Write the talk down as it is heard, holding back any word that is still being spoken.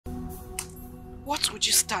What would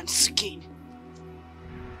you stand to gain?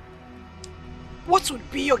 What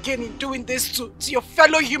would be your gain in doing this to your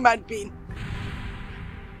fellow human being?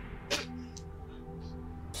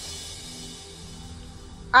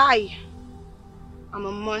 I am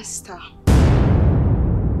a monster.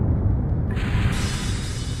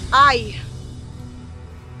 I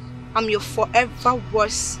am your forever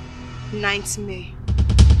worst nightmare.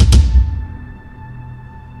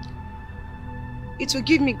 It will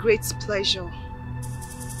give me great pleasure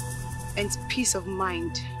and peace of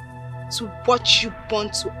mind to watch you burn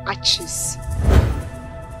to ashes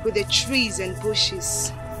with the trees and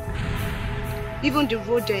bushes, even the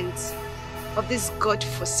rodents of this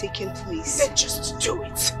God-forsaken place. Then just do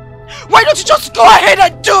it. Why don't you just go ahead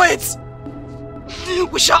and do it?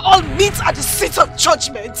 We shall all meet at the seat of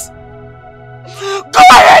judgment. Go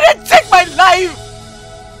ahead and take my life.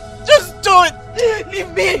 Just do it.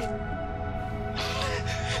 Leave me.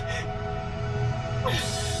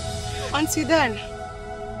 Until then,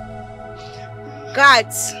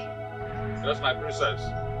 guards. That's my princess.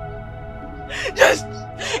 Just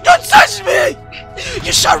don't touch me!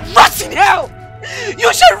 You shall rot in hell!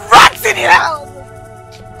 You shall rot in hell!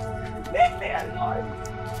 Leave me alone!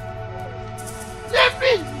 Leave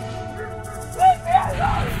me! Leave me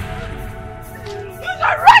alone! You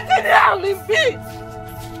shall rot in hell! Leave me!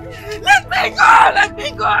 Let me go! Let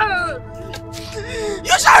me go!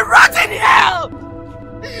 You shall rot in hell!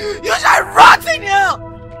 You shall rot in hell!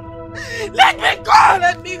 Let me go!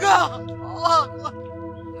 Let me go! Oh.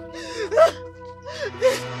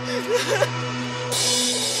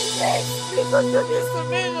 Please don't do this to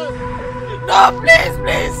me. No, please,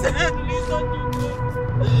 please. Please don't do this.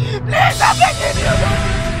 Please, I'm begging you.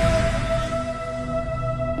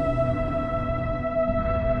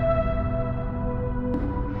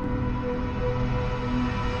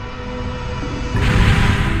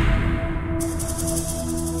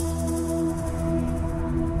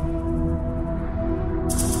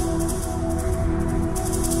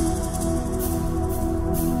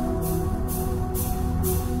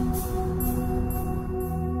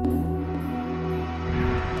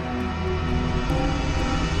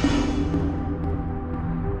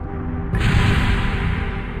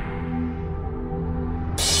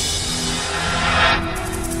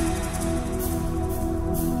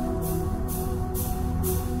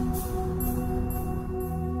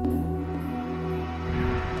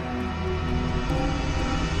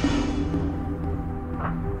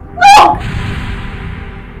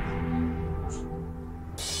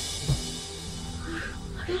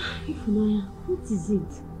 What is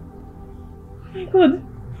it? Oh my God.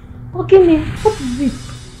 Okoli, what is it?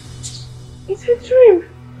 It's a dream.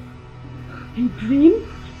 A dream?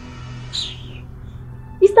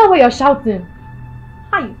 Is that why you're shouting?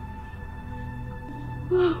 Hi.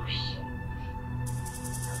 Oh shit.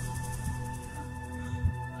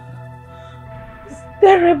 It's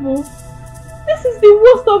terrible. This is the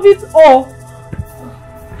worst of it all.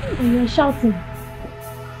 And you're shouting.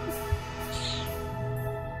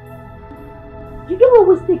 You don't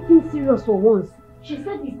always take things serious for once. She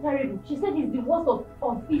said it's terrible. She said it's the worst of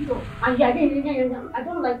it all. And yeah, I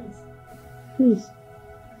don't like it. Please,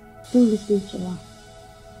 don't listen to her.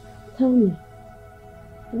 Tell me,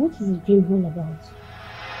 what is the dream all about?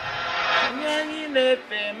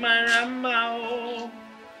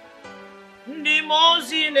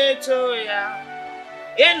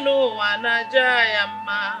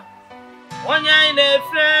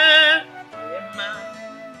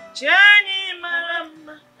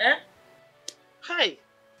 Hi,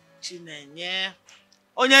 Chinenye.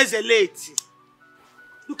 Onya is late.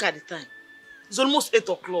 Look at the time. It's almost 8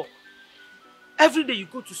 o'clock. Every day you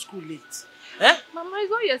go to school late. Eh? Mama,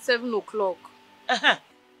 it's not yet 7 o'clock.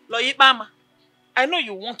 Loyi Mama, I know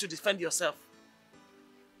you want to defend yourself.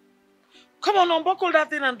 Come on, unbuckle that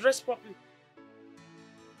thing and dress properly.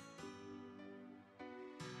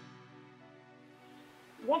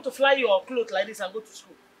 You want to fly your clothes like this and go to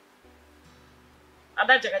school? And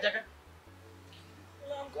that jaga.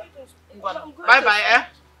 I'm going to school. Bye-bye, eh?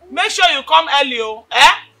 Make sure you come early, oh,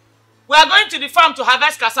 eh? We are going to the farm to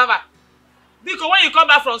harvest cassava. Because when you come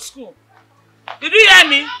back from school, did you hear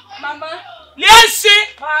me? Mama. Yes,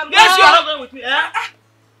 Mama. Yes, you are not going with me, eh?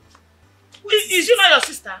 Is she not your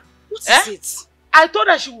sister? What is it? I told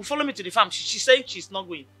her she will follow me to the farm. She said she's not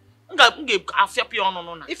going.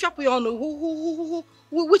 If you're on,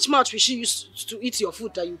 which mouth will she use to eat your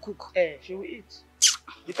food that you cook? She will eat.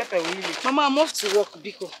 The pepper will eat. Mama, I'm off to work,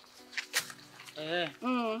 Biko.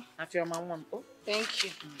 After your mom. Oh, thank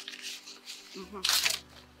you.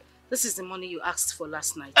 This is the money you asked for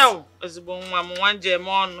last night. Oh, it's one gem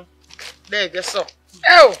on. There, guess so.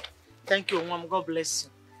 Oh, Thank you, Mom. God bless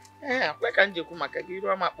you. Yeah, where can you come?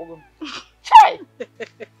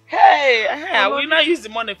 Hey, we not use the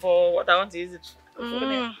money for what I want to use it for.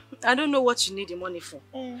 I don't know what you need the money for.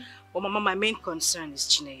 But Mama, my main concern is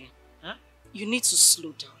Chineye. Huh? You need to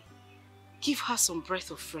slow down. Give her some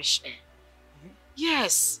breath of fresh air.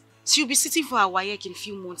 Yes, she'll be sitting for her WAEC in a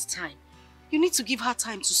few months' time. You need to give her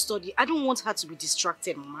time to study. I don't want her to be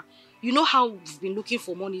distracted, Mama. You know how we've been looking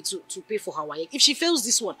for money to pay for her WAEC. If she fails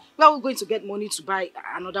this one, where are we going to get money to buy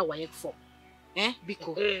another WAEC for?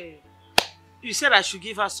 Biko. Hey, you said I should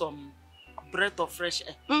give her some breath of fresh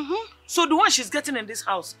air. So the one she's getting in this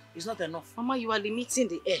house is not enough. Mama, you are limiting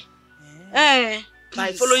the air.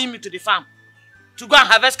 By following me to the farm to go and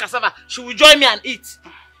harvest cassava, she will join me and eat.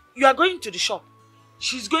 You are going to the shop.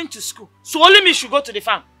 She's going to school. So only me should go to the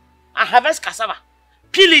farm and harvest cassava.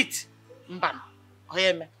 Peel it.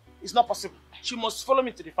 It's not possible. She must follow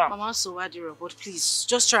me to the farm. Mama, so Adira, but please,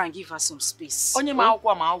 just try and give her some space.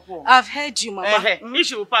 I've heard you, Mama. If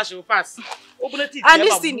she will pass, she will pass. And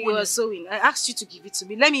this thing you are sewing, I asked you to give it to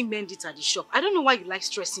me. Let me mend it at the shop. I don't know why you like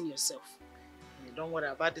stressing yourself. Don't worry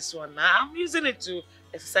about this one now. I'm using it to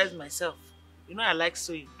exercise myself. You know I like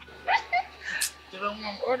sewing. Don't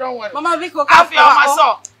worry. Mama, have your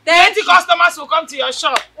muscle. 20 customers will come to your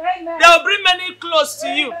shop. Amen. They will bring many clothes to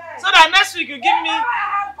you. So that next week you give me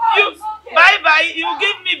bye. You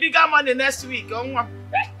give me bigger money next week.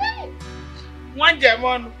 One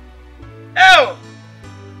German. Oh.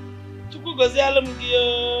 Chuku gozi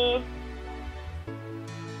alumgio.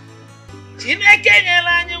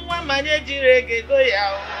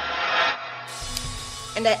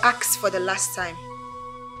 And I asked for the last time.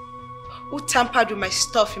 Who tampered with my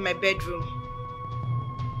stuff in my bedroom?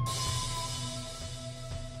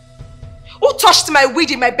 Who touched my weed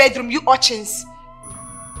in my bedroom, you urchins?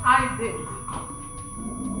 I did.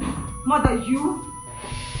 Mother, you?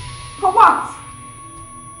 For what?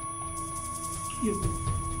 You.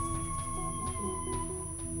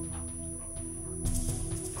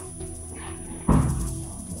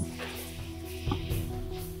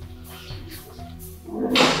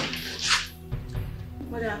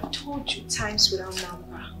 Mother, I've told you times without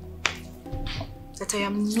number that I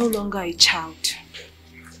am no longer a child.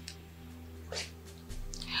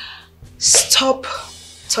 Stop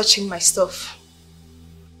touching my stuff.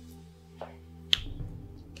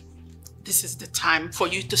 This is the time for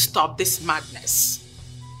you to stop this madness.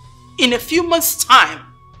 In a few months' time,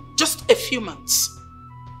 just a few months,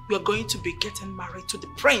 you are going to be getting married to the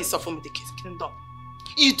prince of Umudike's kingdom.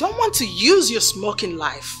 You don't want to use your smoking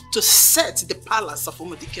life to set the palace of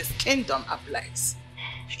Umudike's kingdom ablaze.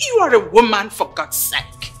 You are a woman, for God's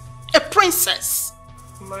sake. A princess.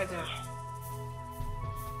 Mother,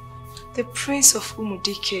 the prince of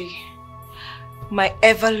Umudike, my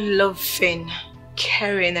ever-loving,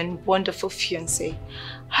 caring and wonderful fiancé,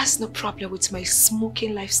 has no problem with my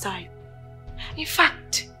smoking lifestyle. In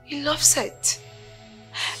fact, he loves it.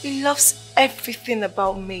 He loves everything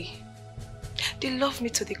about me. They love me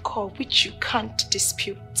to the core, which you can't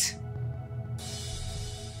dispute.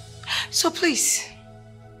 So please,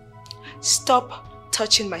 stop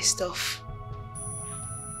touching my stuff.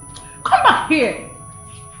 Come back here!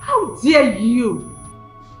 How dare you?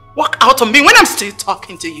 Walk out on me when I'm still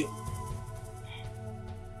talking to you.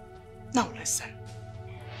 Now listen.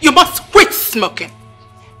 You must quit smoking.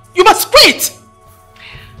 You must quit!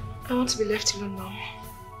 I want to be left alone now.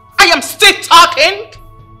 I am still talking!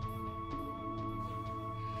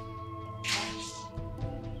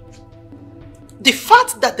 The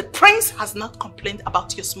fact that the prince has not complained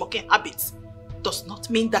about your smoking habits does not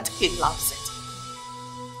mean that he loves it.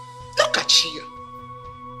 Look at you.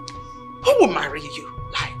 Who will marry you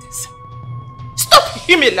like this? Stop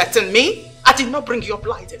humiliating me. I did not bring you up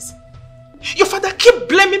like this. Your father keep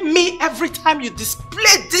blaming me every time you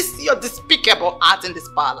display this your despicable art in this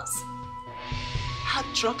palace. Hard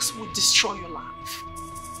drugs will destroy your life.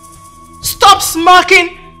 Stop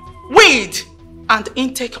smoking weed and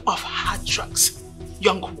intake of hard drugs,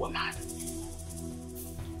 young woman.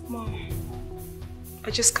 Mom,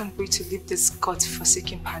 I just can't wait to leave this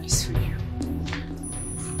God-forsaken palace for you.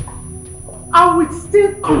 I will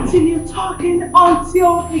still continue talking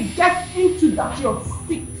until it gets into that your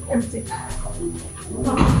sick, empty house.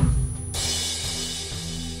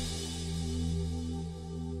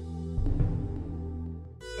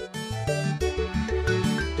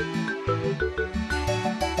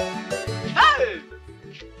 Hey!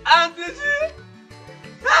 Auntie G!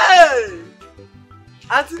 Hey!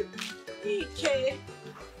 Auntie! Iyke!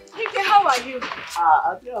 Iyke, how are you?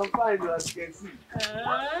 I think I'm fine, as you can see.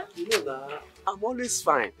 You know that I'm always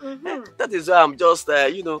fine. That is why I'm just,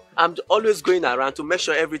 I'm always going around to make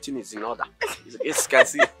sure everything is in order. As you can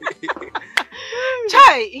see.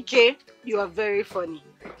 Chai, Iyke, you are very funny.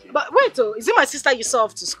 But wait, is it my sister you saw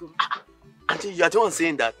off to school? Auntie, you are the one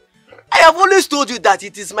saying that. I have always told you that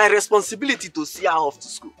it is my responsibility to see her off to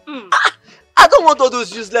school. I don't want all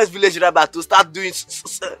those useless village rabbits to start doing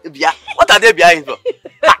bia. What are they behind for?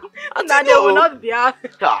 Nah, they will not be out.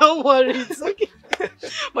 Don't worry, it's okay.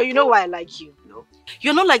 But you know why I like you? No.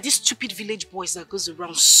 You're not like these stupid village boys that goes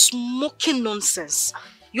around smoking nonsense.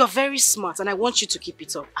 You're very smart and I want you to keep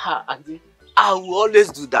it up. Auntie, I will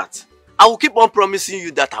always do that. I will keep on promising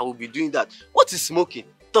you that I will be doing that. What is smoking?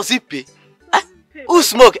 Does it pay? Who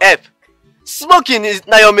smoke help? Smoking is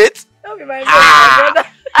now your mate? Don't be my brother.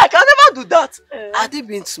 I can never do that. Had it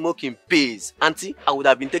been smoking pays, Auntie, I would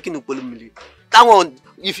have been taking Okoli. That one,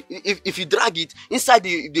 if you drag it inside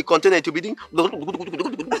the container, it will be doing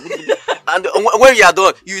and when you are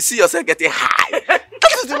done, you will see yourself getting high.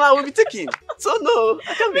 That is the one I will be taking. So no,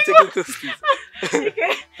 I can't be taking those things.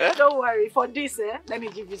 Okay, don't worry. For this, let me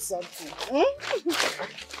give you something.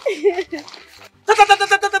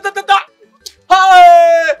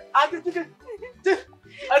 Hey!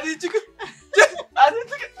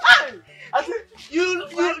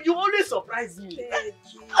 You always surprise me.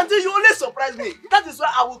 Until you always surprise me. That is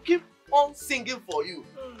why I will keep on singing for you.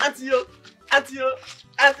 Until you can't say.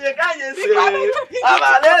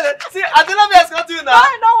 See, until let me escort you now.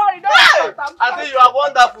 Don't worry, don't worry. Until you are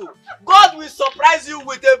wonderful. God will surprise you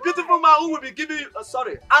with a beautiful man who will be giving you,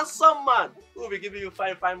 handsome man who will be giving you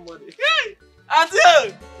fine money.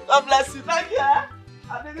 Until God bless you. Thank you. I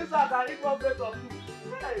think this is an equal plate of food.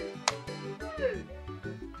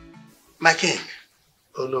 My king.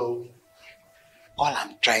 Oh no. All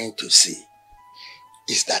I'm trying to see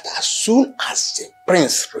is that as soon as the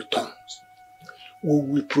prince returns, we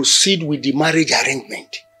will proceed with the marriage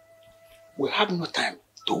arrangement. We have no time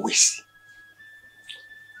to waste.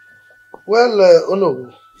 Well, oh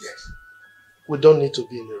no. Yes. We don't need to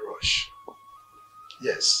be in a rush.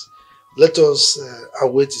 Yes. Let us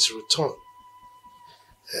await his return.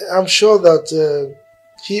 I'm sure that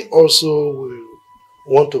he also will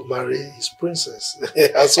want to marry his princess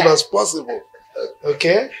as soon as possible.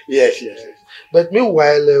 Okay? Yes. But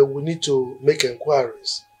meanwhile, we need to make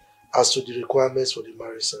inquiries as to the requirements for the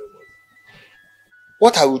marriage ceremony.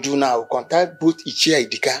 What I will do now, I will contact both Iyke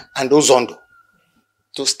Idika and Ozondo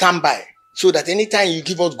to stand by so that anytime you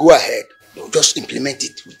give us go ahead, they'll just implement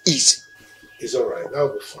it with ease. It's all right.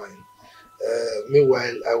 That'll be fine.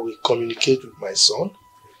 Meanwhile, I will communicate with my son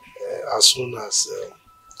as soon as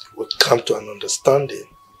we come to an understanding.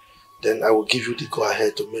 Then I will give you the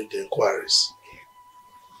go-ahead to make the inquiries.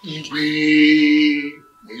 Iyke,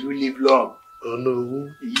 may you live long. Oh no.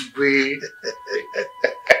 Iyke.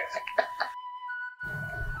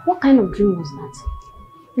 What kind of dream was that?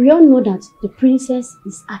 We all know that the princess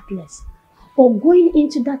is heartless. But going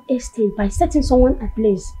into that estate by setting someone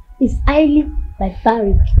ablaze is highly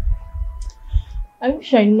barbaric. I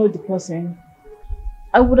wish I know the person.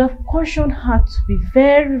 I would have cautioned her to be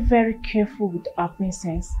very, very careful with our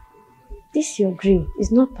princess. This your dream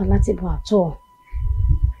is not palatable at all.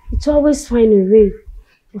 It's always find a way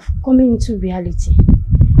of coming into reality.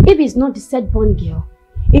 If it's not the said-born girl,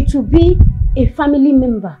 it will be a family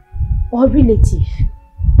member or relative.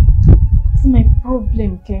 That's my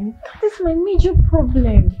problem, Ken. That is my major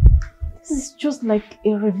problem. This is just like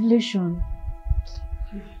a revelation.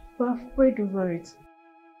 But I've prayed over it.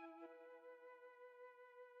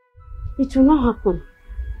 It will not happen.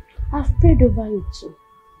 I've prayed over it too.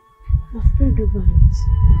 I've prayed over it.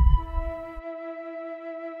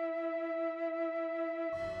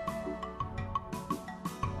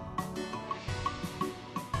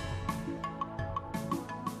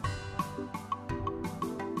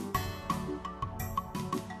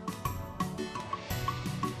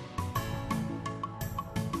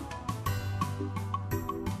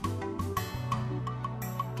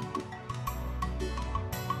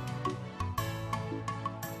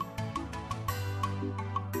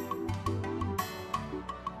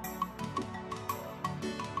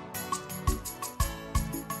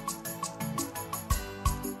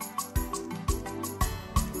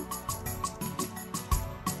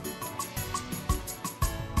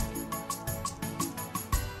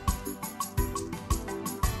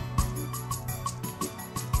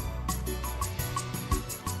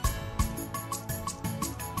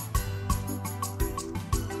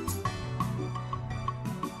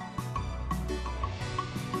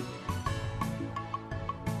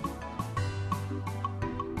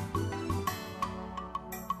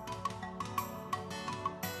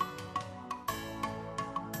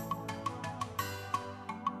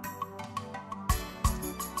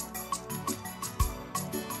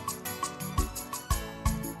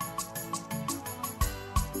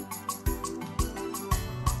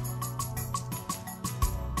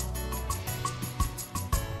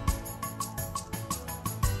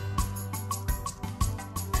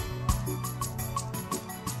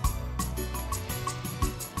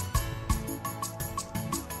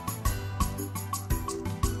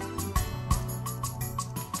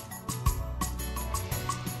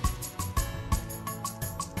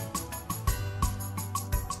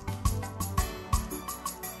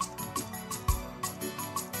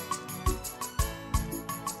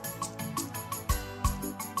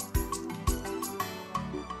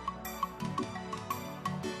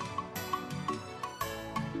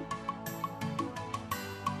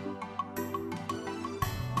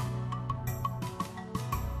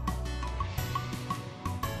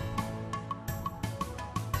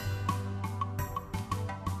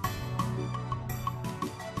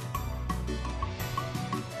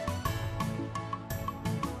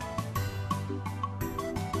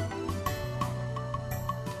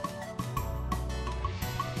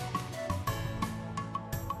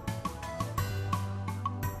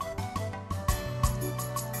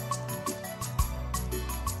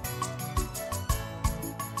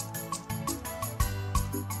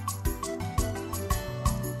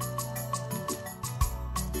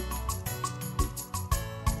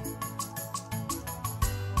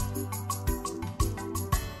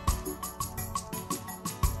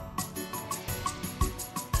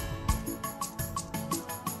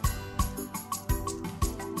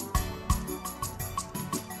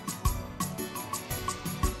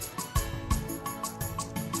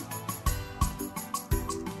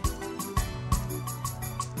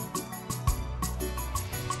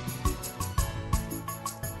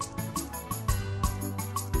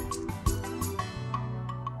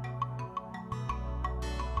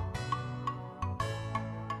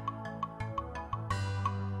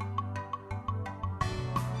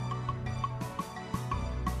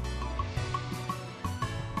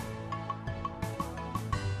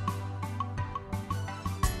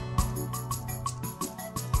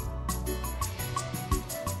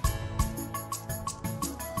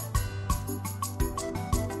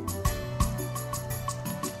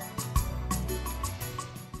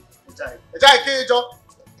 Jai, Kejo.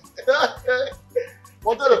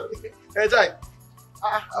 Montoro. Hey, Jai.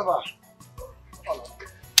 Ava.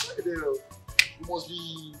 You must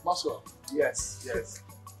be Maxwell. Yes.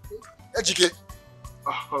 Ejike.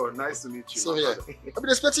 Oh, nice to meet you. So here. I've been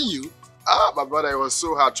expecting you. My brother, it was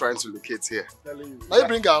so hard trying to locate here. Now you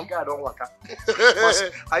bring him. God, don't work.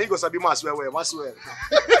 Are you going to be Maxwell?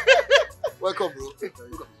 Welcome, bro. Take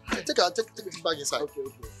it back inside. Okay.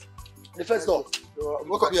 The first door.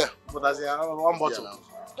 Welcome here. But as one bottle.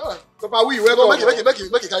 Yeah, Papa, we welcome.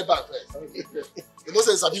 Make it carry back first. You know,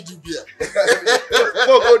 say Sabi do beer.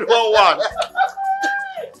 Go good one.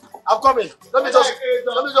 I'm coming. Let me just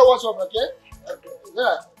watch up, okay?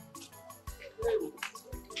 Yeah.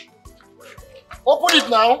 Open it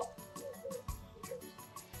now.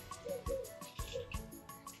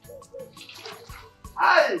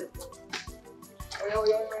 Hi.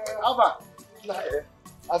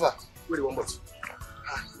 Ava. Wait, one bottle.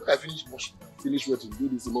 I finished washing. Finish waiting. Do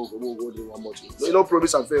this more. We'll go do one bottle. You know,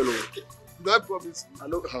 promise and fail. No promise. I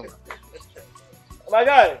know. My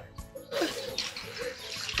guy.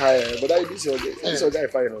 Hi, but this your guy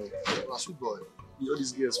fine. Sweet boy. You know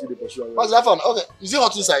these girls really pursue. What's that fun? Okay. Is it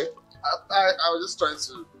hot inside? I was just trying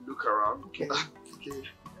to look around. Okay.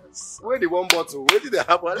 Yes. Where the one bottle? Where did they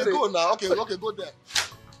happen? Okay, go now. Okay, go there.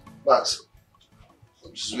 Max,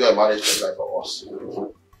 this is where I managed the guy for us.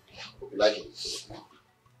 You like it?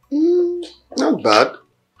 Not bad.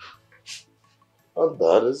 Not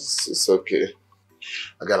bad. It's okay.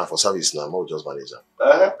 Again, for service now, I'm just manager.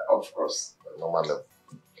 Of course. Normal level.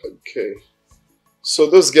 Okay. So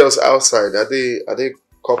those girls outside, are they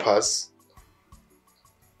coppers?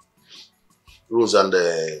 Rose and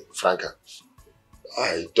Franca.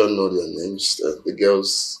 I don't know their names. The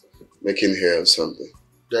girls making hair or something.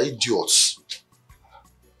 They're idiots.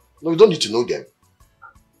 No, you don't need to know them.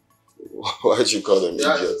 Why do you call them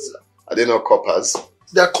idiots? Are they not coppers?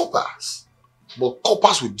 They're coppers. But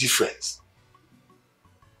coppers with difference.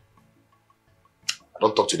 I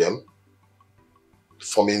don't talk to them.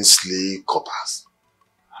 Forming sleek coppers.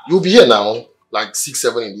 You'll be here now, like 6,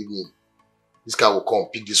 7 in the evening. This guy will come,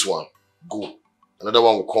 pick this one, go. Another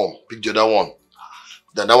one will come, pick the other one.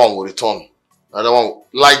 Then that one will return. Another one,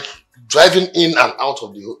 like driving in and out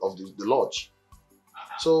of the lodge.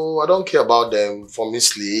 So I don't care about them forming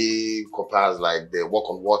sleek coppers, like they walk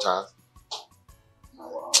on water.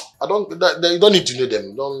 You don't need to know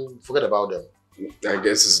them. Don't forget about them. I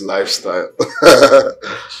guess it's lifestyle.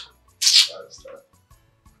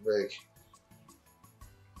 Like,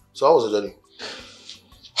 so how was the journey?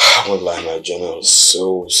 I won't lie, my journey was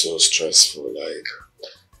so stressful. Like,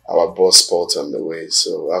 our bus spoiled on the way,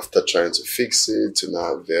 so after trying to fix it, to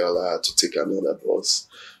now avail, I had to take another bus.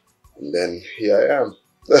 And then here I am.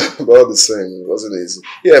 But all the same, it wasn't easy.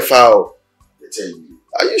 Yeah, foul.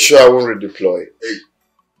 Are you sure I won't redeploy? Hey,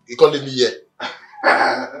 you calling me here?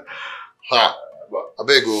 Ha! I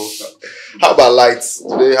beg you. How about lights?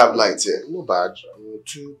 Do they have lights here? No bad.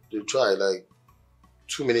 They try like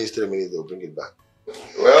 2 minutes, 3 minutes, they'll bring it back.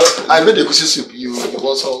 Well, I made the goosey soup. You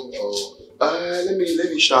want some? Let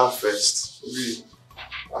me shower first. Maybe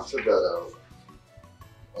after that,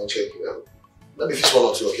 I'll check it out. Let me fix 1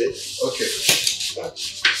 or 2, okay? Okay.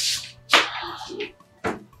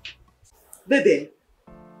 Baby,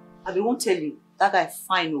 I won't tell you that guy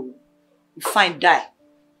fine. Oh, he fine die.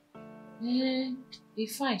 He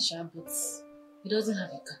fine, Sha, but he doesn't have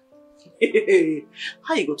a car.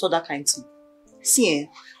 How you go tell that kind of thing? See,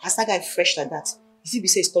 as that guy fresh like that, you see, be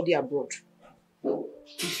say study abroad.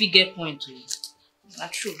 If he get point to it.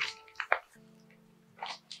 Not true.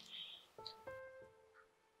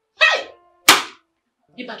 Hey!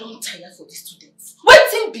 If I don't tire for these students.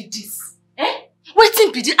 Waiting be this.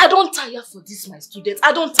 Waiting be this. I don't tire for this, my students.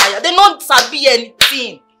 I don't tire. They don't sabi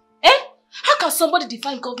anything. How can somebody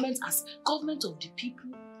define government as government of the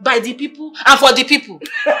people, by the people, and for the people?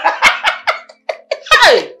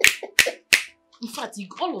 Hey! In fact,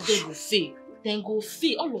 all of them go fail. Then go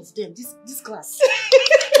fail. All of them. This class.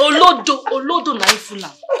 Olodo na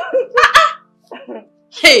ifula.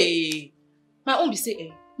 Hey! My own be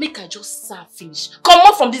say, make I just serve finish. Come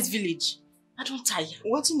out from this village. I don't tire.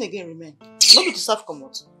 One thing again remain. Not be to serve come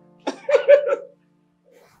out.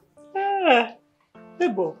 Hey,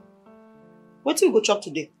 boy. What do you go chop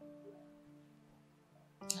today?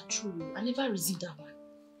 Not true. I never reasoned that one.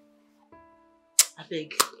 I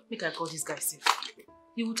beg, make I call this guy safe.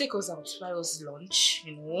 He will take us out, buy us lunch,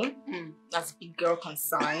 you know. As a big girl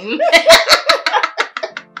consign.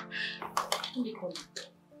 Don't be calling.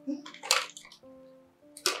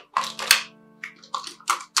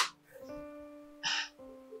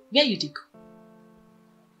 Where you dig?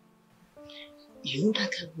 You know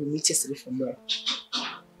that guy we meet yesterday for more.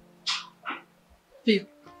 Babe,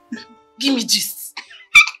 give me gist.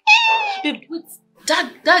 Babe, wait.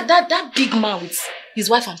 That big man with his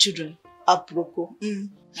wife and children. Aproko.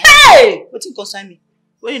 Hey! What you concern me?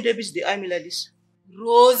 When you debit the eye me like this?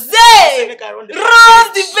 Rose! Rose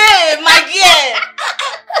the babe, my dear!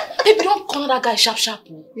 Babe, you don't corner that guy sharp.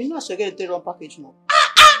 You know I should get the wrong package now.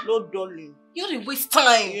 No darling. You don't waste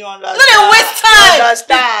time. You understand? You don't waste time. You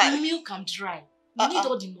understand? Babe, milk and dry. We need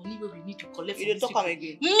all the money we need to collect from You these don't talk people.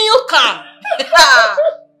 again. Milk am.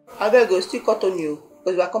 I better go still cut on you.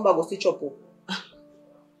 Because if I come back, go still chop up.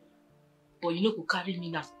 But you know who carry me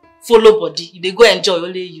now. Follow body. If they go enjoy,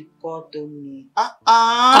 only you. Cut on me.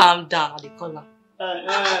 Calm down, they call her.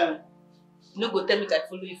 You no go tell me I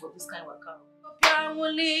follow you for this kind of account.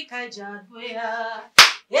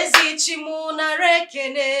 Ezichimuna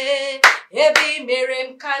rekene ebi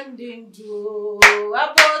merem kandindu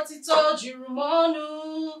abotito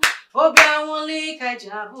jurumonu obianwuli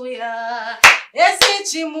kajabuya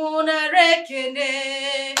Ezichimuna rekene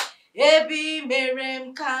ebi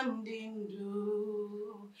merem kandindu.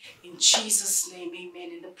 In Jesus' name,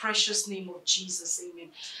 amen. In the precious name of Jesus, amen.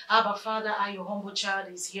 Abba, Father, I, your humble child,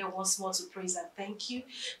 is here once more to praise and thank you.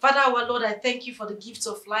 Father, our Lord, I thank you for the gift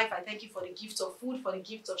of life. I thank you for the gift of food, for the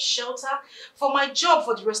gift of shelter, for my job,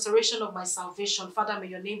 for the restoration of my salvation. Father, may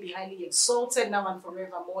your name be highly exalted now and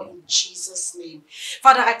forevermore in Jesus' name.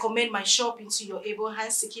 Father, I commend my shop into your able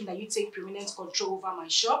hands, seeking that you take preeminent control over my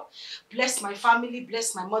shop. Bless my family,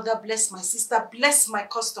 bless my mother, bless my sister, bless my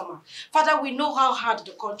customer. Father, we know how hard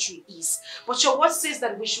the country is, but your word says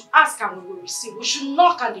that we should ask and we will receive. We should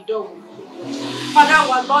knock and the door will be opened. Father,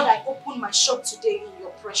 our Lord, I open my shop today in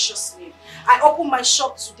your precious name. I open my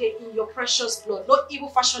shop today in your precious blood. No evil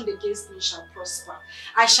fashioned against me shall prosper.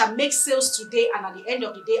 I shall make sales today, and at the end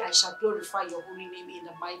of the day, I shall glorify your holy name in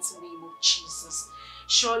the mighty name of Jesus.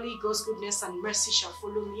 Surely God's goodness and mercy shall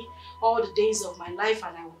follow me all the days of my life,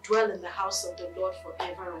 and I will dwell in the house of the Lord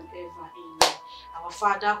forever and ever. Amen. Our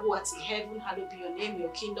Father who art in heaven, hallowed be your name. Your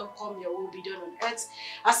kingdom come, your will be done on earth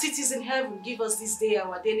as it is in heaven. Give us this day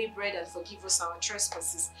our daily bread, and forgive us our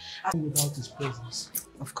trespasses. Without his presence.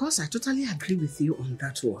 Of course, I totally agree with you on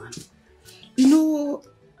that one. You know,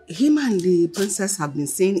 him and the princess have been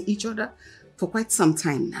seeing each other for quite some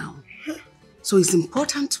time now. So it's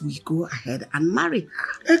important we go ahead and marry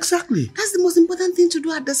her. Exactly. That's the most important thing to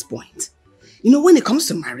do at this point. You know, when it comes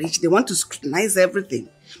to marriage, they want to scrutinize everything.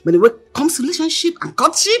 But when it comes to relationship and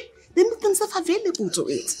courtship, they make themselves available to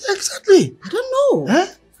it. Exactly. I don't know.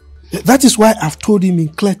 That is why I've told him in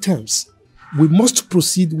clear terms. We must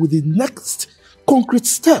proceed with the next concrete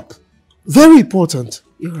step. Very important.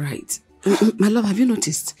 You're right. My love, have you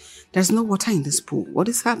noticed? There's no water in this pool. What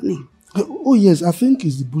is happening? Oh yes, I think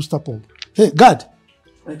it's the booster pump. Hey, guard.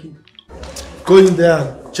 Thank you. Go in there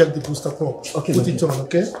and check the booster pump. Okay. Put it on,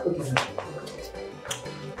 okay? Okay.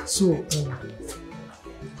 So,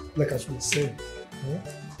 like I should say,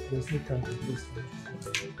 there's no time to waste.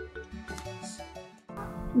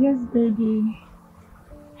 Yes, baby.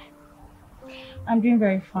 I'm doing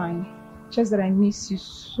very fine. Just that I miss you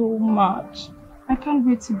so much. I can't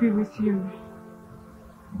wait to be with you.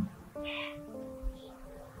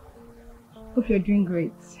 Hope you're doing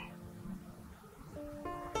great.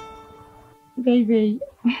 Baby,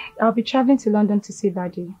 I'll be traveling to London to see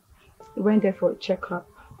Daddy. We went there for a checkup.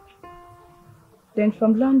 Then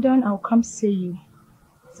from London, I'll come see you.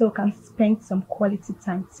 So we can spend some quality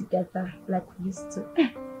time together like we used to.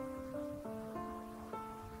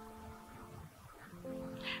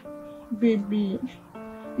 Baby,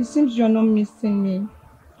 it seems you're not missing me.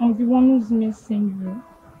 I'm the one who's missing you.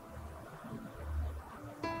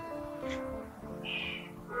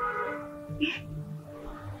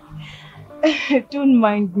 Don't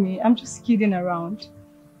mind me. I'm just kidding around.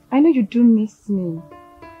 I know you do miss me.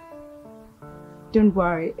 Don't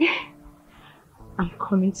worry. I'm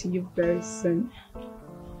coming to you very soon.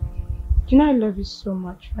 You know I love you so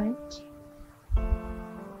much, right?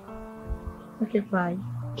 Okay, bye.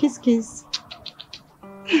 Kiss, kiss.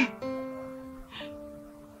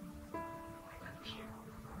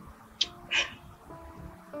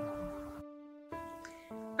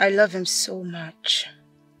 I love him so much.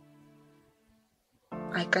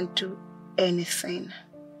 I can do anything.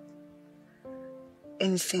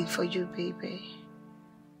 Anything for you, baby.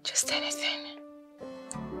 Just anything.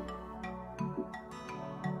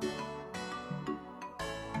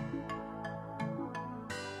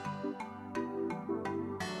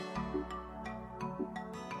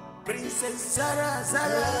 Princess Sarah,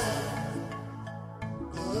 Sarah.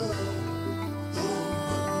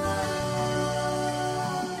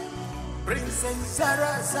 Princess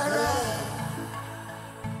Sarah, Sarah.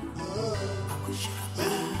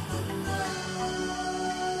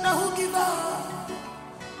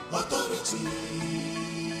 authority.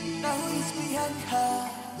 Now who is behind her?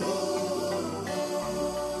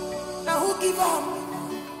 Now who give up?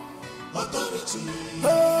 Authority.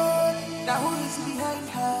 Now who is behind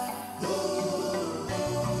her?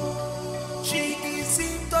 She is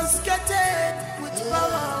intoxicated with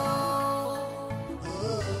power.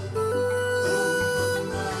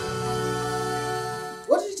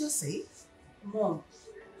 What did you just say? Mom,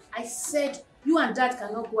 I said you and Dad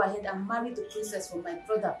cannot go ahead and marry the princess for my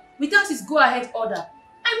brother without his go-ahead order.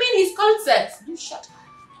 I mean his consent. You shut up.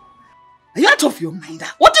 Are you out of your mind?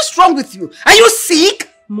 What is wrong with you? Are you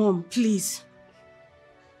sick? Mom, please.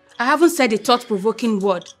 I haven't said a thought-provoking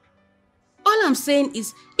word. All I'm saying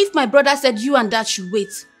is, if my brother said you and Dad should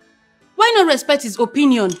wait, why not respect his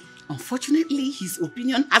opinion? Unfortunately, his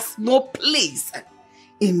opinion has no place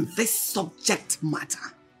in this subject matter.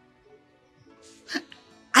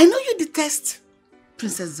 I know you detest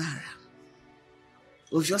Princess Zara.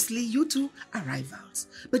 Obviously, you two are rivals.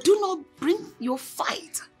 But do not bring your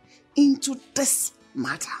fight into this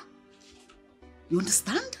matter. You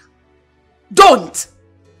understand? Don't!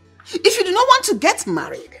 If you do not want to get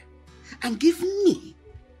married and give me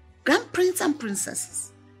grand prince and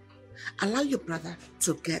princesses, allow your brother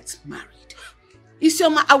to get married.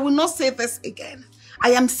 Isioma, I will not say this again.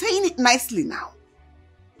 I am saying it nicely now.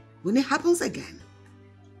 When it happens again,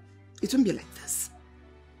 it won't be like this.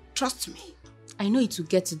 Trust me. I know it will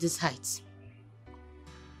get to this height.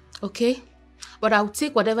 Okay? But I'll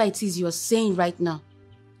take whatever it is you're saying right now.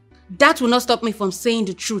 That will not stop me from saying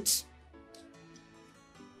the truth.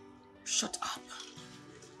 Shut up.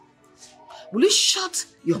 Will you shut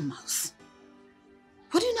your mouth?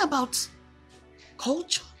 What do you know about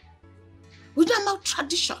culture? What do you know about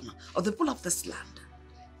tradition of the people of this land?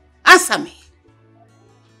 Answer me.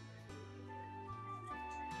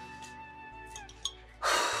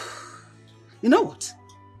 You know what?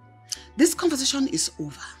 This conversation is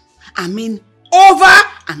over. I mean, over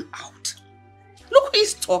and out. Look who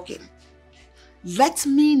is talking. Let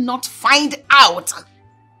me not find out.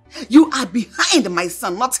 You are behind my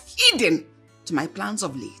son, not hidden to my plans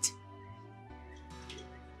of late.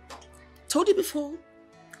 Told you before,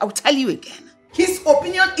 I will tell you again. His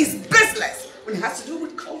opinion is baseless when it has to do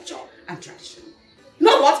with culture and tradition. You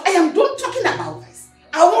know what? I am done talking about this.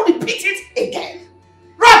 I won't repeat it again.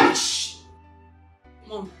 Rubbish!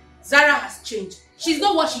 Mom, Zara has changed. She's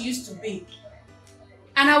not what she used to be.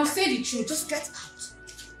 And I will say the truth. Just get out.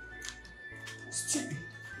 Stupid.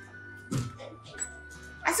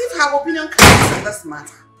 As if her opinion counts in this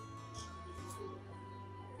matter.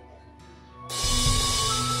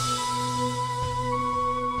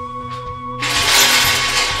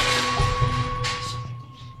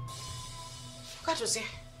 Ogadozie.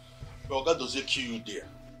 But Ogadozie kill you there.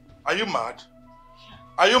 Are you mad?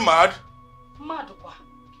 Are you mad? Mad,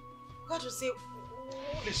 Ogadozie.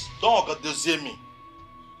 Please, don't Ogadozie me.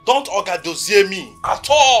 Don't Ogadozie me at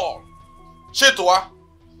all. Chetwa,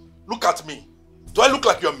 look at me. Do I look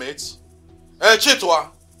like your mate?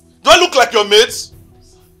 Chetwa, do I look like your mate?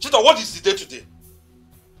 Chetwa, what is the day today?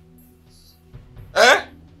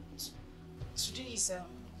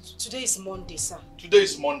 Today is Monday, sir. Today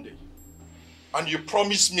is Monday. And you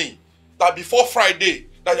promised me that before Friday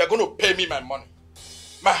that you're going to pay me my money.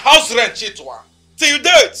 My house rent, Chetwa. Till you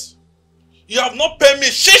date. You have not paid me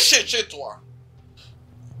shit, Chetwa.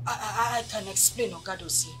 I can explain,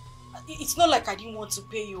 Ogadozie. It's not like I didn't want to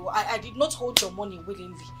pay you. I did not hold your money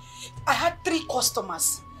willingly. I had 3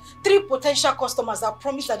 customers. 3 potential customers that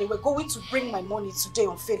promised that they were going to bring my money today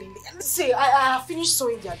unfailingly. And say, I have finished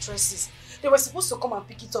sewing their dresses. They were supposed to come and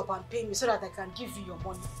pick it up and pay me so that I can give you your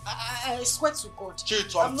money. I swear to God.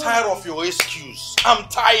 Chito, I'm tired of your excuse. I'm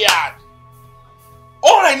tired.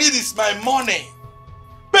 All I need is my money.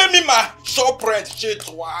 Pay me my shop rent,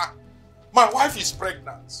 Chitwa. My wife is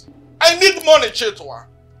pregnant. I need money, Chitwa.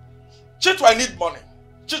 Chitwa, I need money.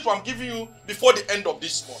 Chitwa, I'm giving you before the end of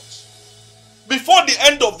this month. Before the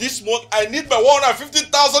end of this month, I need my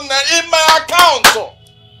 150,000 naira in my account. So.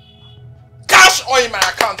 Cash or in my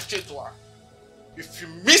account, Chitwa. If you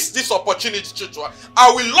miss this opportunity, Chitwa,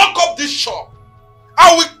 I will lock up this shop.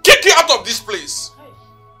 I will kick you out of this place.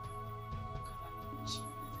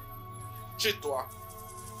 Chitwa,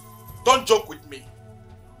 don't joke with me.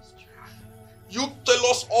 You tell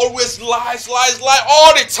us always lies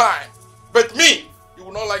all the time. But me, you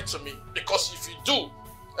will not lie to me. Because if you do,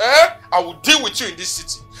 I will deal with you in this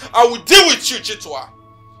city. I will deal with you, Chitwa.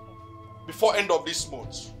 Before end of this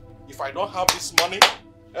month. If I don't have this money,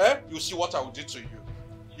 you'll see what I will do to you.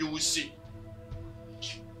 You will see.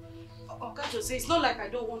 Ogadozie, it's not like I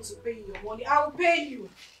don't want to pay you your money. I will pay you.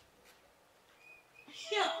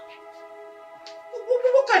 Yeah.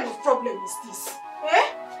 What kind of problem is this?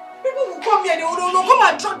 Eh? People will come here, they will come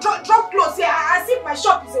and drop clothes here as if my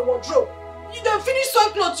shop is a wardrobe. You don't finish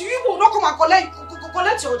sewing clothes, you will not come and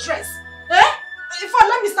collect your dress. Eh? In fact,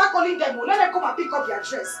 let me start calling them. Let them come and pick up their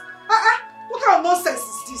dress. What kind of nonsense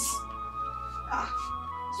is this?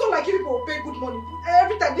 It's not like you people will pay good money.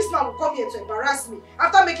 Every time this man will come here to embarrass me.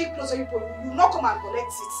 After making clothes for you people, you will not come and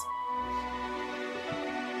collect it.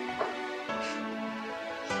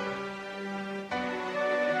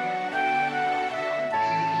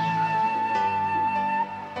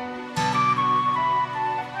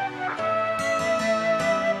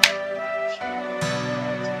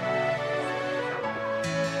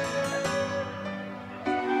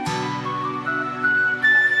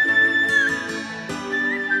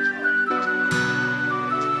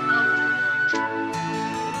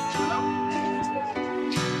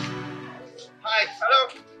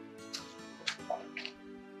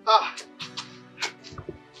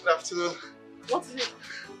 What is it?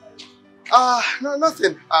 No,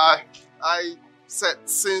 nothing. I said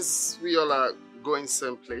since we all are going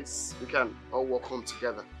same place, we can all walk home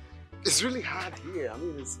together. It's really hard here. I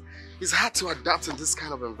mean, it's hard to adapt in this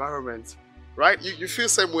kind of environment, right? You feel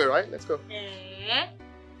same way, right? Let's go.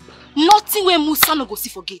 Nothing where Musa no go see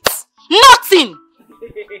for gates. Nothing.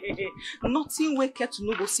 Nothing where care to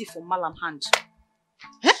no go see for Malam hand.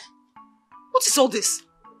 Eh? What is all this?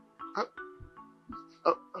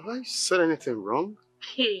 Have I said anything wrong?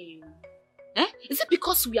 Hey. Eh? Is it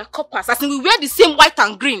because we are coppers, as in we wear the same white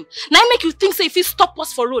and green? Now it make you think say if you stop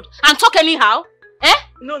us for road and talk anyhow? Eh?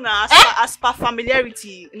 No, as per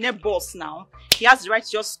familiarity, ne boss now. He has the right to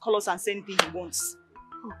just call us and say anything he wants.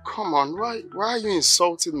 Oh, come on, why are you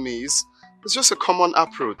insulting me? It's just a common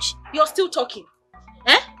approach. You're still talking.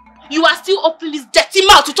 Eh? You are still opening this dirty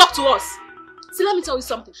mouth to talk to us. See, let me tell you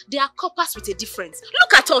something. They are coppers with a difference.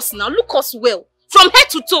 Look at us now. Look us well. From head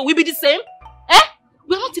to toe, we be the same? Eh?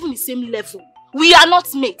 We are not even the same level. We are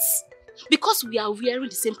not mates. Because we are wearing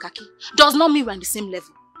the same khaki does not mean we are on the same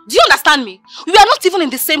level. Do you understand me? We are not even in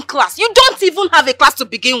the same class. You don't even have a class to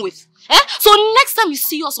begin with. Eh? So next time you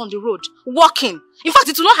see us on the road, walking, in fact,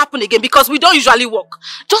 it will not happen again because we don't usually walk.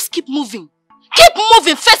 Just keep moving. Keep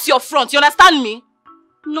moving, face your front. You understand me?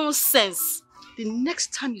 Nonsense. The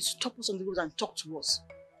next time you stop us on the road and talk to us,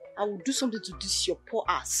 I will do something to this your poor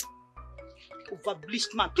ass.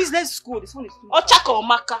 Overbleached man. Please, let's go. This one is too much. Ochaka or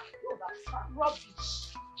Maka. Rubbish.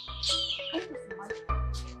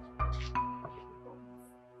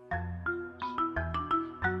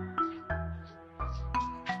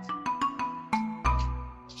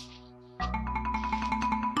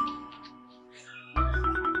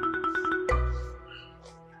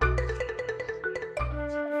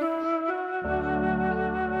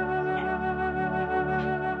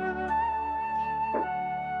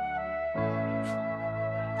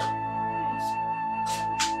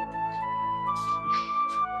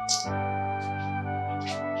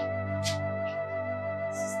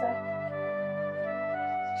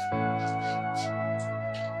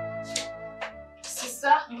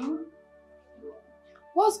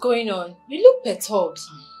 What's going on? You look perturbed.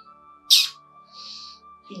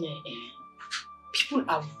 People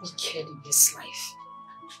are wicked in this life.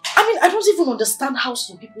 I mean, I don't even understand how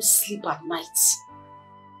some people sleep at night.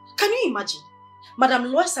 Can you imagine? Madam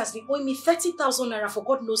Lois has been owing me 30,000 naira for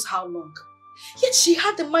God knows how long. Yet she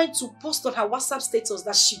had the mind to post on her WhatsApp status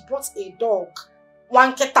that she bought a dog.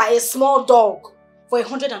 One keta, a small dog, for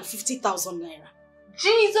 150,000 naira.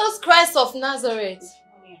 Jesus Christ of Nazareth.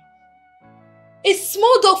 A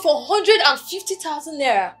small dog for 150,000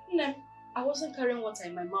 naira. No, I wasn't carrying water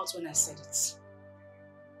in my mouth when I said it.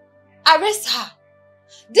 Arrest her.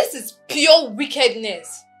 This is pure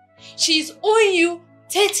wickedness. She is owing you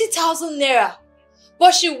 30,000 naira.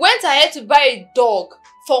 But she went ahead to buy a dog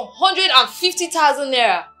for 150,000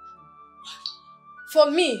 naira. For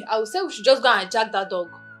me, I would say we should just go and hijack that dog.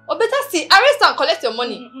 Or better still, arrest her and collect your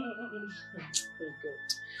money.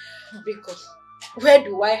 Because where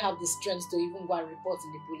do I have the strength to even go and report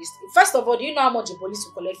in the police? First of all, do you know how much the police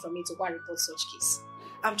will collect from me to go and report such case?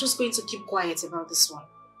 I'm just going to keep quiet about this one.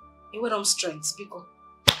 You want strength, because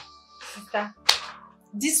Sister,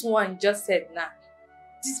 this one just said now.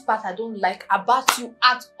 This part I don't like about you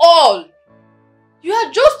at all. You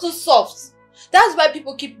are just too soft. That's why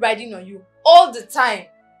people keep riding on you all the time.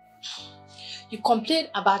 You complain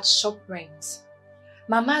about shop rent,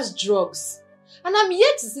 Mama's drugs, and I'm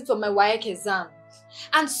yet to sit for my Iyke exam.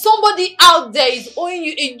 And somebody out there is owing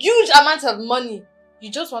you a huge amount of money. You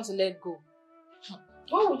just want to let go.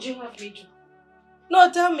 What would you have me do? No,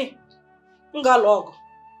 tell me. Ngalog.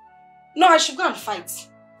 No, I should go and fight.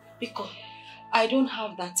 Because I don't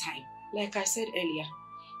have that time. Like I said earlier,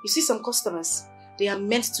 You see some customers, they are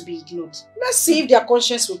meant to be ignored. Let's see if their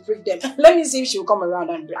conscience will prick them. Let me see if she will come around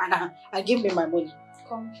and give me my money.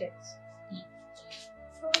 Conscience.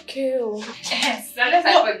 Okay. Yes, unless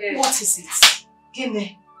I forget. What is it? Give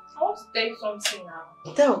me. I want to tell you something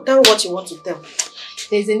now. Tell what you want to tell.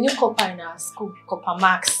 There's a new copper in our school, Copper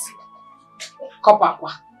Max. Copper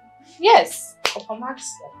what? Yes, Copper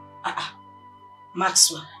Max.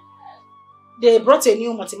 Maxwell. They brought a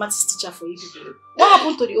new mathematics teacher for you people. What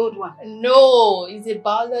happened to the old one? No, he's a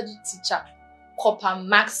biology teacher. Copper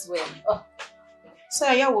Maxwell. Oh. So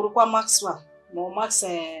I will Maxwell. No Max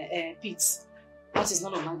Pete. That is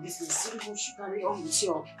none of my business. You should carry on with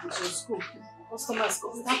your school. Customers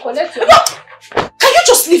come. Collect your Can you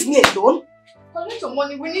just leave me alone? Collect your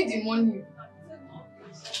money. We need the money.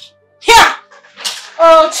 Here!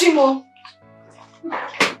 Oh, Chimo.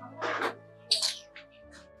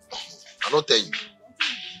 I'm not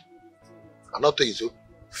telling you. So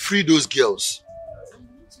free those girls.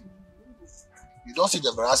 You don't see the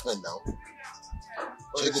embarrassment now.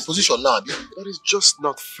 So you go position now, abi? That is just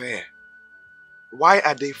not fair. Why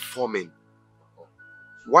are they forming?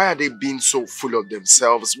 Why are they being so full of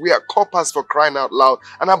themselves? We are coppers, for crying out loud.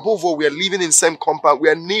 And above all, we are living in the same compound. We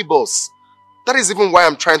are neighbors. That is even why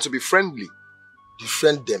I'm trying to be friendly.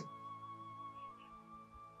 Defriend them.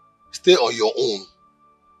 Stay on your own.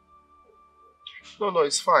 No,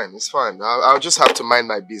 it's fine. It's fine. I'll just have to mind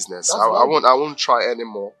my business. I won't try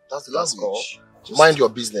anymore. That's the last call. Mind your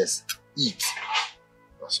business. Eat.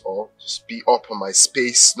 That's all. Just be up on my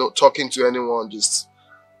space. Not talking to anyone. Just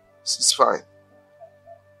it's fine.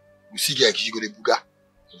 You see, you go to Buga.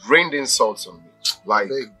 Rained insults on me. Like,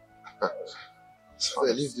 leave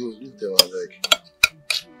them, like.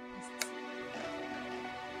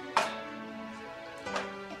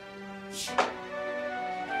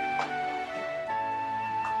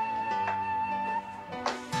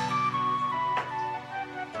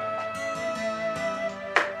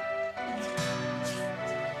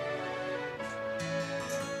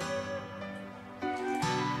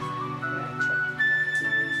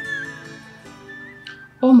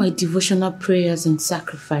 All my devotional prayers and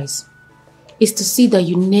sacrifice is to see that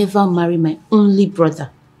you never marry my only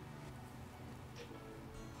brother.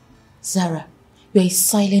 Zara, you're a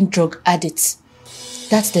silent drug addict.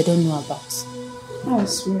 That they don't know about. Oh,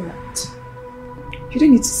 sweetheart. You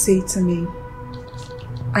don't need to say it to me.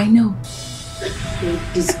 I know. You're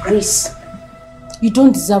a disgrace. You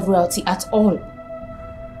don't deserve royalty at all.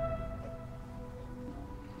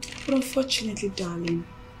 But unfortunately, darling,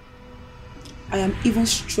 I am even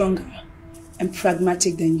stronger and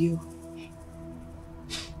pragmatic than you.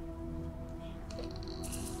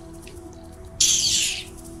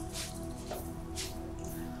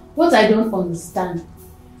 What I don't understand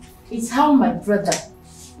is how my brother,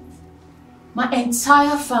 my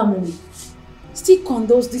entire family, still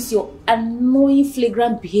condones this your annoying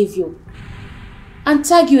flagrant behavior and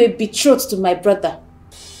tag you a betrothed to my brother.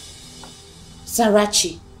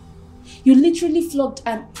 Sarachi, you literally flogged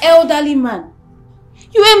an elderly man.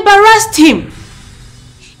 You embarrassed him.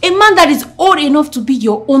 A man that is old enough to be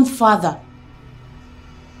your own father.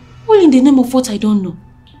 All in the name of what I don't know.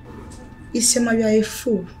 Isema, you are a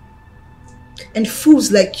fool. And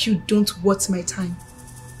fools like you don't worth my time.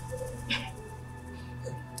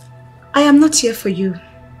 I am not here for you.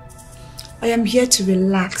 I am here to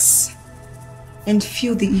relax and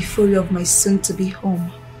feel the euphoria of my soon-to-be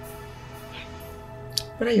home.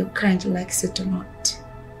 Whether your kind likes it or not.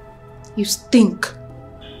 You stink.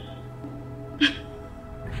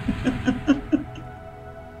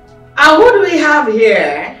 And what do we have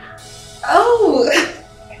here? Oh!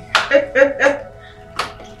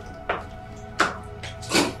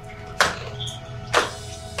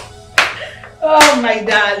 Oh, my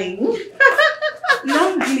darling.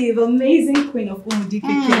 Long live, amazing queen of Umudike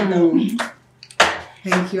Kingdom.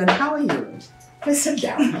 Thank you. And how are you? Please sit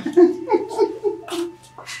down.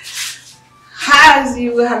 How's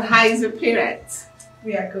you and how is your parents?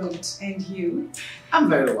 We are good. And you? I'm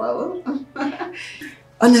very well.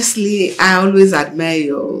 Honestly, I always admire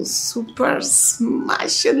your super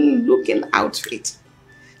smashing looking outfit.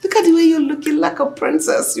 Look at the way you're looking like a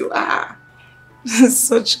princess you are.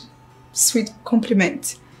 Such sweet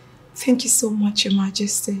compliment. Thank you so much, Your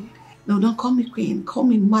Majesty. No, don't call me queen. Call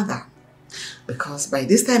me mother. Because by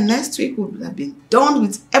this time next week, we will have been done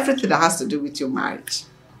with everything that has to do with your marriage.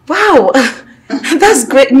 Wow! That's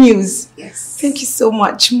great news. Yes. Thank you so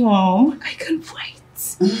much, Mom. I can't wait.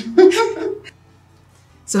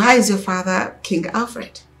 So how is your father, King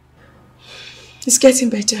Alfred? He's getting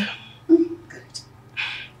better. Good.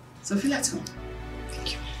 So feel at home.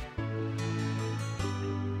 Thank you.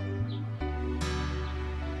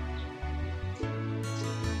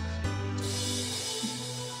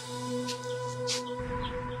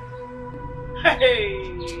 Hey!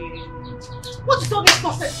 What is all this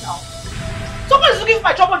nonsense now? Someone is looking for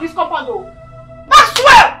my trouble in this compound though.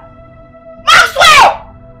 Maxwell! Maxwell!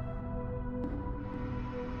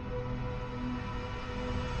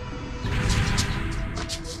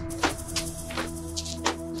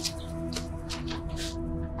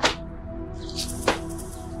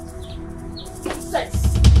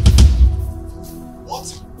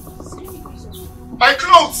 What? My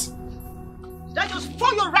clothes! Did I just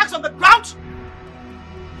throw your rags on the ground?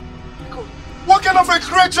 What kind of a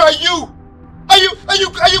creature are you? Are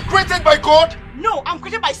you created by God? No, I'm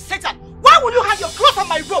created by Satan. Why would you hang your clothes on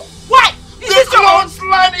my rope? Why? This clothes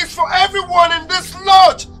line is for everyone in this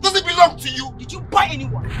lodge. Does it belong to you? Did you buy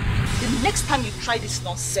anyone? The next time you try this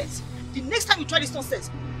nonsense,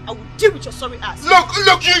 I will deal with your sorry ass.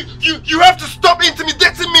 Look, you have to stop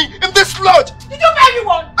intimidating me in this lodge. Did you buy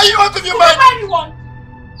anyone? Are you out of your mind? Did you buy anyone?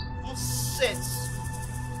 Nonsense.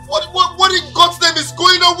 What in God's name is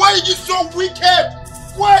going on? Why are you so wicked?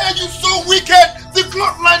 Why are you so wicked? The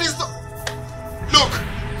cloth line is... Look,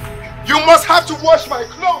 you must have to wash my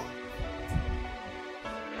clothes.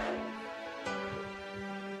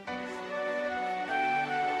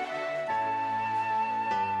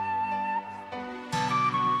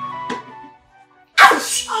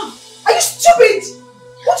 Ouch! Are you stupid?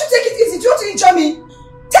 Won't you take it easy? Do you want to injure me?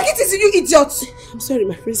 Take it easy, you idiot! I'm sorry,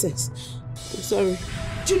 my princess. I'm sorry.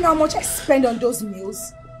 Do you know how much I spend on those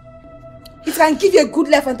meals? It can give you a good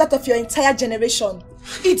life and that of your entire generation.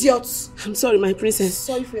 Idiots! I'm sorry, my princess.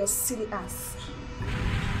 Sorry for your silly ass.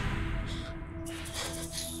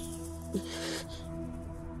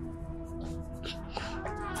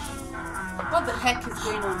 What the heck is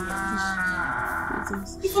going on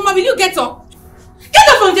here? Ifoma, will you get up? Get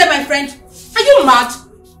up from there, my friend! Are you mad?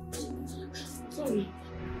 Sorry,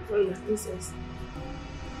 my princess.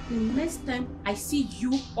 The next time I see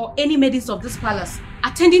you or any maidens of this palace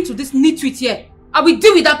attending to this nitwit here, I will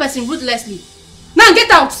deal with that person ruthlessly. Now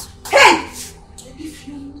get out! Hey! If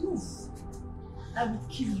you move, I will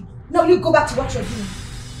kill you. Now you go back to what you're doing.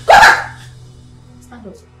 Go back! Stand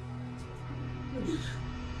up.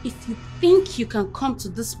 If you think you can come to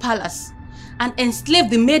this palace and enslave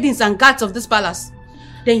the maidens and guards of this palace,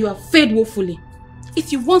 then you have failed woefully.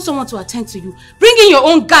 If you want someone to attend to you, bring in your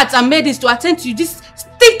own guards and maidens to attend to you, this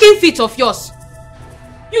stinking feet of yours.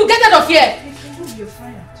 You get out of here! If you move, you're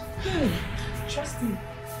fired. Hey, trust me.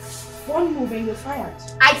 One move and you're fired.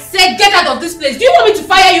 I said get out of this place. Do you want me to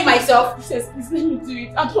fire you myself? Princess, please let me do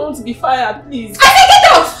it. I don't want to be fired, please. I said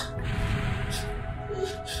get out!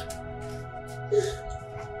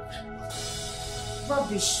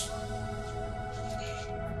 Rubbish.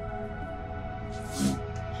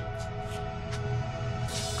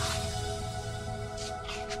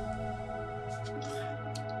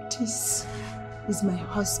 This is my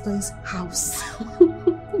husband's house.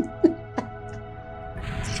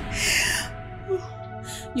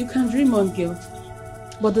 You can dream on, girl.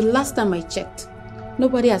 But the last time I checked,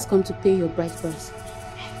 nobody has come to pay your bride price.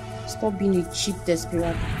 Stop being a cheap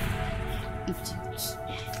desperado. Idiot.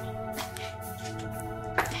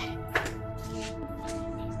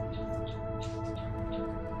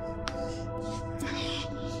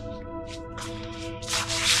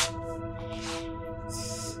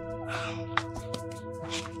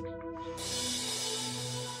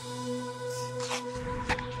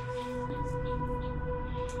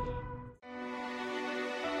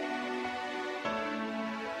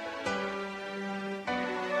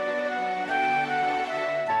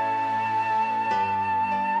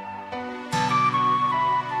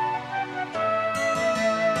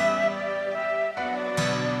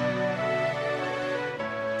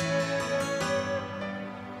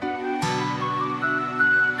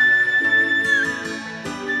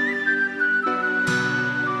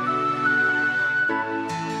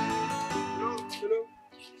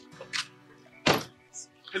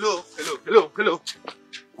 Hello.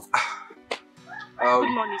 Good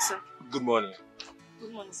morning, sir. Good morning.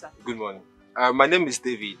 Good morning, sir. Good morning. My name is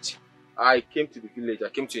David. I came to the village. I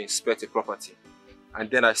came to inspect a property. And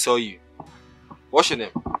then I saw you. What's your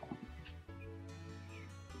name?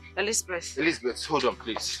 Elizabeth. Elizabeth, hold on,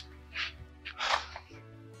 please.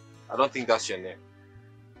 I don't think that's your name.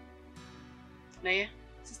 Naya,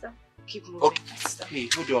 sister, keep moving. Okay. Sister. Hey,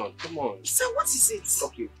 hold on. Come on. Sir, what is it?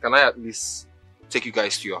 Okay, can I at least take you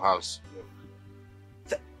guys to your house?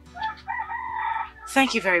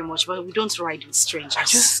 Thank you very much, but we don't ride with strangers. I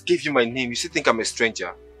just gave you my name. You still think I'm a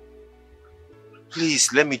stranger?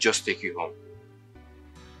 Please, let me just take you home.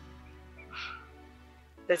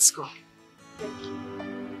 Let's go. Thank you.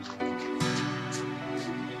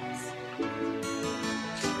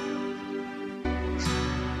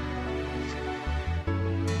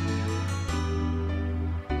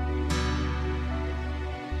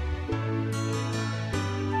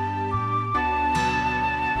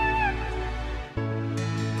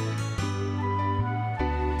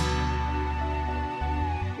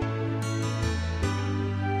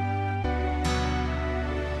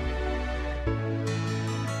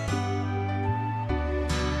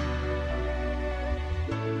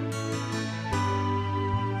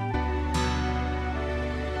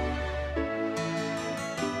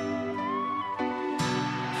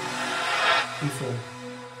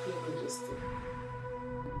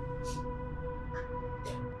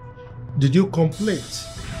 Did you complete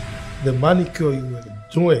the manicure you were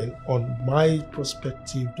doing on my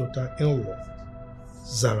prospective daughter-in-law,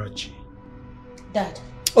 Zarachi? Dad.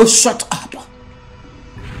 Oh, shut up!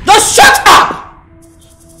 Just shut up!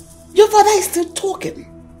 Your father is still talking.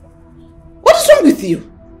 What is wrong with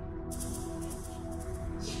you?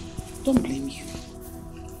 Don't blame you.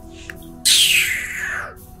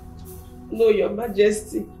 No, Your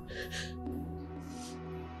Majesty.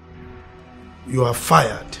 You are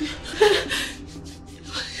fired.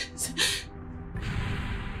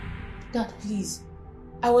 Dad, please.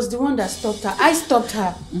 I was the one that stopped her. I stopped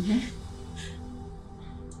her.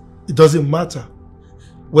 It doesn't matter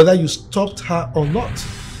whether you stopped her or not.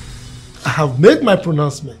 I have made my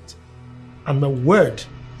pronouncement, and my word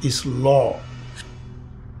is law.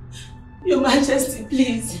 Your Majesty,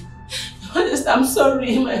 please. Your Majesty, I'm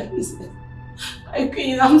sorry, my princess. My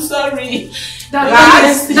queen, I'm sorry. Dad,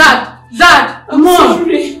 I'm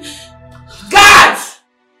sorry. Guards!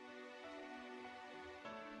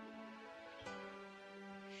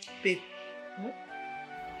 Babe,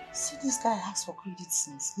 see this guy asked for credit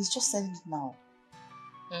since. He's just selling it now.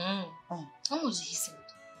 How much did he sell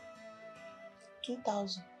it?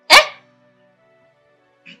 2,000.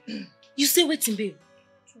 You say waiting, babe.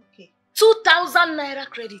 2K. 2,000 naira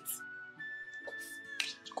credit.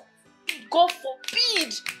 God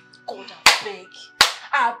forbid. God,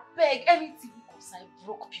 I beg. Anything we concern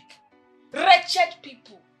broke people. Wretched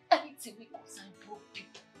people. Anything we concern broke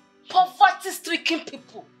people. Poverty-stricken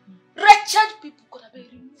people. Wretched people. God, I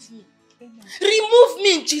beg, remove me. Amen. Remove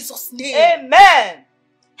me in Jesus' name. Amen.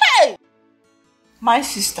 Hey! My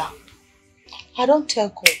sister, I don't tell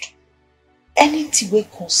God. Anything we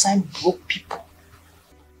concern broke people,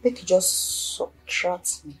 make you just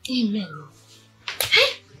subtract me. Amen.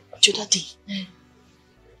 Hey! The other day,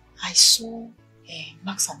 I saw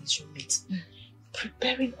Max and his roommate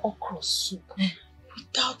preparing okra soup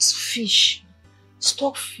without fish,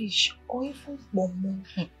 stockfish, or even bomo.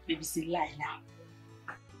 Baby, say lie now.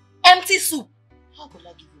 Empty soup. How will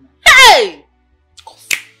I give you now? Hey! God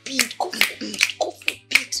forbid, God forbid, God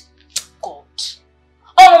forbid. God.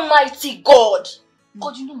 Almighty God.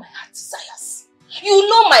 God, you know my heart desires. You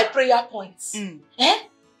know my prayer points.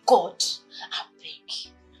 God, I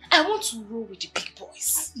beg. I want to roll with the big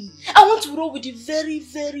boys. I want to roll with the very,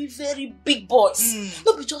 very, very big boys.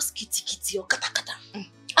 Not be just kitty or kata.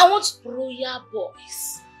 I want royal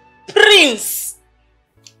boys. Prince.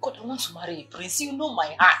 God, I want to marry a prince. You know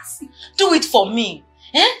my heart. Do it for me.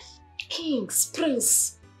 Kings,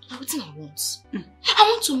 prince. Everything I want. I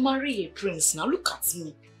want to marry a prince. Now look at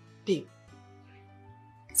me. Babe.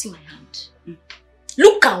 See my hand.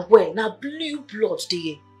 Look and where. Now blue blood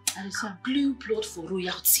there. Blue blood for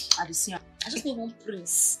royalty. I just need one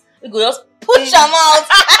prince. We go just push him out.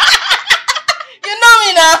 You know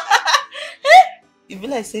me now. You be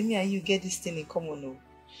like say me and you get this thing in common, no?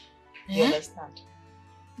 You understand?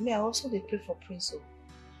 Me, I also dey pray for prince,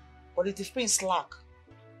 but if the prince lack,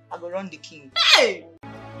 I go run the king. Hey!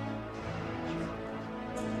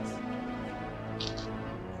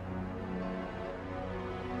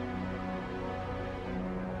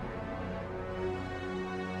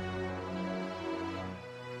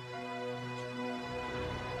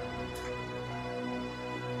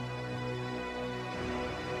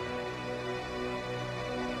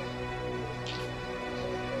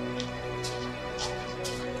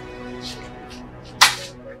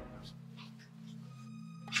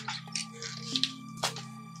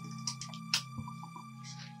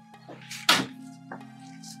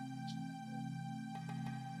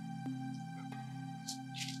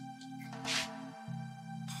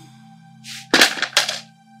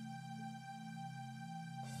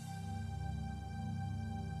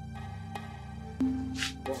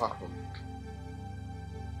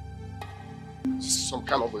 Some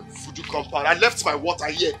kind of a voodoo compound. I left my water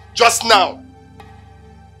here just now.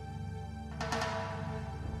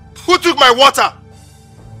 Who took my water?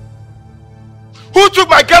 Who took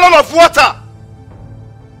my gallon of water?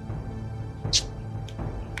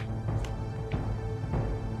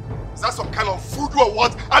 Is that some kind of voodoo or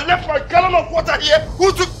what? I left my gallon of water here.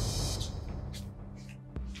 Who took...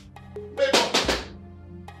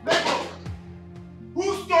 Neighbor!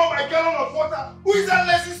 Who stole my gallon of water? Who is that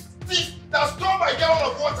lazy thief that stole my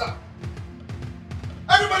gallon of water?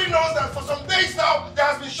 Everybody knows that for some days now, there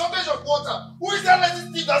has been shortage of water. Who is that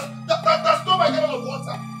lazy thief that stole my gallon of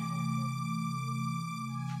water?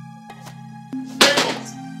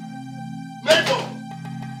 Neighbor!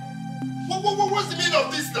 What's the meaning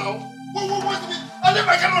of this now? What's the meaning? I left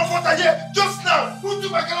my gallon of water here just now. Who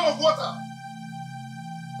took my gallon of water?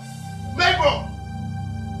 Neighbor!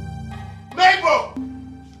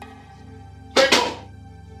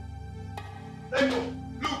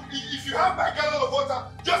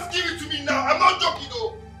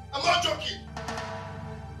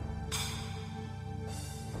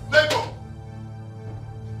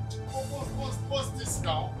 What's this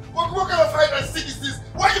now? What kind of hide and seek is this?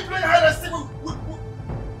 Why are you playing hide and seek with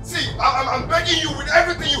See, I'm begging you with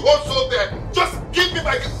everything you hold so there. Just give me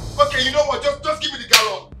my... Okay, you know what? Just give me the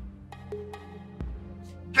gallon.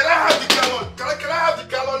 Can I have the gallon? Can I have the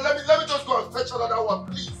gallon? Let me just go and fetch another one,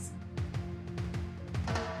 please.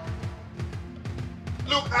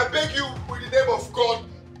 Look, I beg you with the name of God.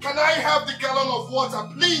 Can I have the gallon of water,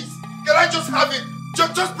 please? Can I just have it?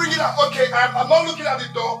 Just bring it out. Okay, I'm not looking at the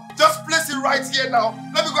door. Just place it right here now.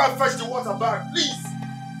 Let me go and fetch the water back, please.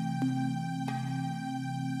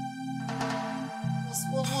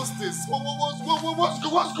 What's this?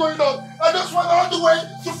 What's going on? I just went all the way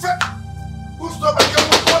to fetch. Who's stop and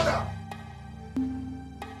get water?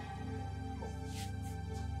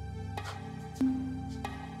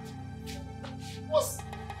 What's...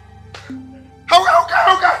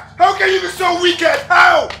 How can you be so wicked?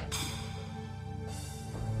 How?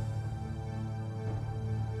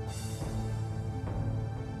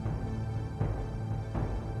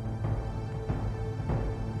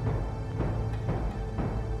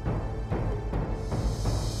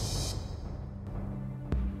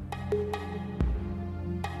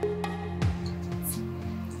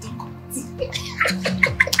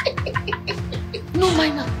 No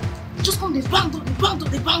mind now. Just come the bang door.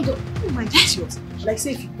 Oh my idiot. Like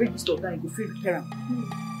say if you break this door down, you go free repair am.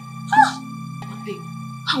 But babe,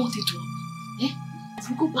 how want it to happen? Eh? If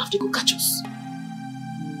we go back, they go catch us.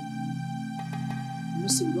 You know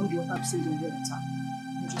say we don't get water beside on here water.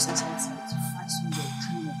 You just outside to find somewhere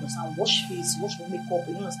clean up yourself, wash face, wash your makeup,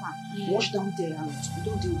 you understand? Wash down there and we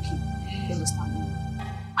don't do okay. You understand me?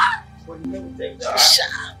 But you never take that.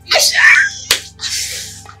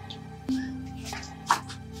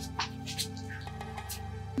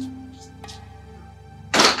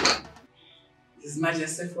 His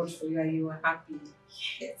Majesty fought for you and you were happy.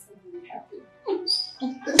 Yes, I'm really happy.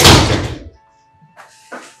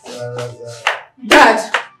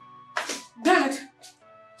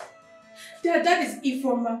 Dad, that is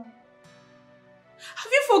Ifeoma.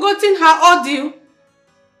 Have you forgotten her ordeal?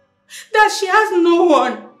 That she has no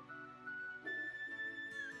one.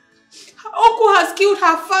 Her uncle has killed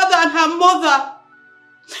her father and her mother.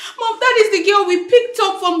 Mom, that is the girl we picked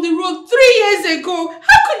up from the road 3 years ago.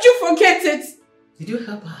 How could you forget it? Did you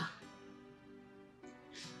help her?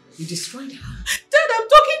 You destroyed her? Dad, I'm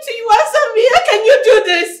talking to you. Answer me. How can you do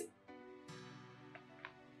this?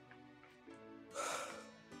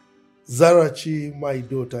 Zarachi, my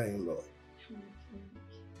daughter-in-law.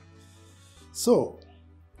 So,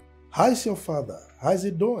 how's your father? How's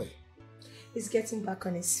he doing? He's getting back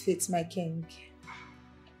on his feet, my king.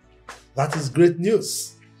 That is great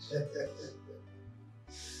news. Did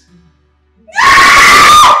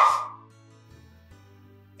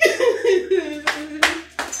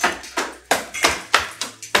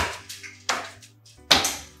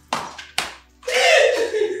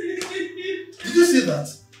you see that?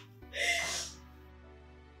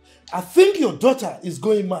 I think your daughter is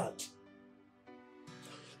going mad.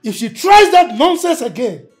 If she tries that nonsense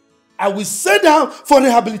again, I will send her for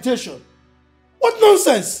rehabilitation. What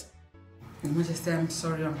nonsense? Your Majesty, I'm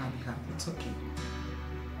sorry on her behalf. It's okay.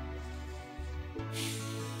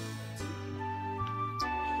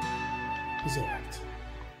 It's alright.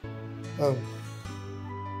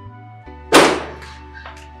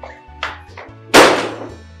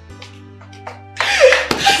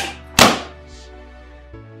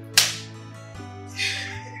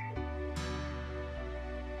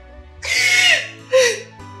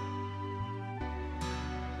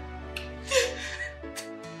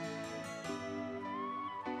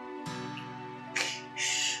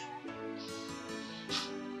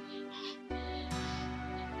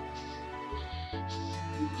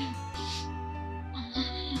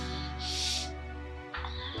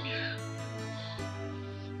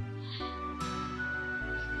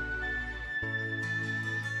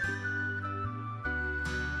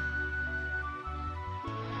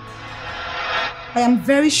 I am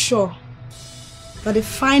very sure that the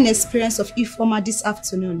fine experience of Ifeoma this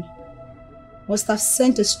afternoon must have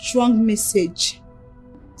sent a strong message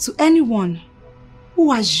to anyone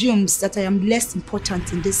who assumes that I am less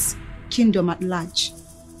important in this kingdom at large.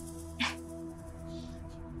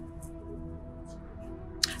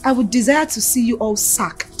 I would desire to see you all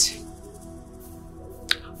sacked,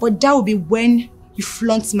 but that will be when you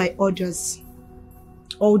flaunt my orders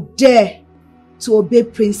or dare to obey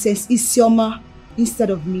Princess Isioma instead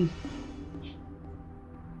of me.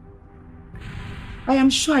 I am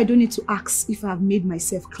sure I don't need to ask if I have made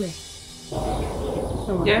myself clear.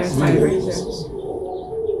 Yes, my princess.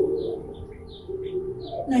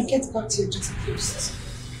 Now get back to your duty post.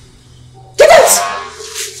 Get out!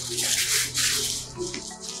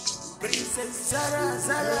 Zara,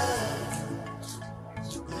 Zara.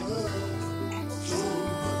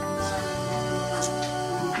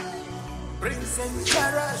 Princess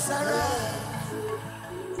Zara, Zara.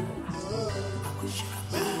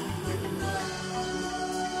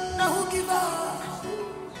 Now who give up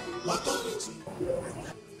authority?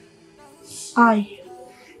 I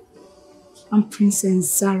am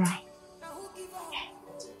Princess Zara.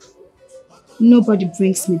 Nobody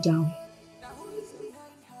brings me down.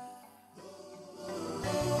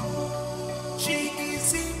 She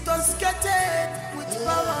is intoxicated with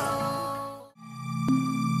power.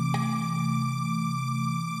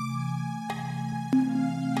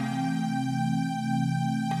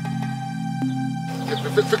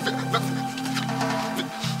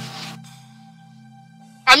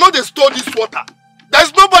 I know they stole this water.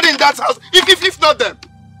 There's nobody in that house, if not them.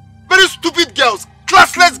 Very stupid girls,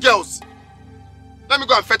 classless girls. Let me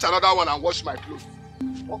go and fetch another one and wash my clothes.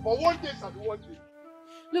 For one day, shall be one day.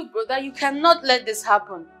 Look, brother, you cannot let this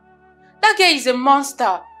happen. That girl is a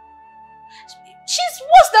monster. She's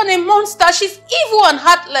worse than a monster. She's evil and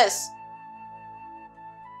heartless.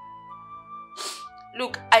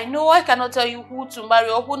 Look, I know I cannot tell you who to marry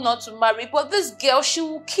or who not to marry, but this girl, she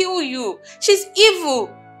will kill you. She's evil.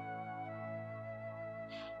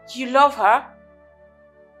 You love her?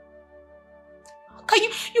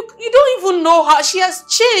 You don't even know her. She has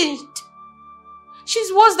changed.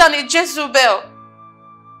 She's worse than a Jezebel.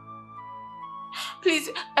 Please,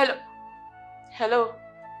 hello. Hello.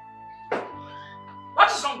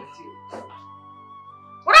 What is wrong with you?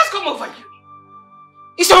 What has come over you?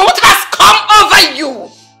 It's what has come over you?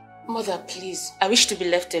 Mother, please. I wish to be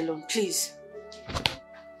left alone. Please.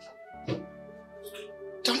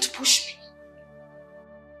 Don't push me.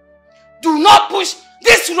 Do not push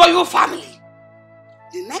this royal family.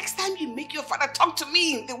 The next time you make your father talk to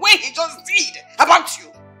me in the way he just did about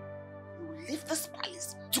you, you will leave this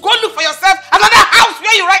palace to go look for yourself another house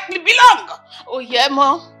where you rightly belong. Oh yeah,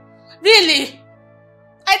 Mom? Really?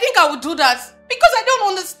 I think I would do that because I don't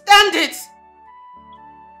understand it.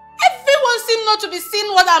 Everyone seems not to be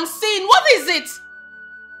seeing what I'm seeing. What is it?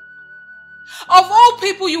 Of all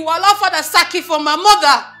people, you will allow Father Saki for my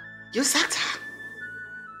mother. You sacked her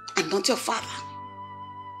and not your father.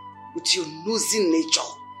 With your nosy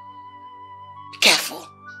nature. Be careful.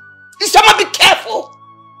 Someone be careful.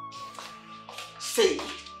 Say.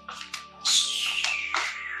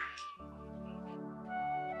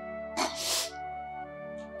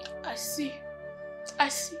 I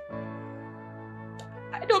see.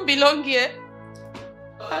 I don't belong here.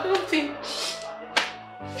 I don't think.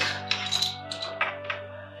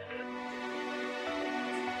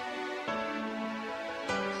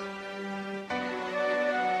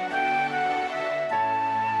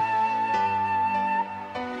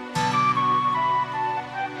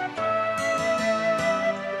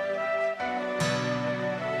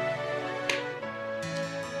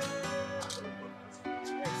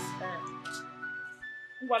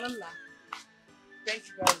 Thank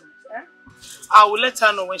you very much. I will let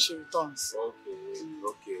her know when she returns.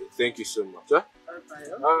 Okay. Thank you so much.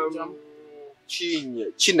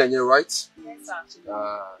 Chinenye, right? Yes, sir.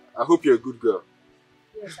 I hope you're a good girl.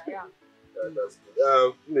 Yes, I am. That's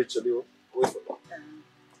good. Naturally, wait for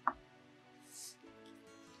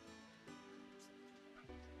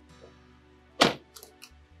that.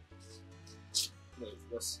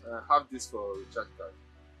 Yes, have this for recharge card.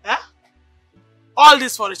 Huh? All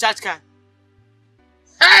this for recharge card.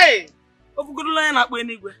 Hey!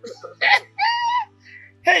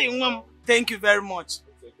 Hey, Mom. Thank you very much.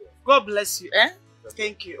 God bless you.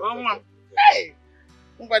 Thank you. Oh, Mom. Hey!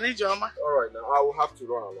 Alright, now I will have to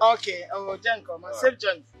run. Okay. Oh, Jen, come on. Safe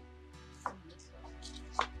journey.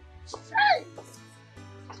 Hey!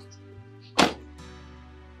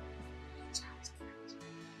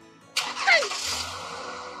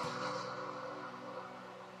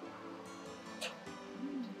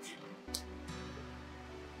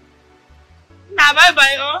 Nah,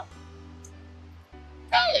 bye-bye, oh.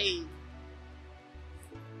 Hey!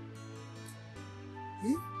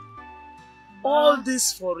 All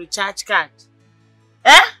this for recharge card.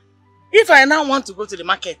 If I now want to go to the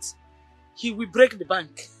market, he will break the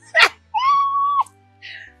bank.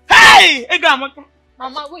 Hey! Mama, wait.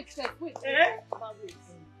 Mama, wait.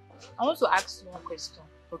 I want to ask you one question.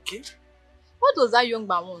 Okay. What does that young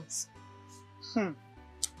man want?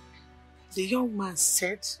 The young man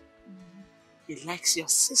said he likes your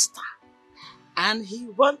sister and he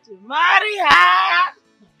wants to marry her.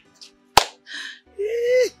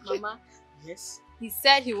 Mama. Yes? He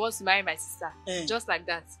said he wants to marry my sister. Just like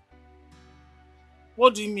that.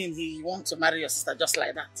 What do you mean he wants to marry your sister just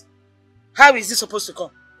like that? How is he supposed to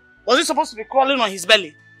come? Was he supposed to be crawling on his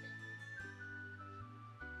belly?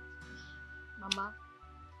 Mama,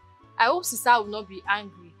 I hope sister will not be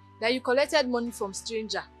angry that you collected money from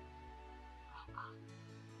stranger.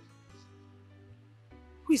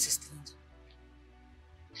 Who is a stranger?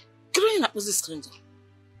 Growing up was a stranger.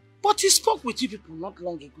 But you spoke with you people not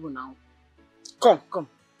long ago now. Come, come.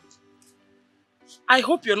 I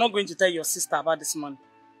hope you're not going to tell your sister about this money.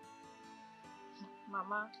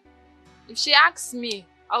 Mama, if she asks me,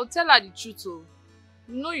 I'll tell her the truth. Oh.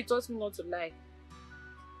 You know you taught me not to lie.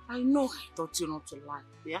 I know I taught you not to lie,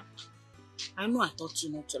 yeah? I know I taught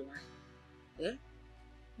you not to lie, yeah?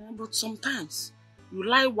 But sometimes, you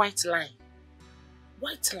lie white lie.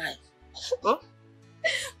 White lie. Huh?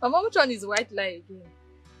 Mama, which one is white lie again?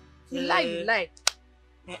 You lie, you lie.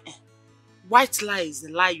 White lie is the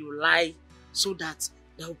lie you lie so that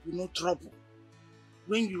there will be no trouble.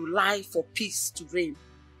 When you lie for peace to reign,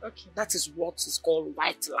 okay, that is what is called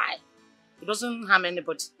white lie. It doesn't harm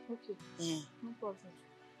anybody. Okay, no problem.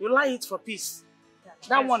 You lie it for peace. Yeah,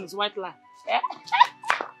 that one is white lie. Yeah.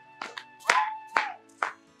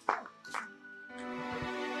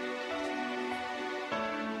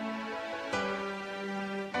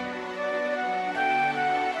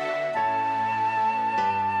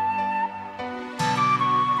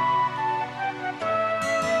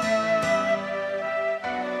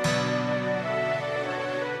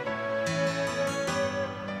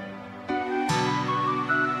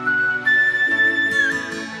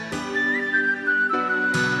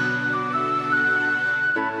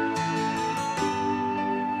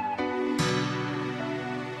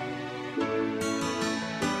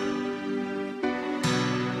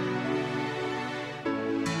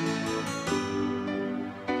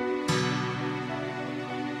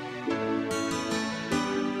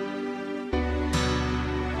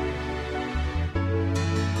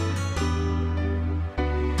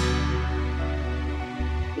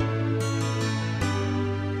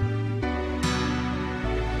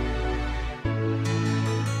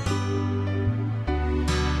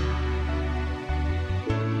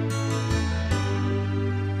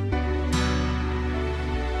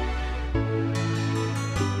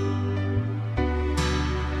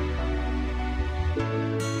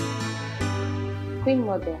 Queen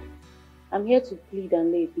Mother, I'm here to plead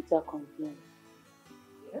and lay a bitter complaint.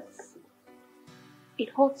 Yes? It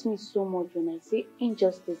hurts me so much when I see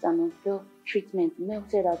injustice and unfair treatment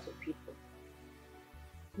melted out of people.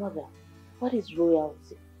 Mother, what is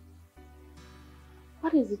royalty?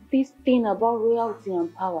 What is this thing about royalty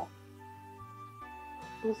and power?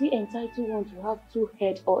 Does it entitle one to have two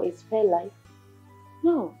heads or a spare life?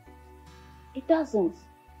 No, it doesn't.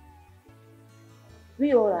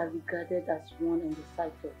 We all are regarded as one in the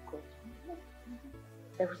sight of God.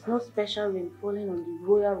 There is no special rain falling on the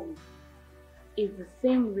royal roof. It's the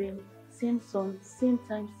same rain, same sun, same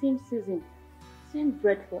time, same season, same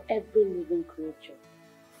bread for every living creature.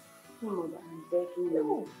 No, Mother, I'm begging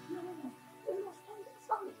you.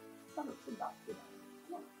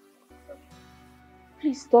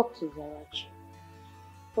 Please talk to Zarachi.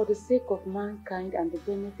 For the sake of mankind and the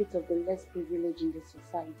benefit of the less privileged in the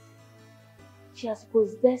society. She has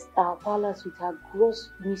possessed our palace with her gross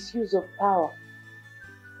misuse of power.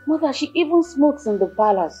 Mother, she even smokes in the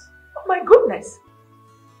palace. Oh my goodness!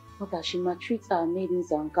 Mother, she maltreats our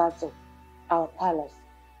maidens and guards of our palace.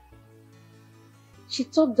 She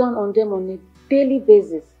talks down on them on a daily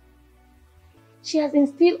basis. She has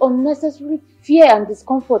instilled unnecessary fear and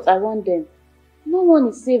discomfort around them. No one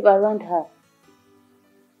is safe around her.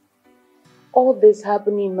 All this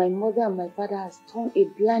happening, my mother and my father has turned a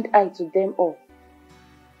blind eye to them all.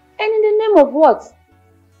 And in the name of what?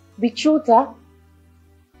 Betrothed her?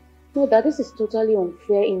 Mother, this is totally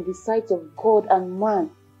unfair in the sight of God and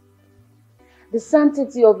man. The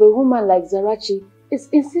sanctity of a woman like Zarachi is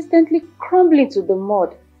insistently crumbling to the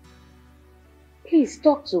mud. Please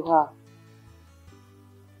talk to her.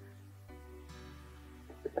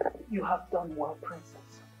 You have done well, Princess.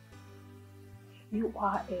 You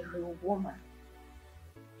are a real woman.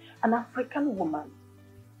 An African woman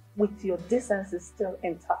with your decency still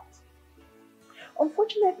intact.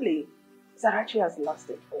 Unfortunately, Zarachi has lost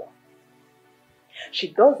it all. She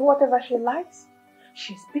does whatever she likes.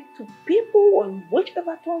 She speaks to people on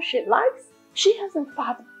whichever tone she likes. She has in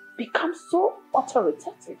fact become so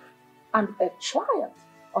authoritative and a triumph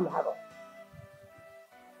on her own.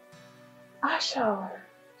 I shall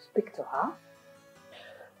speak to her.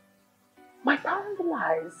 My point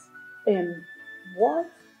lies in what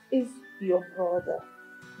is your brother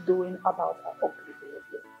doing about her ugly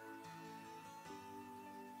behavior?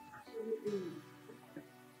 Absolutely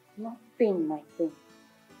nothing, my thing.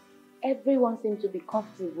 everyone seems to be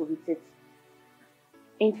comfortable with it.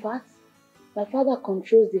 In fact, my father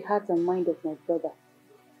controls the heart and mind of my brother.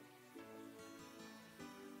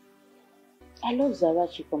 I love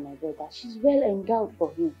Zarachi for my brother. She's well endowed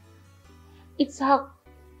for him. It's her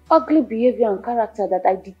ugly behavior and character that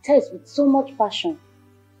I detest with so much passion.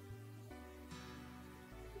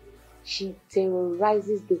 She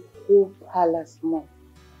terrorizes the whole palace more.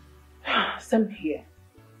 Same here.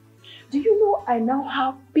 Do you know I now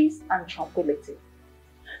have peace and tranquility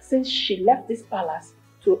since she left this palace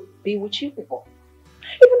to be with you people.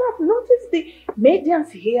 Even I've noticed the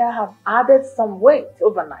maidens here have added some weight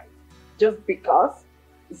overnight just because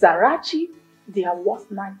Zarachi, their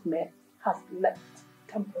worst nightmare, has left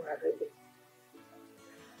temporarily.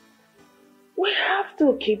 We have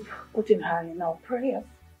to keep putting her in our prayers.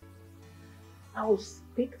 I will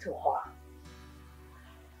speak to her.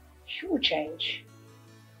 She will change.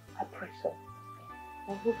 I pray so.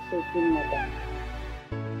 I hope so too, Mother.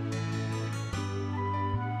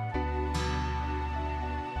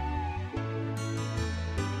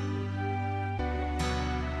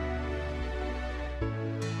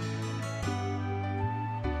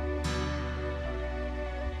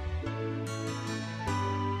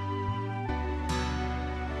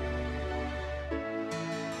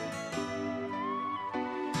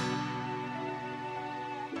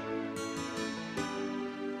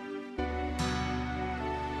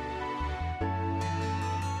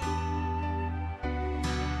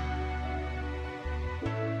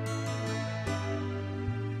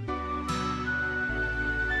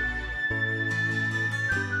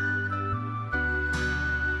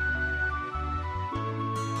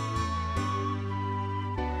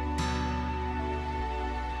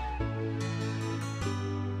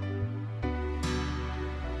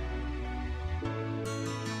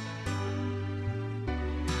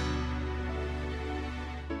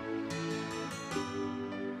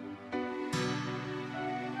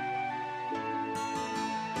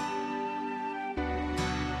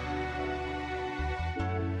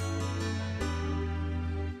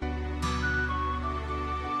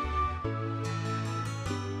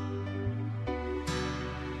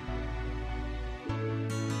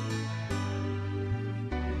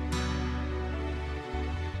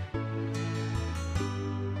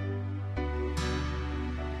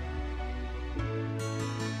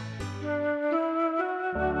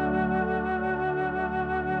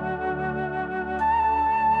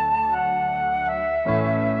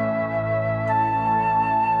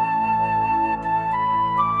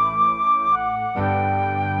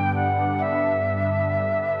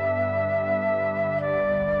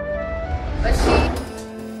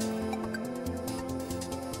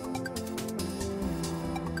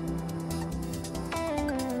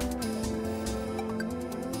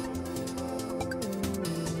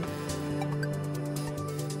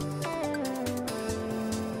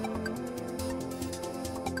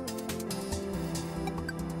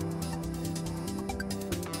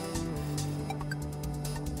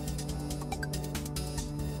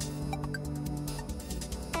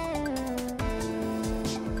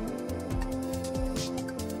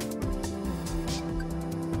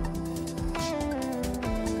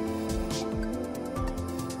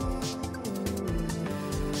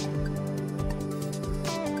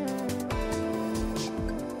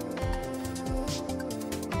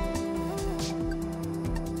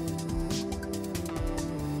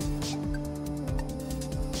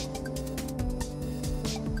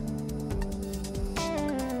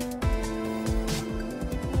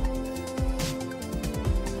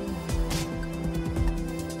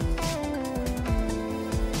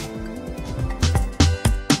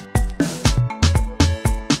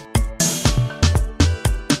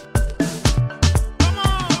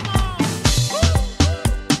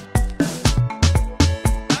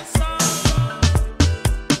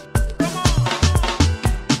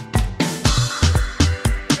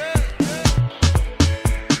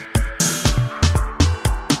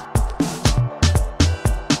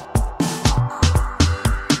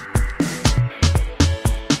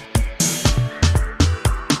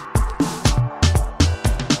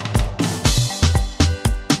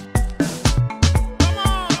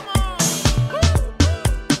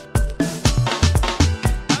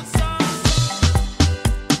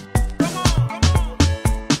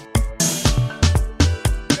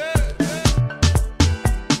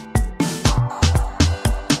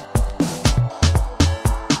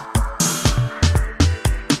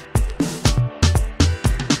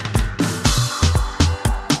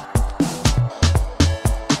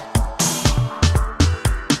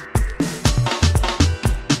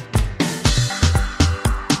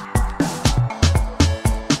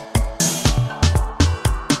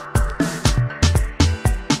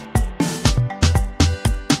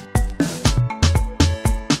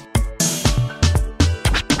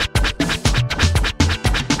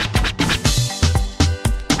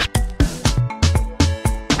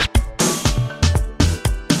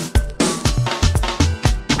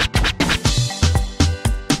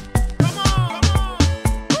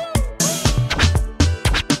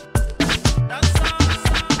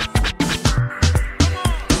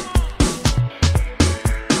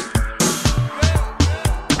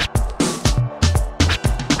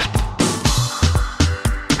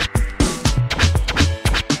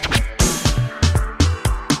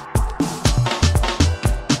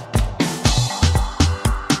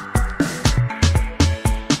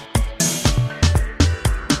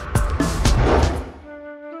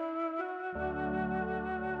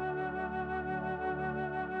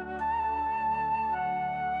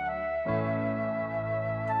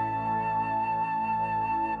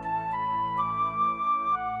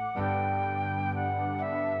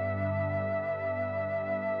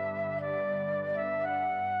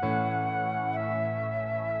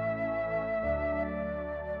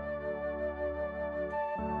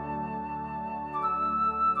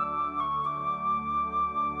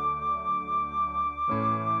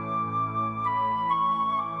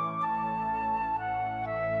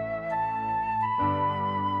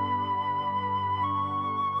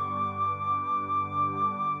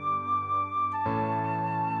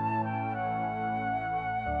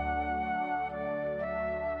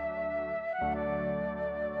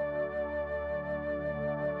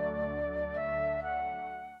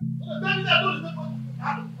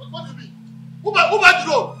 What do you mean? Who bought the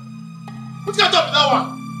road? Who's got up in that one?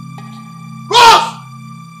 Rose!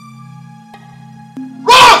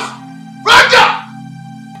 Rose! Franga!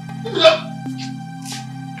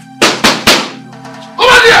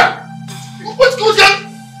 Over there! What's going on?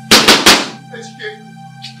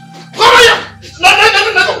 Come here! No,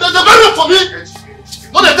 there's a bedroom for me!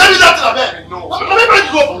 No, they tell me that in a bed! No. Let me bring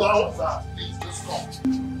you up now. Please, just come.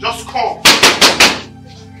 Just come.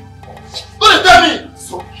 No, they tell me! It's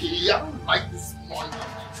okay, I don't like this noise.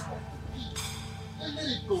 Let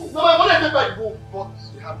it go. No, my mother never go, but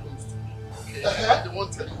it happens to me. Okay, I don't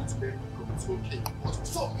want to tell you to let it go. It's okay.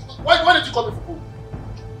 So, why did you call me for food?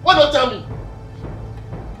 Why don't tell me?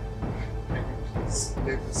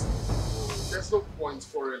 Let this go. There's no point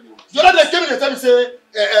for any. The other day came in and tell me, say,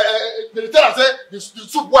 they tell us, say, the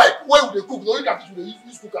soup wipe, where would they cook? No, you can't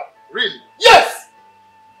use cooker. Really? Yes!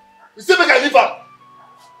 You say, make I leave her.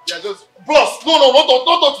 Yeah, just. Plus, no,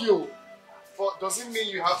 don't touch you. But does it mean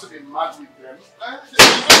you have to be mad with them?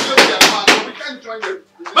 We can't join them.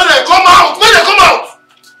 May they come out! May they come out!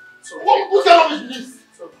 So, who kind of is this?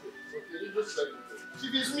 It's okay. You just let it go.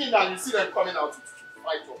 If it's me now, you see them coming out to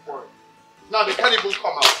fight or quarrel. Now they can't even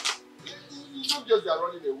come out. You don't just, they are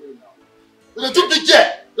running away now. They took the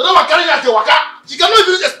chair. They don't want to carry out the waka. She cannot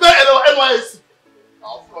even spell NYSC.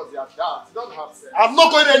 Of course, they are that. You don't have sense. I'm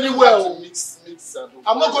not going anywhere. Mix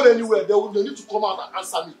I'm not going anywhere. They need to come out and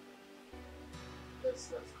answer me.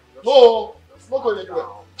 Yes. No, I'm not going anywhere.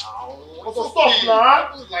 Now. So stop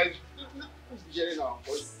now. Like, hearing our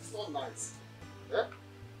voice. It's not nice. Yeah?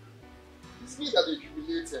 It's me that they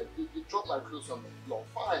humiliated. They dropped my clothes on the floor.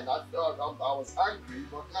 Fine, I was angry,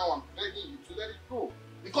 but now I'm begging you to let it go.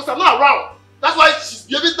 Because I'm not around. That's why she's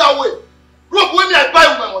behaving that way. Look, when I buy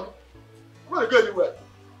with my money, I'm not going anywhere.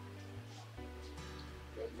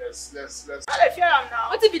 Let's. I fear am now.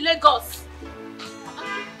 What if be Lagos?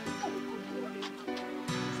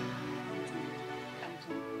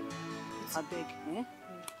 Abeg,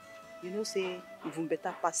 you know say even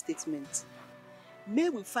better past statement. May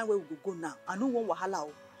we find where we go now. I no want wahala.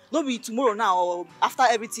 No be tomorrow now or after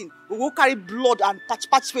everything. We go carry blood and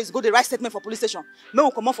patch face, go the right statement for police station. May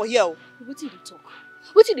we come out for here. What did they talk?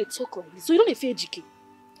 What did they talk like this? So you don't fear Iyke?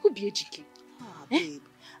 Who be Iyke? Ah, babe.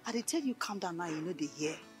 I dey tell you calm down now, you know they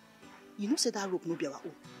hear. You know say that rope no be our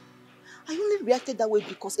own. I only reacted that way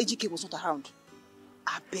because Iyke was not around.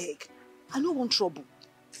 I beg. I no want trouble.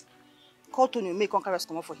 Call Tony, make come carry us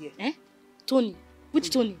come out for here. Tony? Which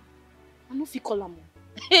Tony? I no fit call him.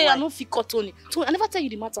 Hey, I no fit call Tony. Tony, I never tell you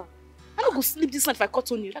the matter. I no go sleep this night if I call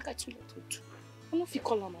Tony. Like I told you. I no fit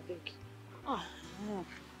call him, I beg.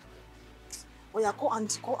 Oh yeah, call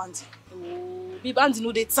auntie. Oh, babe, auntie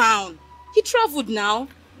know the town. He traveled now.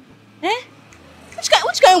 Which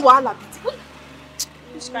kind wahala be this?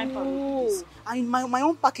 Which kind of this? And my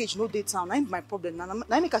own package no dey town. That's my problem. Now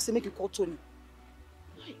I make I say make you call Tony.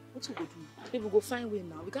 What you go do? Babe, we go find way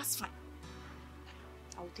now. We got fine.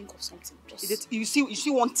 I will think of something. Just you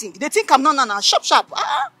see one thing. They think I'm not sharp.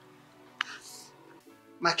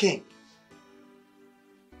 My king.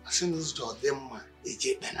 I seen this door, them man,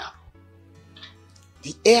 AJ Benaro.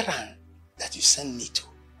 The errand that you sent me to,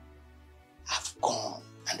 I've gone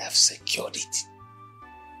and I've secured it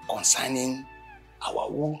concerning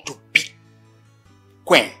our would-to-be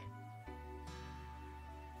queen.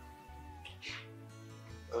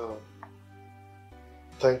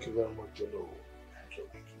 Thank you very much, Jolo.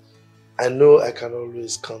 I know I can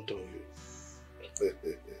always count on you.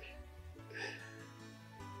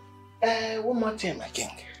 One more thing, my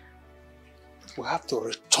king. We have to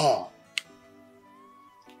return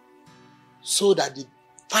so that the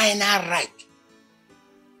final rite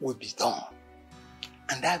will be done.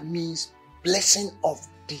 And that means blessing of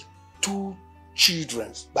the two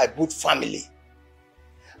children by both family.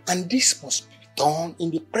 And this must be done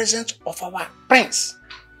in the presence of our prince.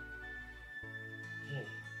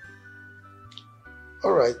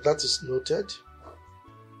 All right, that is noted.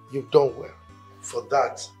 You've done well. For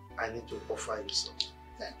that, I need to offer you something.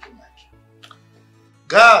 Thank you, my king.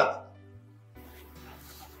 God!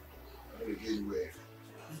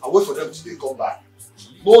 I'll wait for them till they come back.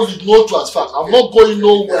 No transfer. I'm not going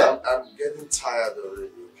nowhere. I'm getting tired already,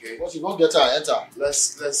 okay? Once you don't get tired, enter.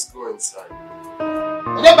 Let's go inside.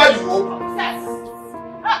 And then buy you home.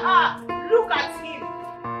 Look at him.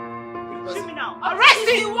 See me now. Arrest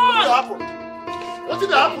him! What happened? What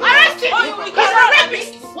did happen? Arrest him! He's a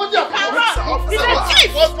rapist! What happened? He's a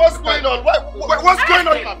thief! What's going on? What's going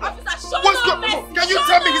on? What's going on? Can you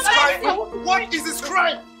tell me his crime? What is his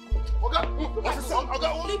crime?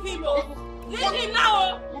 Leave him, leave him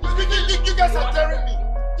now! You guys are daring me!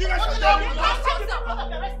 You guys are daring me! Arrest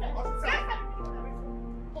him!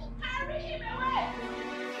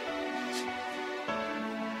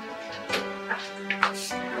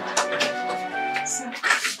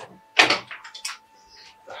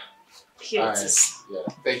 Here it is. Yeah,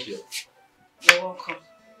 thank you. You're welcome.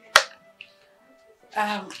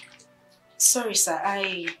 Sorry, sir.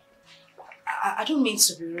 I don't mean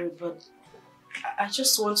to be rude, but I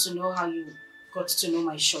just want to know how you got to know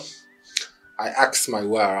my shop. I asked my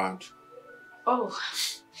way around. Oh,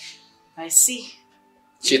 I see.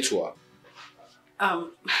 Chitwa.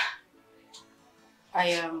 I'm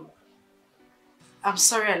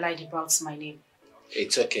sorry I lied about my name.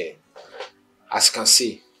 It's okay. As you can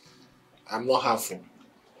see, I'm not harmful.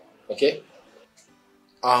 Okay?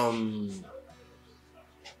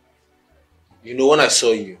 You know, when I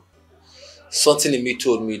saw you, something in me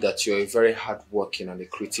told me that you're a very hardworking and a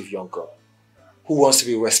creative young girl who wants to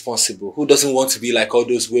be responsible, who doesn't want to be like all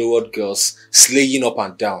those wayward girls slaying up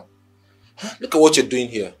and down. Look at what you're doing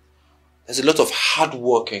here. There's a lot of hard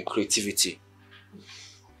work and creativity.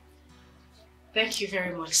 Thank you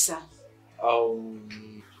very much, sir.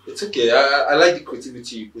 It's okay. I like the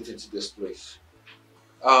creativity you put into this place.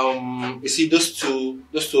 You see those two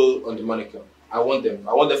on the mannequin. I want them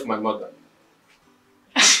for my mother.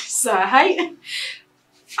 Sir,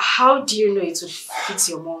 how do you know it would fit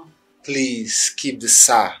your mom? Please keep the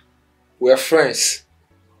sir. We're friends.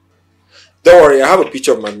 Don't worry, I have a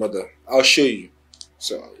picture of my mother. I'll show you.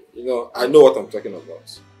 So, you know, I know what I'm talking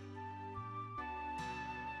about.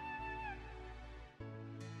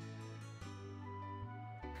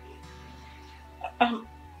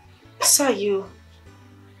 Sir, you're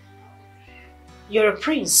a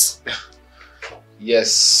prince.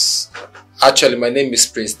 Yes. Actually, my name is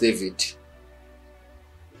Prince David.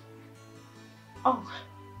 Oh,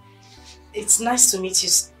 it's nice to meet you.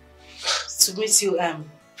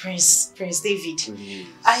 Prince David.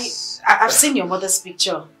 Please. I've seen your mother's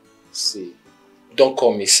picture. See, don't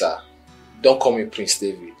call me sir. Don't call me Prince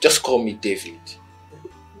David. Just call me David.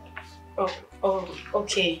 Oh,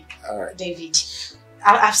 okay. All right. David.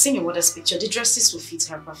 I've seen your mother's picture. The dresses will fit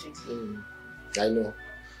her perfectly. I know.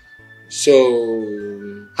 So,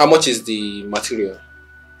 how much is the material?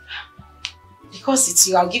 Because it's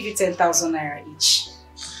you, I'll give you 10,000 naira each.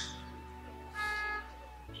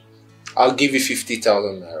 I'll give you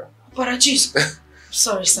 50,000 naira. But jeez.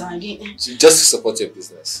 Sorry, sir. I didn't. Just to support your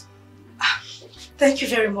business. Thank you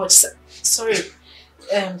very much, sir. Sorry.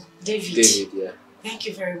 David. David, yeah. Thank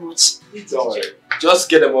you very much. Don't worry. Just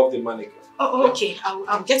get them off the mannequin. Oh, okay.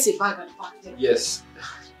 I'll get a bag and pack them. Yes.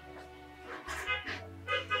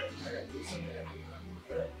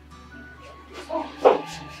 Oh,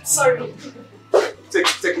 sorry. Take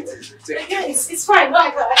it easy. Yeah, it's fine. No, I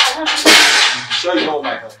can't. Sure you know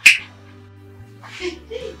my hand.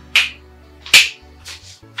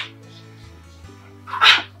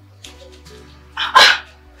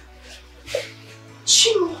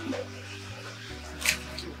 Chimo.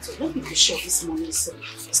 So let me be sure this money is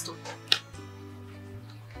first of all.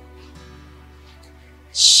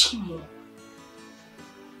 Chimo.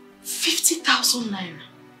 50,000 naira.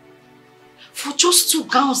 For just 2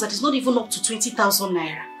 gowns that is not even up to 20,000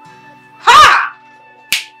 naira. Ha!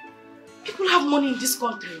 People have money in this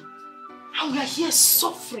country. And we are here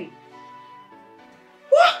suffering.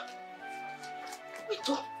 What? Wait,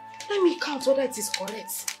 oh, let me count whether it is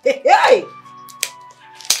correct. Hey!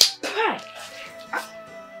 Hey!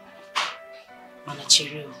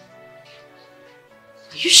 Manacherio,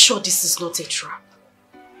 are you sure this is not a trap?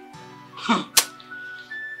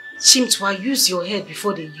 Chimtwa, use your head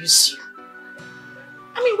before they use you.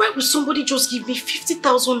 I mean, why would somebody just give me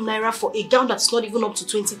 50,000 naira for a gown that's not even up to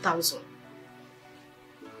 20,000?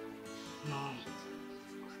 No.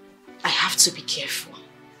 I have to be careful.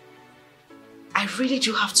 I really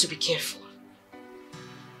do have to be careful.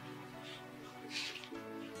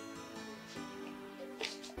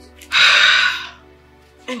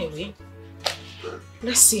 Anyway,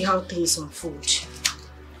 let's see how things unfold.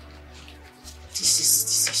 This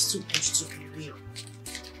is too good to be real.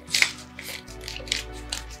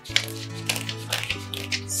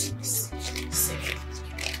 6, 7,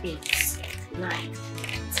 8, 9,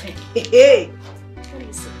 10. Hey! Let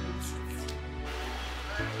me see.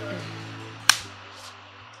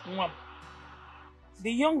 Mom,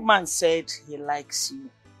 the young man said he likes you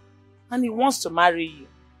and he wants to marry you.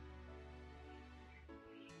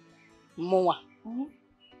 Moa.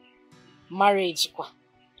 Marriage.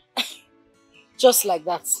 Just like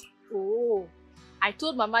that. Oh, I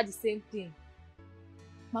told Mama the same thing.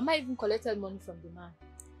 Mama even collected money from the man.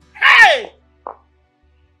 Hey!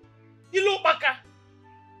 Ilu baka.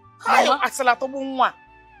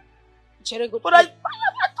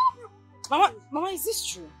 Mama, Mama, is this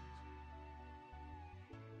true?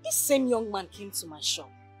 This same young man came to my shop.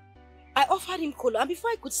 I offered him cola, and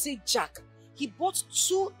before I could say Jack, He bought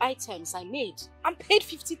 2 items I made and paid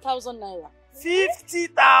 50,000 naira.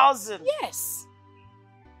 50,000? Yes.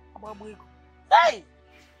 Hey!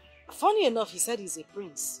 Funny enough, he said he's a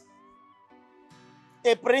prince.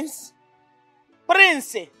 A prince?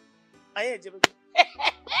 Prince? Aye, Jebego.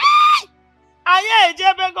 Aye,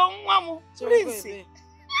 Jebego, Mwamu. Prince.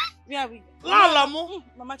 Where are we? Lalamu.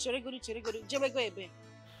 Mama, Cherigori, Jebego Ebe.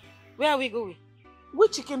 Where are we going?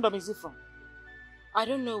 Which kingdom is it from? I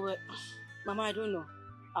don't know where. Mama, I don't know.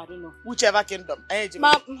 Whichever kingdom.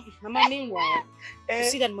 Mama, meanwhile, you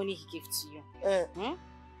see that money he gave to you?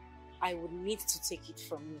 I would need to take it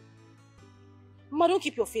from you. Mama, don't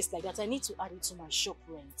keep your face like that. I need to add it to my shop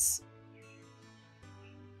rent.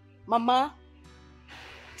 Mama.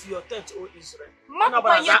 To your tent, O Israel. Mama,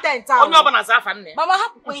 Mama,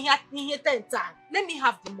 let me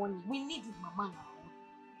have the money. We need it, Mama. Now.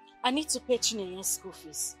 I need to pay Chinenye's school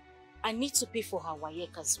fees. I need to pay for her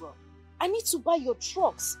Iyke as well. I need to buy your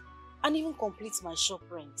trucks and even complete my shop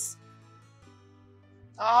rent.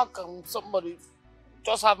 How can somebody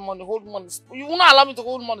just have money, hold money? You will not allow me to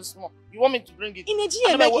hold money small. You want me to bring it?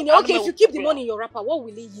 Okay, if you keep the money in your wrapper, what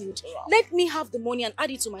will it yield? Let me have the money and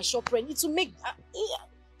add it to my shop rent. It will make...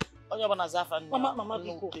 Mama,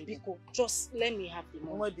 Biko, just let me have the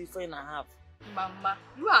money. What do you have? Mama,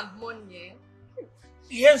 you have money, eh?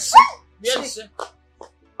 Yes, yes,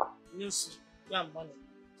 yes, you have money.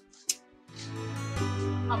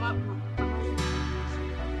 Mama.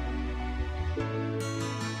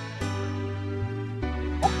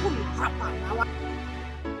 Okoli rapper now.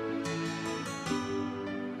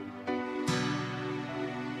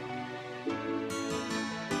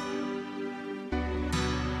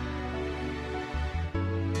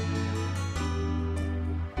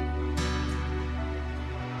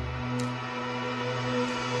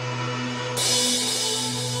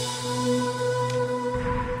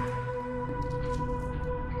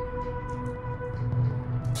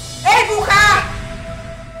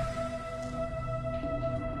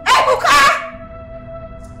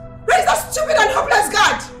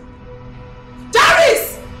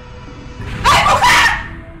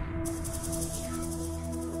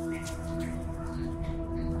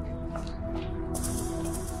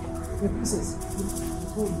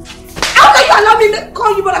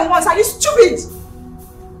 Are you stupid?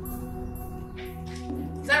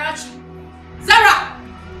 Zara,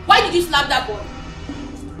 why did you slap that boy?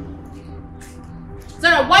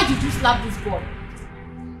 Zara, why did you slap this boy?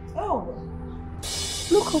 Oh,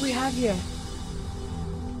 look who we have here.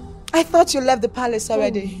 I thought you left the palace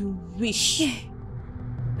already. Oh, you wish.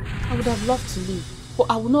 I would have loved to leave, but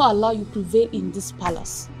I will not allow you to prevail in this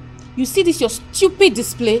palace. You see this, your stupid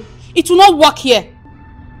display? It will not work here.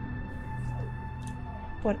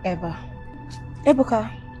 Whatever.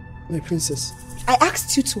 Ebuka. My princess. I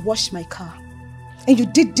asked you to wash my car. And you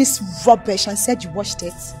did this rubbish and said you washed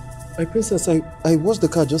it. My princess, I washed the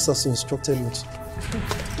car just as you instructed me to.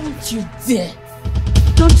 Don't you dare.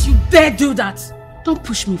 Don't you dare do that. Don't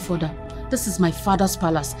push me further. This is my father's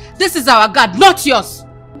palace. This is our guard, not yours.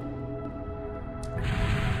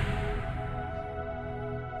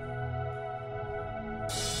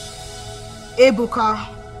 Ebuka.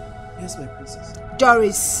 Yes, my princess.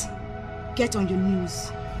 Doris, get on your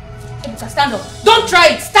knees. Ebuka, stand up. Don't try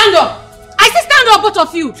it. Stand up. I say stand up, both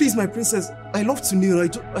of you. Please, my princess. I love to kneel.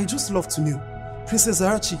 I just love to kneel. Princess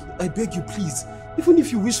Arachi, I beg you, please. Even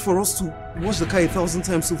if you wish for us to wash the car 1,000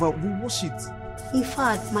 times over, we'll wash it. In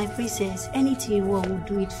fact, my princess, anything you want, we'll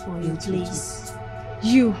do it for you, please.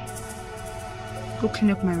 You, go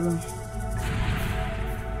clean up my room.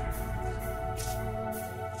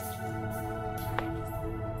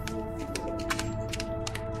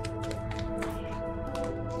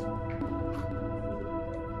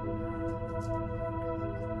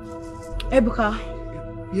 Ebuka.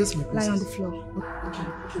 Yes, my princess. Lie on the floor. Okay.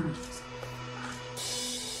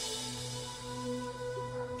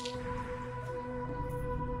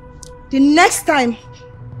 The next time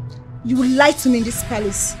you will lie to me in this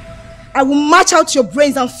palace, I will march out your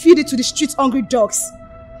brains and feed it to the street hungry dogs.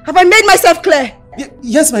 Have I made myself clear?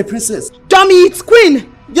 Yes, my princess. Dummy, it's queen.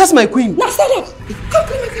 Yes, my queen. Now stand up. Come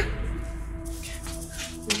clean my car.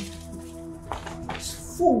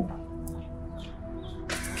 Fool.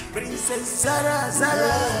 Princess Zara,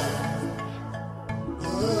 Zara.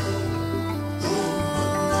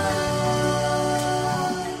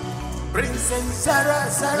 Princess Zara,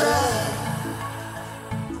 Zara.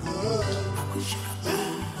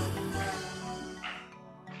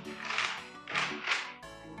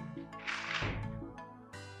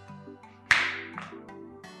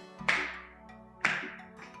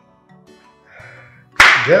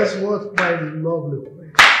 Guess what, my lovely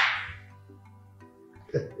queen?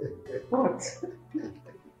 What?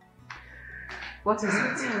 What is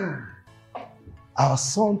it? Our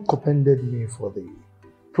son commended me for the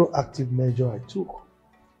proactive measure I took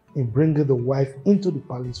in bringing the wife into the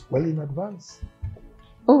palace well in advance.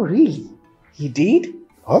 Oh, really? He did?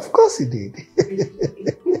 Of course he did.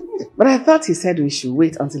 But I thought he said we should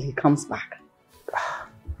wait until he comes back.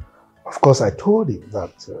 Of course, I told him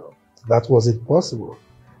that that wasn't possible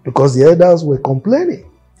because the elders were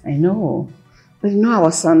complaining. I know. But you know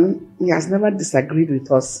our son, he has never disagreed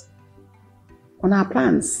with us on our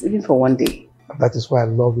plans, even for one day. That is why I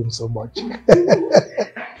love him so much.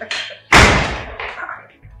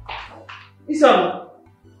 Isom,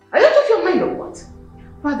 are you out of your mind or what?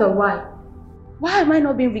 Father, why? Why am I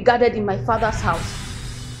not being regarded in my father's house?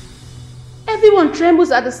 Everyone trembles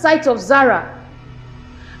at the sight of Zara.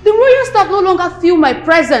 The royal staff no longer feel my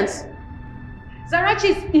presence. Zarachi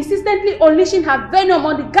is insistently unleashing her venom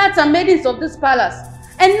on the guards and maidens of this palace.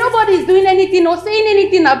 And nobody is doing anything or saying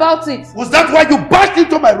anything about it. Was that why you barged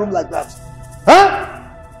into my room like that? Huh?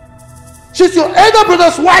 She's your elder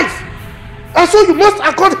brother's wife. And so you must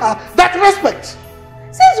accord her that respect.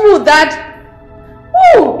 Since who, Dad?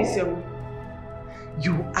 Who? Isom,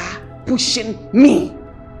 you are pushing me.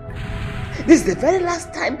 This is the very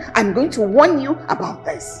last time I'm going to warn you about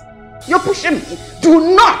this. You're pushing me.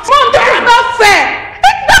 Do not! Mom, this is not fair!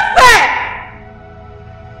 It's not fair!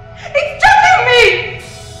 It's choking me!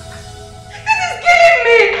 This is killing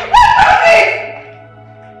me! What is this?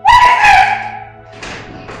 What is this?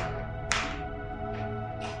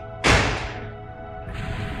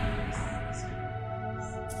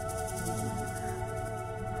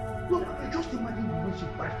 Look, just imagine the way she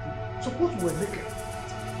bashed you. Suppose we were naked.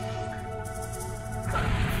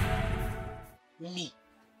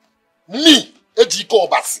 Me, Ejiko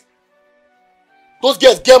Obasi. Those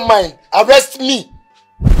girls get mine. Arrest me.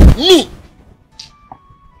 Me.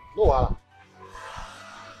 No, well,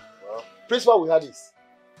 principal, we had this.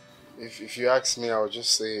 If you ask me, I would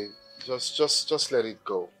just say, just let it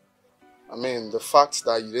go. I mean, the fact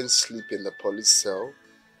that you didn't sleep in the police cell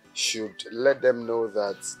should let them know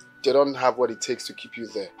that they don't have what it takes to keep you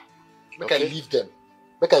there. Make I leave them.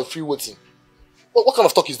 Make I free waiting. What kind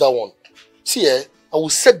of talk is that one? See, I will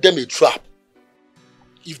set them a trap.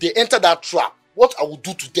 If they enter that trap, what I will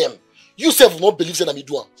do to them, you self will not believe that I'm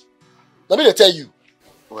doing. Let me tell you.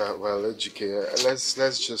 Well, Iyke,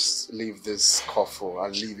 let's just leave this couple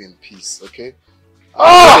and live in peace, okay?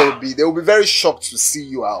 They will be very shocked to see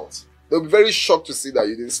you out. They'll be very shocked to see that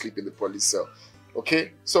you didn't sleep in the police cell,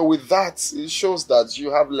 okay? So with that, it shows that you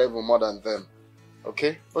have level more than them,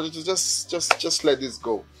 okay? But just let this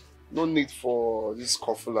go. No need for this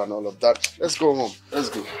couple and all of that. Let's go home. Let's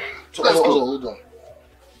go. So hold on.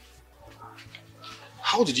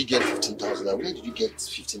 How did you get 15,000? Where did you get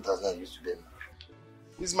 15,000 used to them?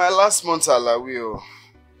 It's my last month Alawi.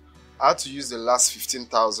 I had to use the last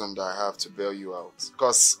 15,000 I have to bail you out.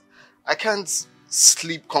 Because I can't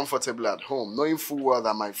sleep comfortably at home, knowing full well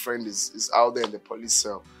that my friend is out there in the police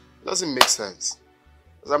cell. It doesn't make sense.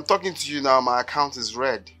 As I'm talking to you now, my account is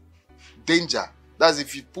red. Danger. That's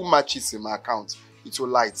if you put matches in my account, it will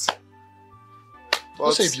light.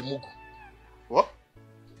 But say if you Mugu. What?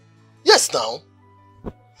 Yes, now.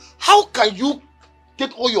 How can you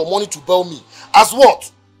take all your money to bail me? As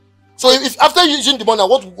what? So if after using the money,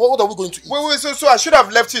 what are we going to eat? Wait, so I should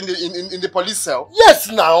have left you in the police cell? Yes,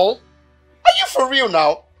 now. Are you for real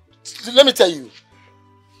now? Let me tell you.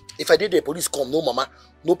 If I did the police come, no mama,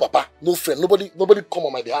 no papa, no friend, nobody come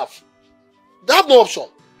on my behalf. They have no option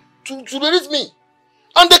to release me.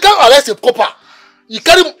 And they can't arrest a copper. You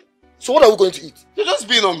carry. So what are we going to eat? You're just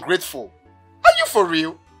being ungrateful. Are you for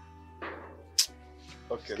real?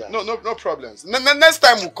 Okay, no problems. Next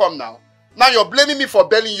time will come now. Now you're blaming me for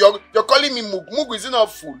bailing you. You're calling me Mug. Mug is not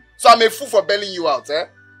a fool. So I'm a fool for bailing you out, eh?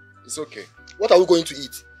 It's okay. What are we going to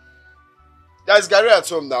eat? There's Gary at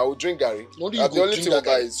home now. We'll drink Gary. No, the only thing we'll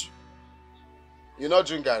buy is you not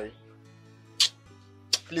drink Gary.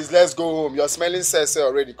 Please, let's go home. You're smelling sese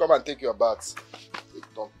already. Come and take your bath.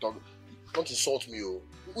 Don't insult me, oh.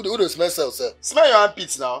 Who don't smell sese? Smell your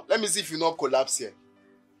armpits now. Let me see if you not collapse here.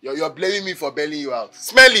 You're blaming me for bailing you out.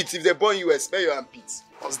 Smell it. If they burn you, smell your armpits.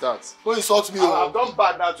 What's that? Don't insult me, oh. I've done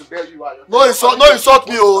bad now to bail you out. No insult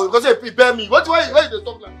me, oh. Because they prepare me. Why they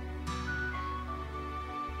talk like?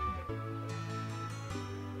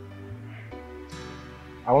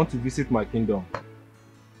 I want to visit my kingdom.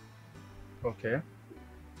 Okay.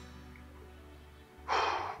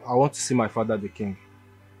 I want to see my father, the king.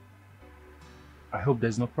 I hope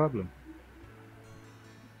there's no problem.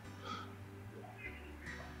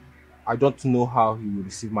 I don't know how he will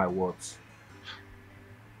receive my words.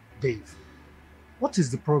 Dave, what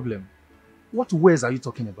is the problem? What ways are you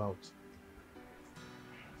talking about?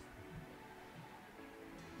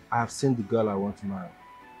 I have seen the girl I want to marry.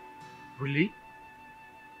 Really?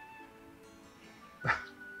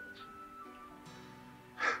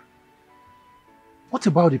 What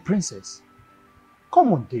about the princess?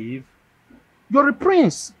 Come on, Dave. You're a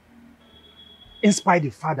prince. In spite of the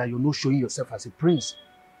fact that you're not showing yourself as a prince,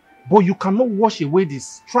 but you cannot wash away the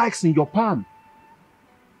strikes in your palm.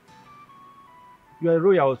 You are a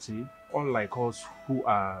royalty, unlike us who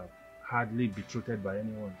are hardly betrothed by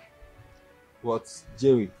anyone. But,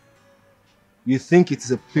 Jerry, you think it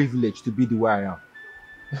is a privilege to be the way I am?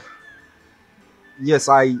 Yes,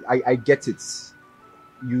 I get it.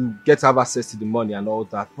 You get to have access to the money and all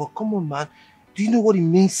that. But come on, man. Do you know what it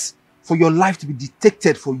means for your life to be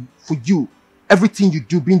detected for you? Everything you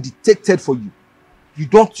do being detected for you. You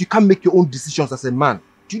can't make your own decisions as a man.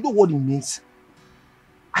 Do you know what it means?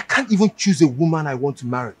 I can't even choose a woman I want to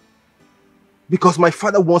marry. Because my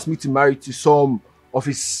father wants me to marry to some of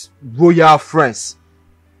his royal friends.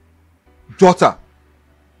 Daughter.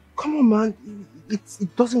 Come on, man.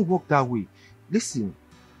 It doesn't work that way. Listen,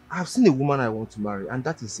 I've seen a woman I want to marry, and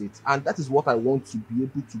that is it. And that is what I want to be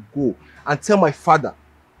able to go and tell my father.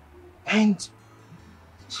 And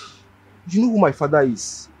you know who my father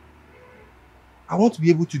is? I want to be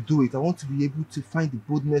able to do it. I want to be able to find the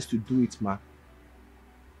boldness to do it, man.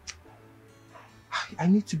 I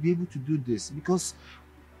need to be able to do this because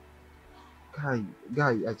guy,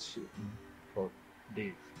 actually. Oh,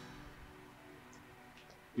 Dave.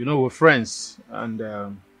 You know, we're friends, and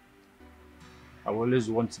I always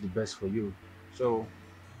want the best for you. So,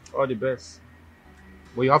 all the best.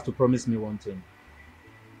 But you have to promise me one thing.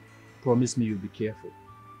 Promise me you'll be careful.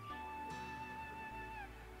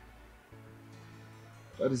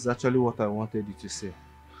 That is actually what I wanted you to say.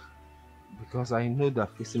 Because I know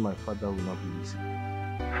that facing my father will not be easy.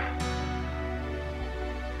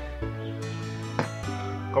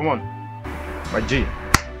 Come on, my G,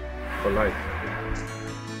 for life.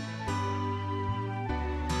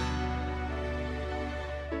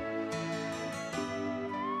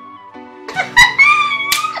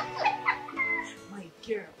 My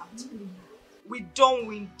girl, I'm telling you. We don't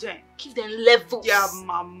win them. Give them levels. Their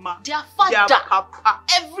mama. Their father. Their papa.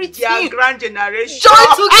 Everything. Their grand generation. Join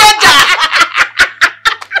together.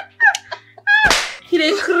 He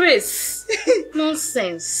dey Chris.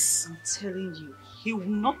 Nonsense. I'm telling you, he will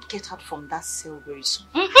not get out from that cell very soon.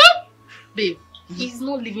 Babe, he's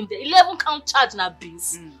not living there. 11 count charge na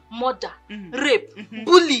biz. Murder, rape,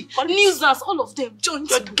 bully, nuisance, all of them joined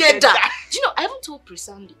together. Do you know, I even told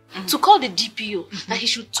Prisandi to call the DPO that he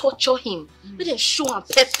should torture him. Let them show him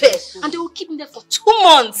pepper and they will keep him there for 2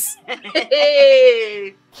 months.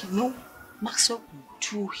 You know, Maxwell will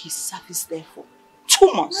do his service there for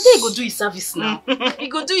 2 months. Now they go do his service now. He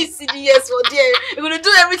go do his CDS for there. He gonna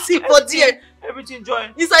do everything for there. Everything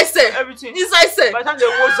join. Inside say. Everything. Inside say. By the time they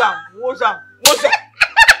woes am.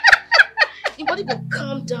 Your body go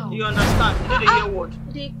calm down. You understand? You know they hear what?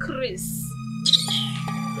 They Chris.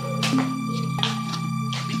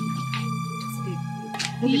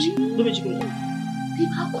 No be chicken.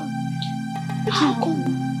 Babe, how come? How come?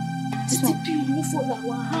 This DPO no fall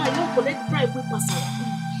our hand. You don't collect bribe wey pass our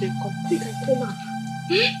hand. They come. They can call am.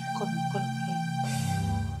 Call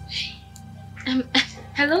him.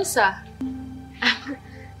 Hello, sir.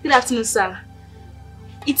 Good afternoon, sir.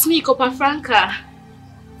 It's me, Copa Franca.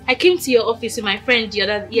 I came to your office with my friend the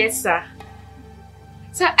other... Yes, sir.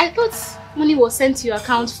 Sir, I thought money was sent to your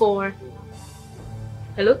account for...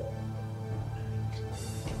 Hello?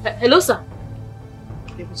 Hello, sir.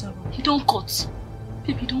 He don't cut.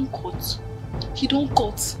 Baby, don't cut. He don't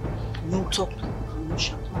cut. No talk. No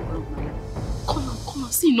shout. Come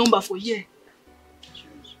on. See number for here.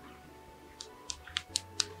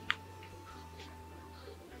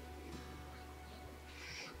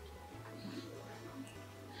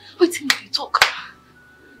 Wait till you talk.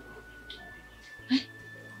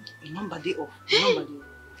 The number they off.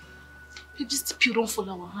 Babe, this DPO don't fall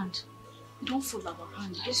our hand. You don't fall our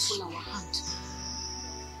hand. You don't fall our hand.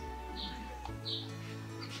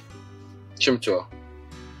 Chimchua,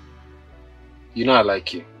 you know I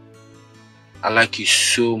like you. I like you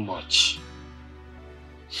so much.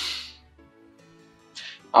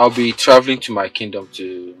 I'll be traveling to my kingdom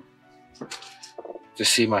to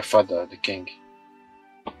see my father, the king.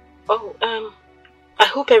 Oh, I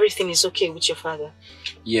hope everything is okay with your father.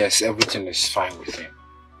 Yes, everything is fine with him.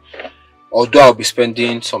 Although I'll be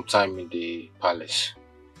spending some time in the palace.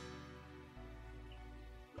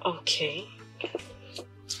 Okay.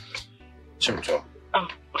 Chimchua.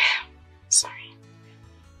 Sorry.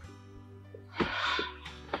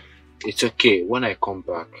 It's okay. When I come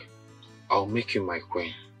back, I'll make you my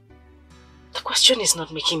queen. The question is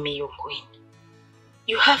not making me your queen.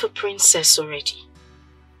 You have a princess already.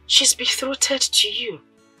 She's betrothed to you.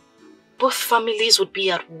 Both families would be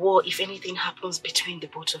at war if anything happens between the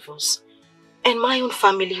both of us. And my own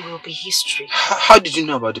family will be history. How did you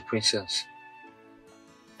know about the princess?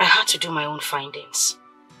 I had to do my own findings.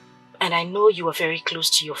 And I know you are very close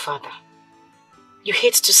to your father. You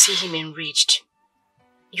hate to see him enraged.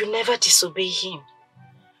 You never disobey him.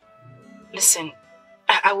 Listen,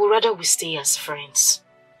 I would rather we stay as friends.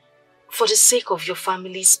 For the sake of your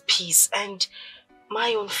family's peace and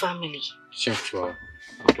my own family. Chintua,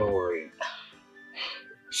 don't worry.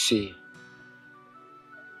 See,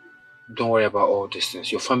 don't worry about all these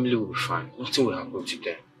things. Your family will be fine. Nothing will happen to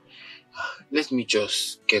them. Let me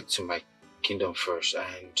just get to my kingdom first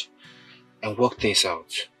and work things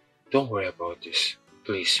out. Don't worry about this,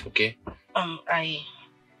 please, okay? I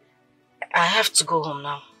have to go home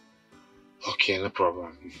now. Okay, no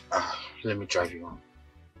problem. Let me drive you home.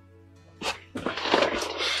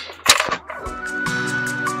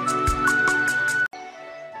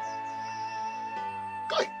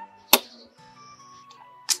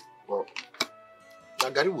 Well, now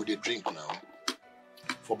Ghallywood they drink now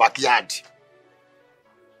for backyard.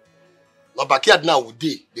 Now backyard now would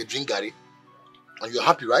they drink Gary, and you're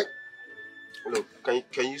happy, right? Look,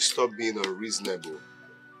 can you stop being unreasonable?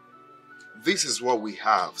 This is what we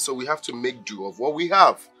have, so we have to make do of what we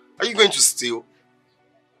have. Are you going to steal?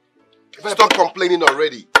 Stop complaining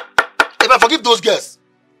already. If I forgive those girls,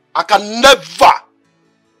 I can never,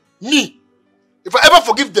 if I ever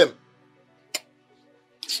forgive them.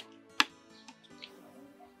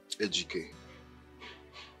 Iyke,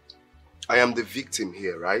 I am the victim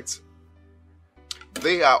here, right?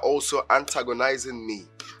 They are also antagonizing me,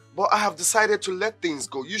 but I have decided to let things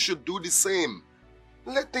go. You should do the same.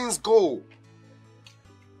 Let things go.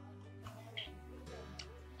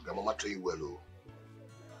 Your mama train you well, oh.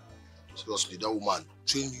 Seriously, that woman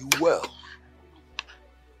train you well.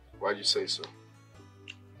 Why'd you say so?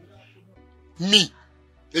 Me,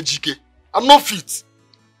 Iyke, I'm not fit.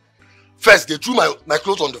 First, they threw my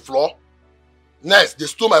clothes on the floor. Next, they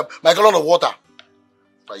stole my gallon of water.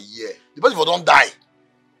 But yeah, the person don't die.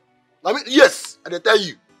 I mean, yes, I tell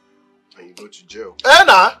you. And you go to jail.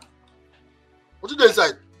 Nah. What you do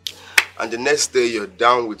inside? And the next day, you're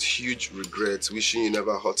down with huge regrets, wishing you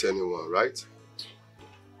never hurt anyone, right?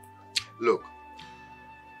 Look,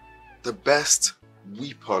 the best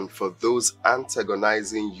weapon for those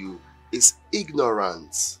antagonizing you is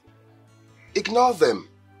ignorance. Ignore them.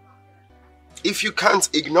 If you can't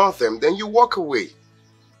ignore them, then you walk away.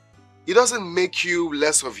 It doesn't make you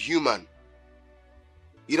less of human.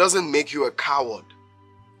 It doesn't make you a coward.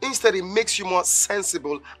 Instead, it makes you more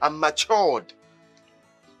sensible and matured.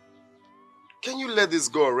 Can you let this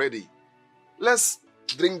go already? Let's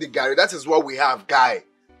drink the Gary. That is what we have, guy.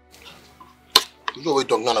 You know what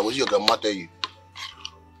you're talking about. What your grandma tell you?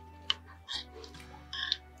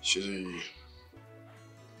 She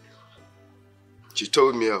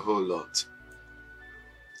told me a whole lot.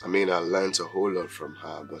 I mean, I learned a whole lot from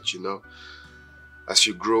her, but you know, as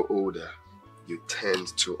you grow older, you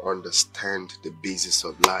tend to understand the basis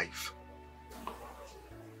of life.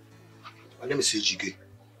 My name is Iyke.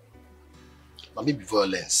 Let me be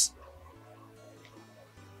violence.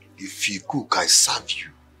 If you cook, I serve you.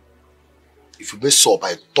 If you mess up,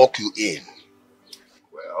 I talk you in.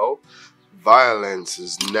 Well, violence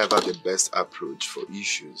is never the best approach for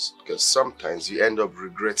issues, because sometimes you end up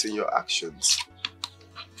regretting your actions.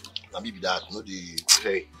 Let me be that, no the...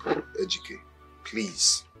 Hey, Iyke,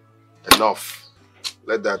 please, enough.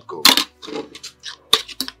 Let that go.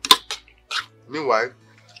 Meanwhile,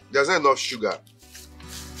 there's not enough sugar.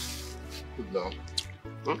 Good now.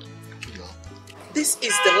 Good now. This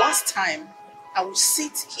is the last time I will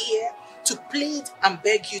sit here to plead and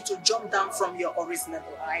beg you to jump down from your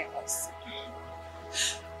unreasonable high horse.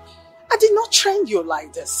 I did not train you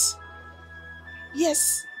like this.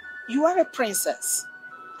 Yes, you are a princess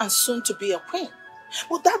and soon to be a queen.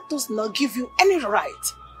 But that does not give you any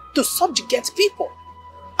right to subjugate people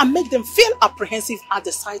and make them feel apprehensive at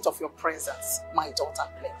the sight of your presence, my daughter,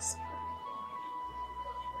 please.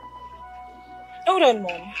 Hold on,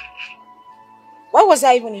 Mom. Why was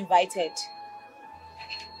I even invited?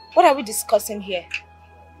 What are we discussing here?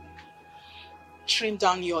 Trim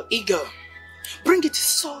down your ego. Bring it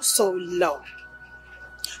so low.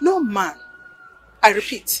 No man, I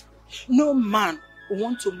repeat, no man will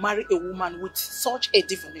want to marry a woman with such a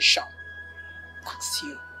definition. That's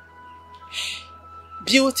you.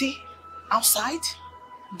 Beauty outside,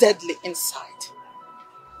 deadly inside.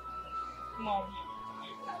 Mom,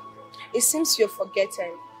 it seems you're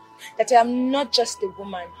forgetting that I am not just a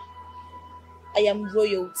woman. I am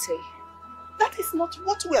royalty. That is not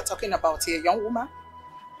what we are talking about here, young woman.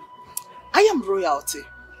 I am royalty.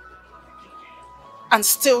 And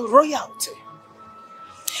still royalty.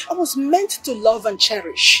 I was meant to love and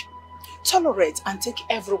cherish, tolerate and take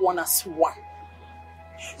everyone as one.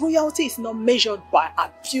 Royalty is not measured by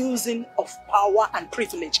abusing of power and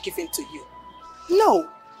privilege given to you. No,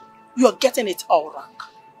 you are getting it all wrong.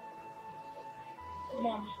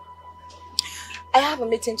 Mom, I have a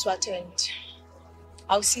meeting to attend.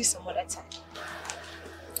 I'll see you some other time.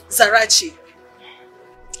 Zarachi,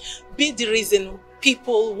 be the reason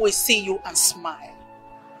people will see you and smile.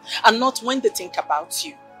 And not when they think about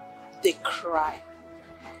you, they cry.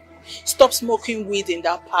 Stop smoking weed in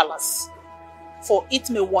that palace, for it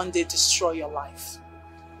may one day destroy your life.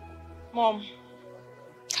 Mom,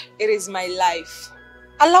 it is my life.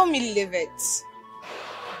 Allow me live it.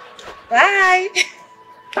 Bye.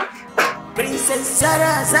 Princess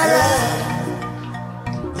Zara, Zara.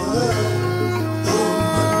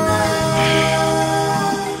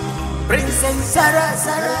 Princess Zara,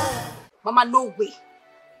 Zara. Mama, no way.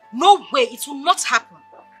 No way, it will not happen.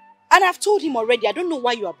 And I've told him already, I don't know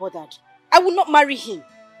why you are bothered. I will not marry him.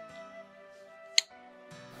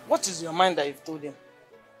 What is your mind that you've told him?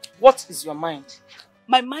 What is your mind?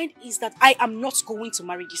 My mind is that I am not going to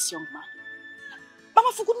marry this young man.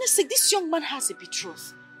 Mama, for goodness sake, this young man has a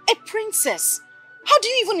betrothed. A princess. How do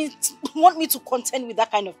you even want me to contend with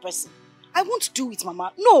that kind of person? I won't do it,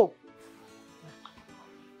 Mama. No.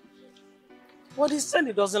 But he said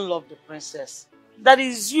he doesn't love the princess. That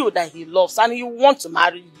is you that he loves and he wants to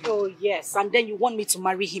marry you. Oh yes, and then you want me to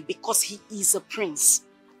marry him because he is a prince.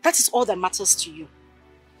 That is all that matters to you.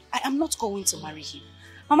 I am not going to marry him.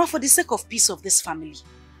 Mama, for the sake of peace of this family,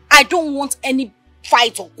 I don't want any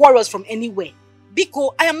fight or quarrels from anywhere.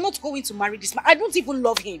 Biko, I am not going to marry this man. I don't even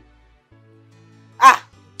love him. Ah!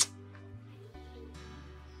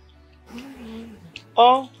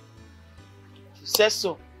 Oh, you said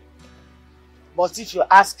so. But if you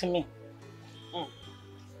ask me,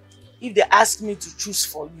 if they ask me to choose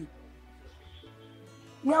for you,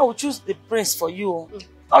 I will choose the prince for you.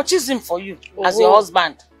 I'll choose him for you as your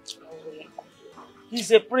husband. He's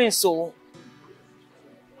a prince, so.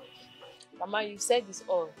 Mama, you said this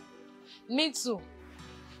all. Me too.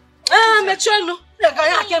 Michel, no.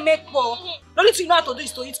 I can make more. The only thing you know how to do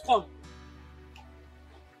is to eat corn.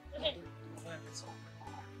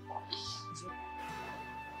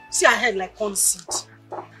 See her head like corn seed.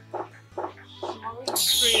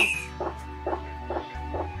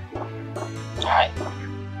 Alright.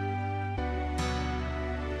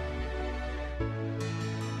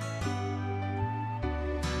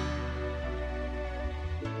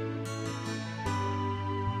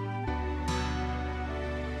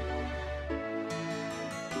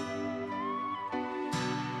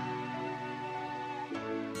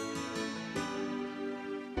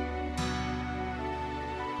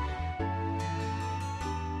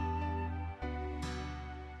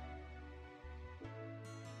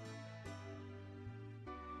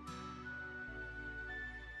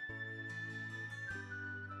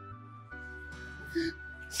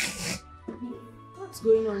 What's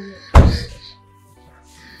going on here?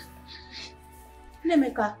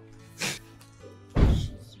 Nemeka.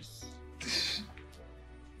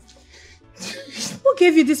 Who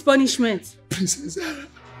gave you this punishment? Princess Zara.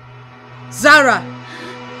 Zara?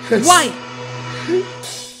 Yes. Why?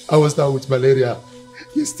 I was down with malaria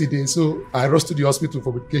yesterday, so I rushed to the hospital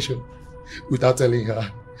for medication without telling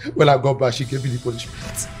her. When I got back, she gave me the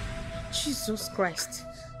punishment. Jesus Christ.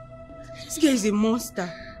 This girl is a monster.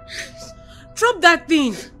 Drop that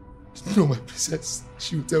thing. No, my princess.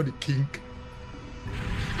 She will tell the king.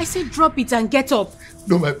 I said drop it and get up.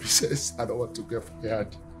 No, my princess. I don't want to get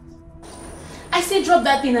fired. I said drop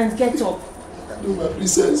that thing and get up. No, my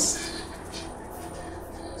princess.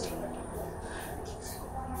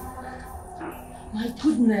 My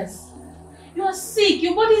goodness. You are sick.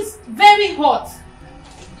 Your body is very hot.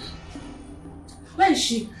 Where is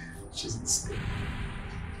she? She's in school.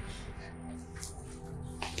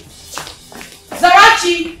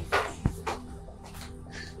 Zarachi!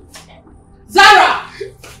 Zara!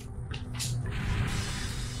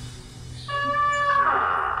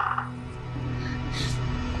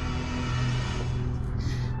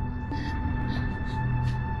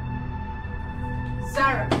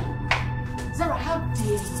 Zara, how dare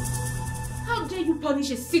you? How dare you punish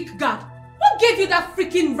a sick guard? Who gave you that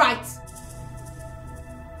freaking right?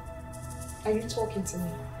 Are you talking to me?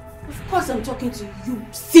 Of course I'm talking to you,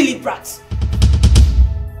 silly brat.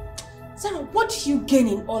 Zara, what do you gain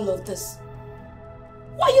in all of this?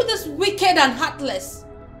 Why are you this wicked and heartless?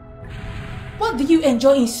 What do you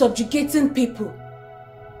enjoy in subjugating people?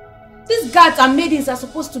 These guards and maidens are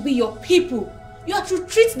supposed to be your people. You have to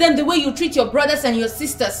treat them the way you treat your brothers and your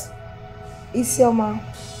sisters. Isioma,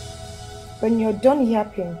 when you're done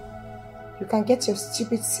yapping, you can get your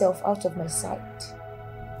stupid self out of my sight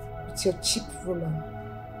with your cheap ruler.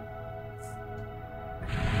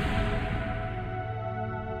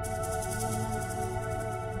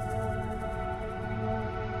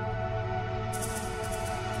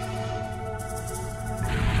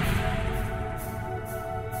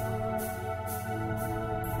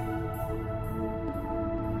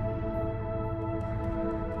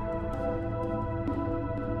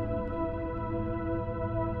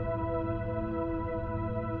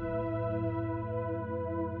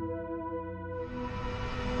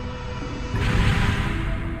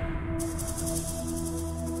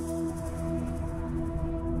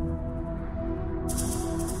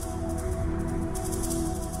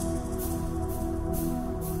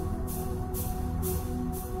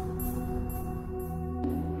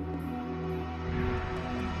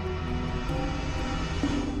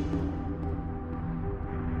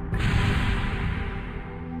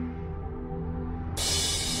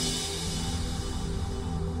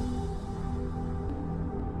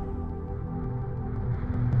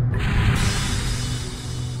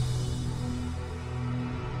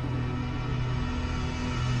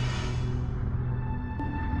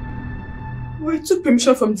 We took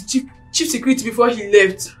permission from the chief security before he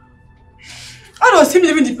left. How does him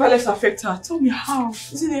leaving the palace affect her? Tell me how.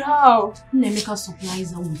 Isn't it how? Nnemeka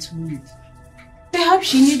supplies her with food. Perhaps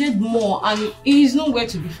she needed more and he is nowhere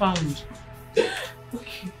to be found.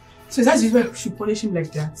 Okay. So is that the reason why she punish him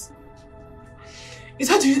like that? Is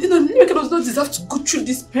that the reason? Nnemeka does not deserve to go through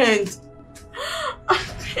this pain. I'm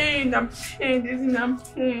pained, isn't it? I'm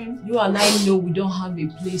pained. You and I know we don't have a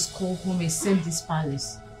place called home except this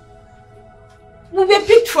palace. We were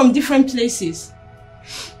picked from different places.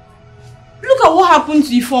 Look at what happened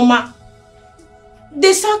to Ifeoma.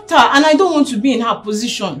 They sacked her and I don't want to be in her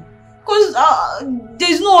position. Because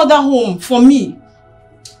there's no other home for me.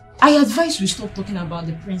 I advise we stop talking about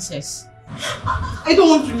the princess. I don't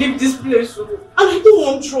want to leave this place and I don't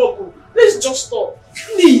want trouble. Let's just stop.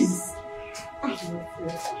 Please. I don't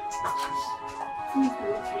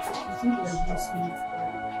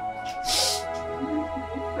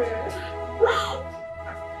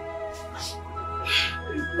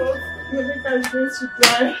Nnemeka is going to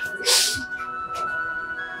die.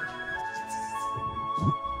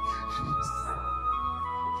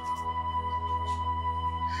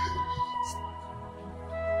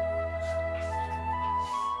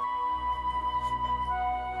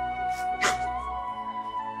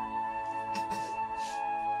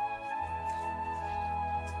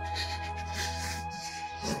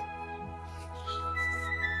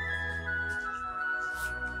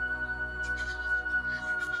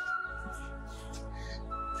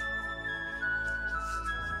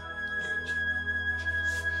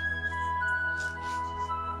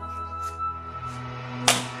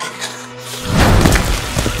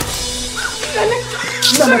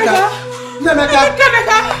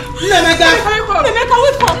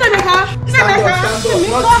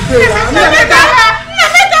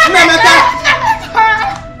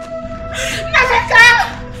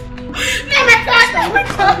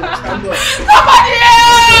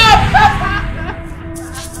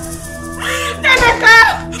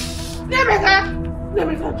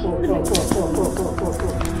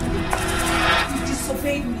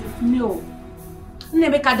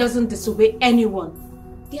 Doesn't disobey anyone.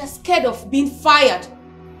 They are scared of being fired.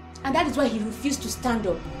 And that is why he refused to stand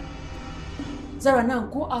up. Zara, now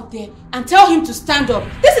go out there and tell him to stand up.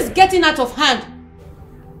 This is getting out of hand.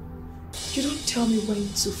 You don't tell me when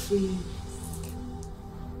to free him.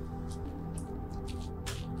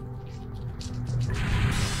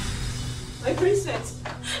 My princess.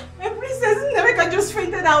 My princess, Nnemeka just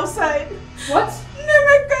fainted outside. What?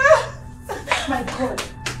 Nnemeka! My God.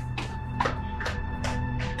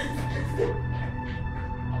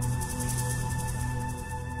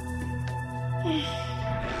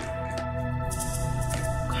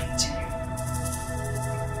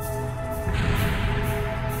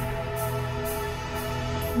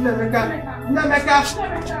 Nnemeka!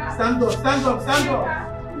 Stand up, stand up, stand up!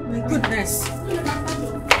 My goodness.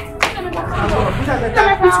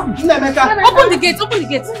 Nnemeka! Open the gate, open the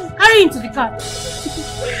gate. Carry him to the car.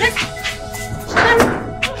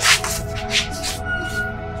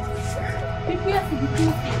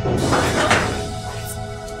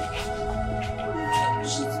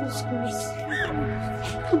 Jesus Christ.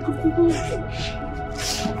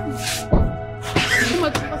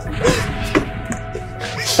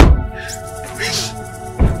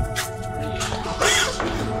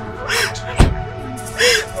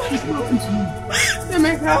 Please, what happened to you?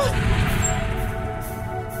 Emeka.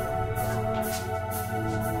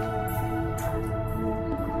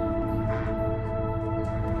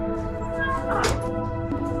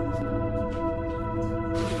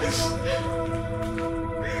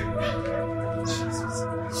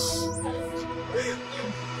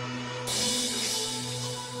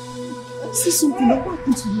 Say something, what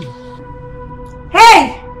happened to you?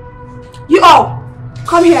 Hey! You all!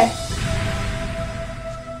 Come here.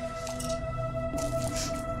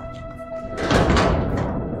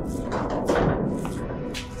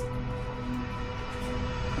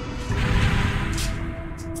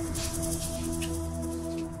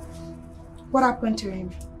 What happened to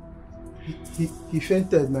him? He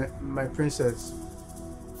fainted, my princess.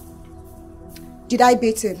 Did I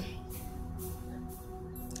beat him?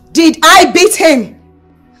 Did I beat him?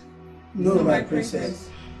 No, my princess.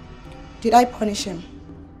 Did I punish him?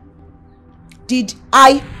 Did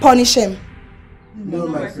I punish him? No,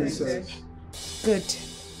 my princess. Good.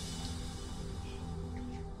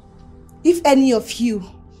 If any of you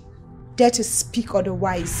dare to speak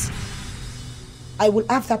otherwise, I will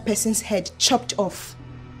have that person's head chopped off.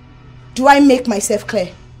 Do I make myself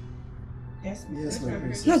clear? Yes, my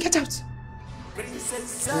princess. No, get out. Princess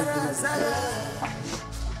Sarah, Sarah.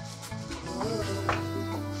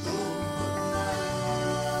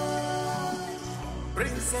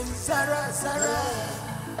 Princess Sarah, Sarah.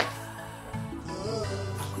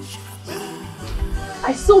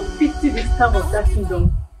 I so pity the staff of that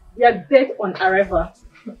kingdom. They are dead on arrival.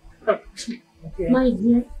 Okay. My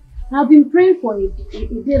dear, I've been praying for a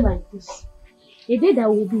day like this. A day that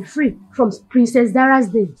will be free from Princess Dara's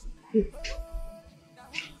day.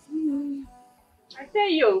 I tell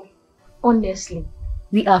you. Honestly,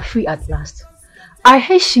 we are free at last. I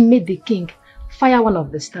heard she made the king fire one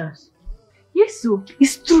of the stars. Yes, so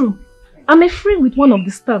it's true. I'm a friend with one of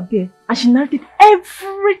the staff there, and she narrated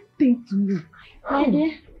everything to me. My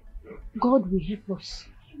dear, God will help us.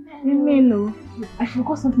 Amen. No, I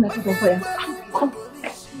forgot something I put on fire. Come.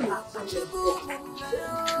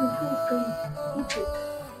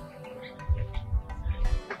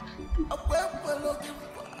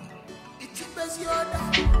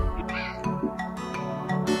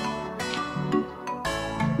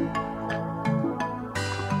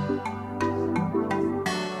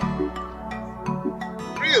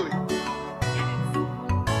 Really?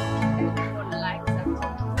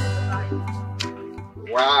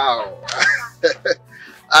 Wow.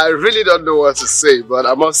 I really don't know what to say, but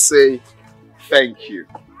I must say thank you.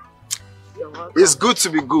 You're welcome. It's good to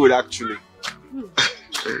be good, actually.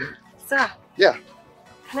 Sir. Yeah.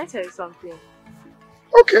 Can I tell you something?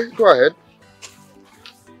 Okay, go ahead.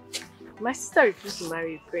 My sister refused to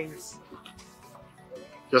marry a prince.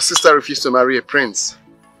 Your sister refused to marry a prince.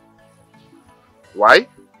 Why?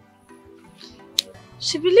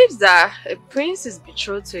 She believes that a prince is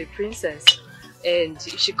betrothed to a princess, and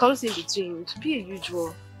if she comes in between, it would be a huge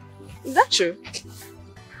war. Is that true?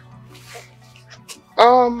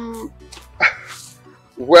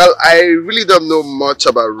 Well, I really don't know much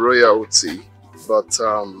about royalty, but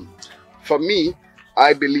for me,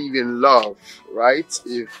 I believe in love, right?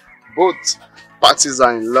 If both parties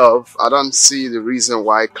are in love, I don't see the reason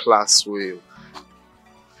why class will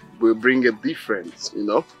bring a difference, you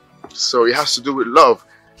know? So it has to do with love.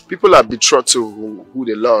 People are betrothed to who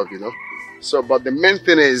they love, you know? So, but the main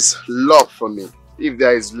thing is love for me. If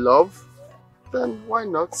there is love, then why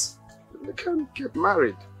not? They can get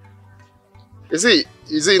married. Is it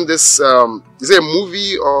in this, is it a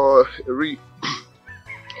movie or a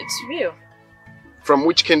It's real. From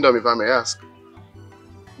which kingdom, if I may ask?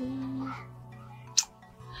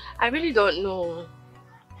 I really don't know,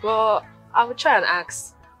 but I will try and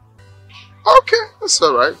ask. Okay, that's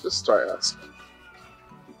alright. Just try and ask.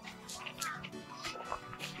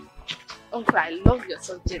 Uncle, I love your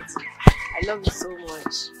subject. I love you so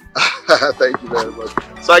much. Thank you very much.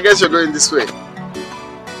 So I guess you're going this way.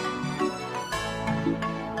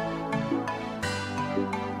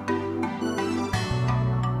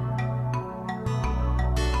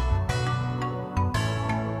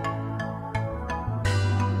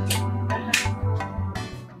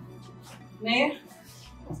 Ne?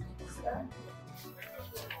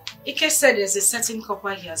 Iyke said there's a certain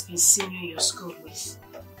copper he has been seeing you in your school with.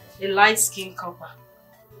 A light-skinned copper.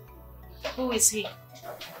 Who is he?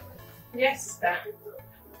 Yes, sister.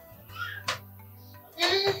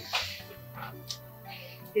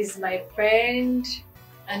 He's my friend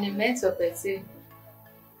and a mentor, Betty.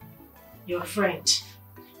 Your friend?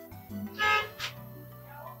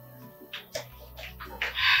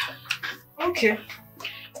 Okay.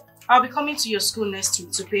 I'll be coming to your school next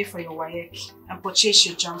week to pay for your WAEC and purchase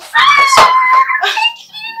your jam food.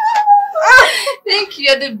 Thank you.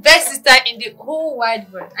 You're the best sister in the whole wide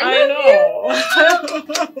world. I know.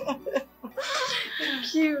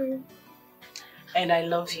 Thank you. And I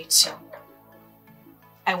love you too.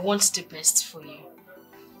 I want the best for you.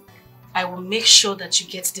 I will make sure that you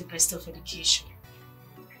get the best of education.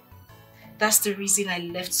 That's the reason I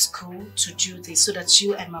left school to do this, so that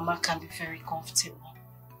you and Mama can be very comfortable.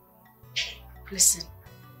 Listen,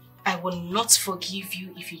 I will not forgive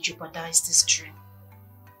you if you jeopardize this dream.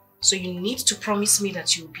 So you need to promise me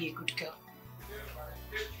that you will be a good girl.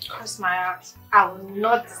 Cross my heart. I will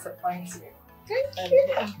not disappoint you.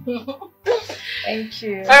 Thank you. Thank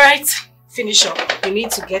you. Alright, finish up. You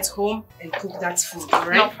need to get home and cook that food,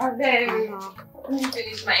 alright? No problem. Let me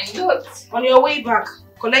finish my notes. On your way back,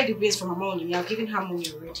 collect the bills from Mama Oni. You are giving her money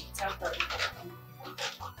already.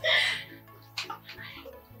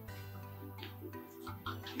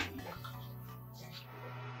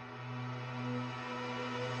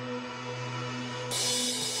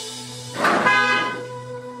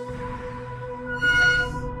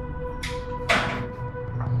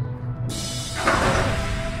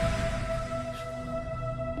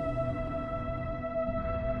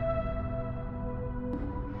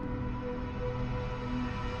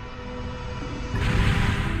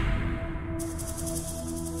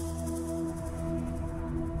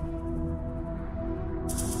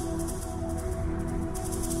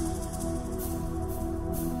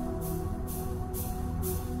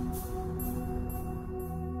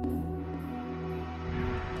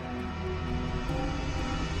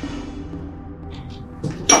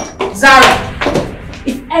 Zara,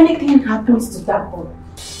 if anything happens to that boy,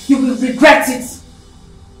 you will regret it.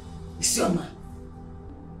 Isioma,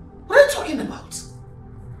 what are you talking about?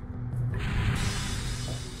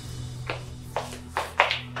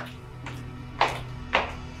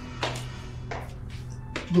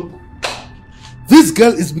 Look, this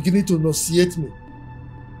girl is beginning to nauseate me.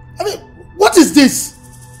 I mean, what is this?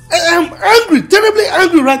 I am angry, terribly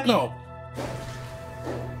angry right now.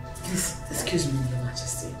 Please, excuse me, Your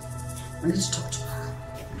Majesty. I need to talk to her.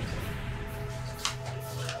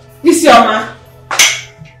 Isioma.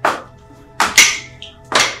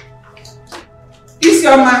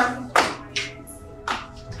 Isioma.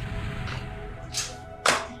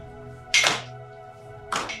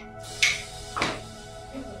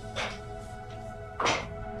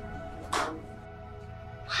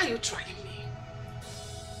 Why are you trying me?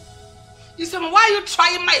 Isioma, why are you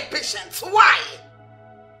trying my patience? Why?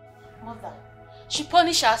 Mother, she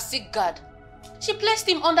punished her sick guard. She placed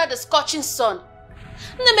him under the scorching sun.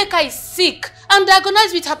 Nemeka is sick and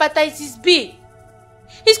diagnosed with hepatitis B.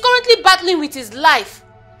 He's currently battling with his life.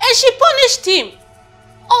 And she punished him.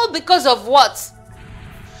 All because of what?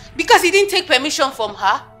 Because he didn't take permission from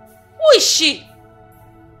her? Who is she?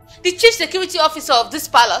 The chief security officer of this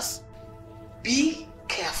palace? Be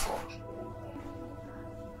careful.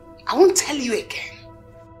 I won't tell you again.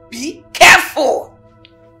 Be careful.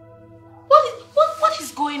 What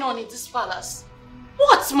is going on in this palace?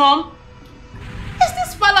 What, Mom? Is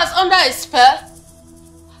this palace under a spell?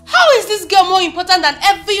 How is this girl more important than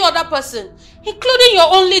every other person, including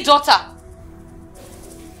your only daughter?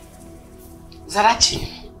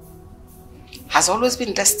 Zarachi has always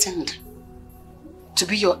been destined to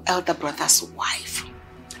be your elder brother's wife.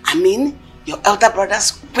 I mean, your elder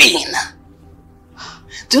brother's queen.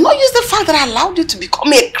 Do not use the fact that I allowed you to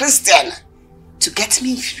become a Christian to get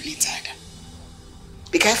me infuriated.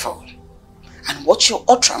 Be careful and watch your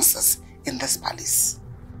utterances in this palace,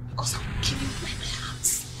 because I will kill you with my bare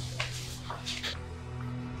hands.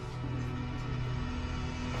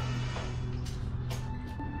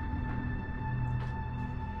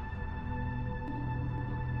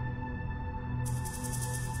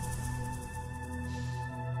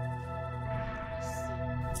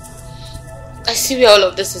 I see where all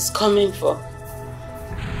of this is coming from.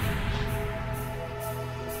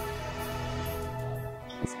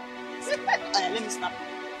 Let me snap.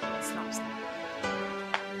 Snap.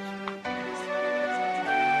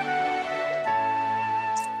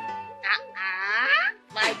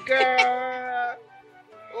 My girl.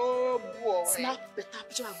 Oh boy. Snap better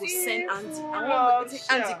picture I go send Andy. I Oh, want to think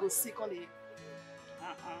Andy go sick on the.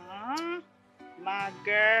 My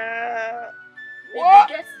girl.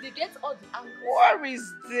 They get all the angles. What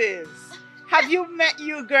is this? Have you met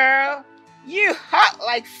you, girl? You hot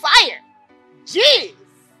like fire. Jeez.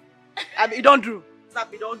 I mean, you don't do.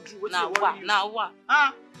 Snap, you don't do. Now what? Now what?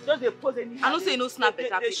 Just they pose any. I don't say you no snap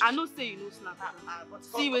better. I don't say you no snap.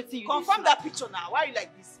 See wetin you confirm that picture now. Why are you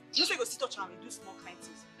like this? You say you go sit touch and do small kind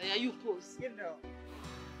things. Yeah, you pose. You know.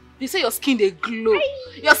 They say your skin they glow.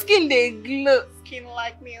 Your skin they glow. Skin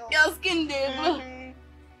like me. Your skin they glow.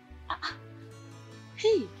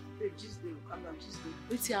 Hey. Babe, just do. Calm down, just do.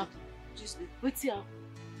 What's here? Just do. What's here?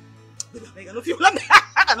 Babe, I don't feel.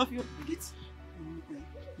 I don't feel.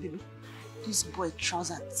 Baby, this boy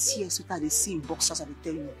trouser tears with the same boxers, I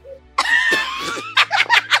tell you.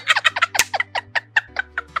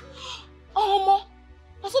 Oh, Mama.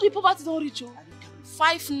 That's what the poverty don't reach you.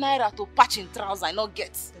 5 naira to patch in trouser, I not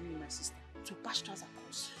get. Tell me, my sister, to patch trouser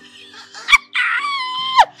cost.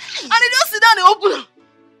 And they just sit down and open them.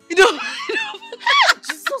 You don't.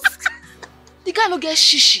 Jesus. The guy no get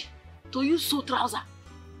shishi to use so trouser.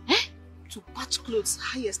 Eh? To patch clothes,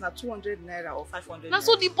 highest na 200 naira or 500 That's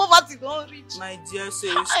what the poverty don't reach. My dear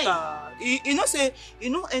sister, you know say, you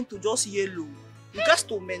know end to just yellow. You just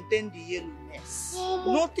to maintain the yellowness.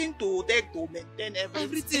 Nothing to take to maintain everything.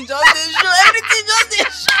 Everything just they show. Everything just they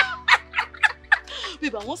show.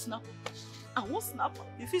 Babe, I want snap. I want snap.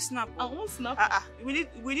 You feel snap? I want snap. We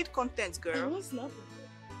need content, girl. I want snap.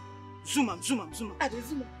 Zoom am. I dey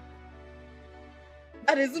zoom.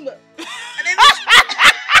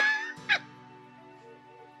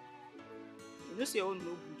 You know say your own no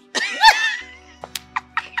good.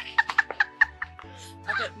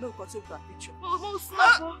 Okay, no, continue with that picture. Oh,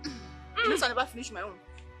 snap. You know, I never finish my own.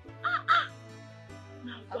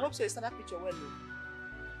 I hope so you start that picture well.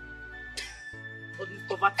 All these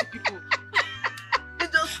poverty people.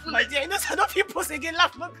 My dear, you know, I don't feel post again,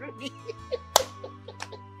 laugh, not me.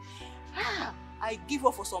 I give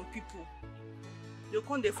up for some people. They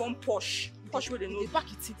come, they form posh where they know. They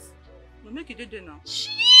back it. No, make it there now.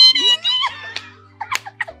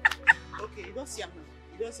 Okay, you don't see him now.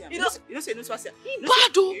 You don't see him. You don't say no to us.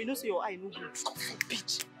 You don't say your eye no good. Stop for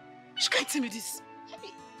bitch. Which can't tell me this?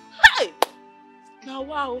 Hey! Now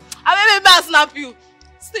wow. I may snap you.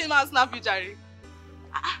 Still man snap you, Jerry.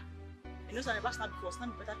 You know, I never snap before. Snap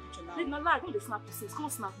a better picture now. No lie, don't snap you since. Come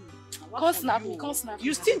snap me. Come snap me.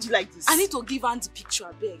 You stingy like this. I need to give her the picture,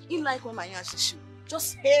 I beg. In like when my hand shoot.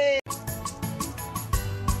 Just hey.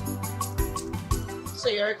 So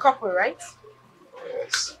you're a couple, right?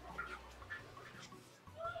 Yes.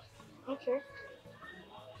 Okay.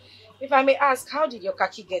 If I may ask, how did your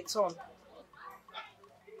khaki get torn?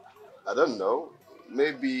 I don't know.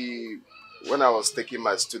 Maybe when I was taking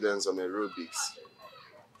my students on aerobics.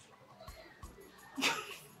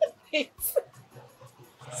 Wait.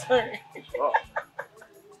 Sorry. Oh.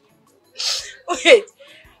 Wait.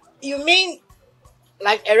 You mean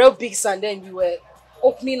like aerobics and then you were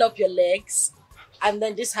opening up your legs and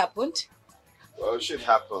then this happened? Well, shit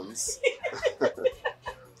happens.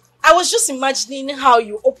 I was just imagining how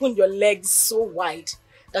you opened your legs so wide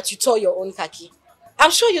that you tore your own khaki.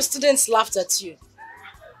 I'm sure your students laughed at you.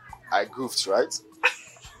 I goofed, right?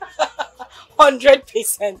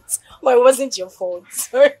 100%. But it wasn't your fault.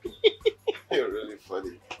 Sorry. You're really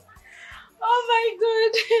funny. Oh my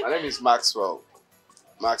God. My name is Maxwell.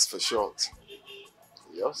 Max for short.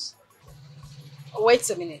 Yours? Wait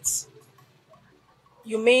a minute.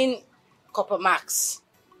 You mean Copper Max?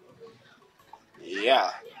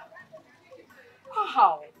 Yeah.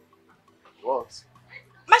 How? What?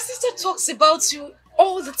 My sister talks about you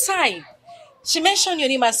all the time. She mentioned your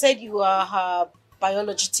name and said you are her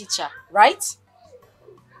biology teacher, right?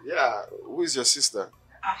 Yeah. Who is your sister?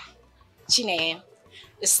 Chine.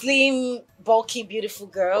 The slim, bulky, beautiful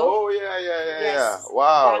girl. Oh, yeah. Yes.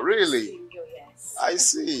 Wow, That really? slim girl, yes. I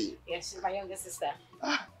see. Yes, she's my younger sister.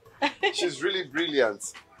 She's really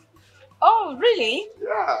brilliant. Oh, really?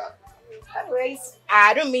 Yeah. Anyways,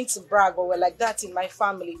 I don't mean to brag, but we're like that in my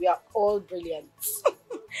family. We are all brilliant.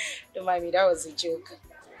 Don't mind me, that was a joke.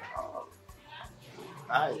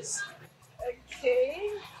 Nice.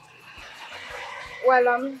 Okay. Well,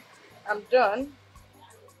 I'm done.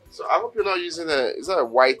 So I hope you're not using is that a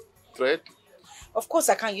white thread? Of course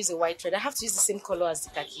I can't use a white thread. I have to use the same color as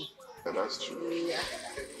the khaki. Yeah, that's true. Yeah.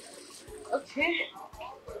 Okay.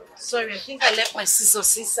 Sorry, I think I left my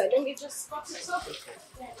scissors inside. Let me just cut it off.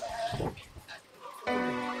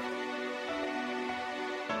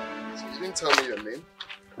 So you didn't tell me your name?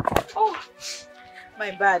 Oh,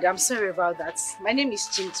 my bad. I'm sorry about that. My name is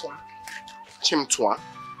Chimtwa. Chimtwa?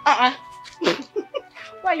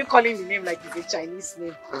 Why are you calling the name like it's a Chinese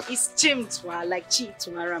name? It's Chimtwa, like Chi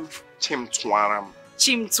Tuaram. Chimtwaram.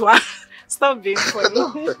 Chimtwa. Stop being funny.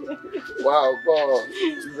 Wow, God.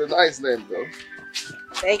 It's a nice name though.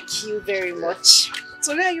 Thank you very much.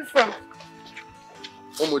 So where are you from?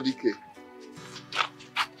 Omodike.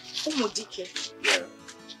 Omodike.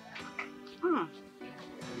 Yeah.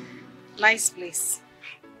 Nice place.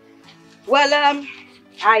 Well,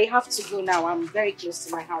 I have to go now. I'm very close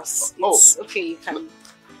to my house. It's okay, you can.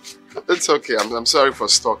 It's okay. I'm sorry for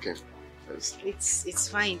stalking. It's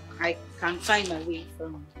fine. I can find my way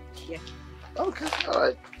from here. Okay,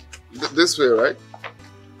 alright. This way, right?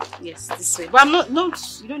 Yes, this way. But I'm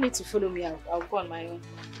not, you don't need to follow me. I'll go on my own.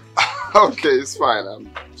 Okay, it's fine.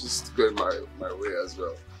 I'm just going my way as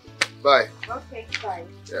well. Bye. Okay, bye.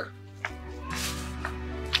 Yeah.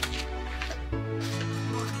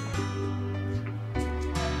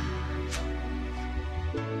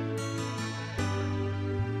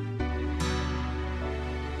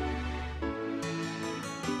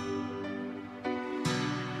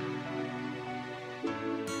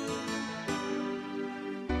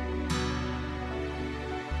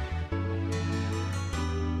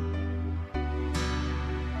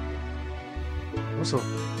 What's up?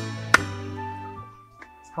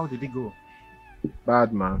 How did it go?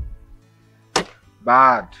 Bad, man.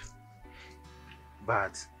 Bad.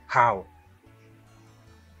 Bad. How?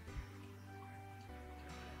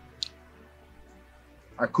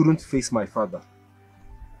 I couldn't face my father.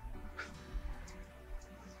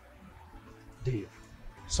 Dave,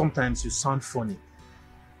 sometimes you sound funny.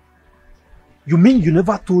 You mean you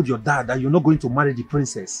never told your dad that you're not going to marry the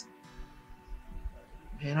princess?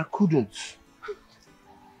 Man, I couldn't.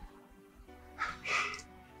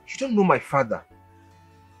 You don't know my father.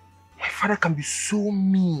 My father can be so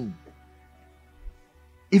mean.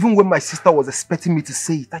 Even when my sister was expecting me to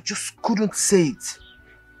say it, I just couldn't say it.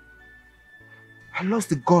 I lost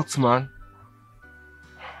the guts, man.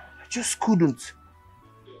 I just couldn't.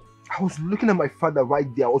 I was looking at my father right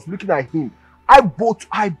there. I was looking at him. Eyeball to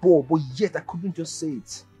eyeball, but yet I couldn't just say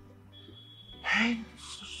it. Man,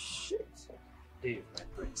 shit. Dave, my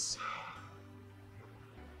prince.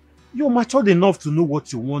 You're matured enough to know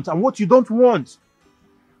what you want and what you don't want.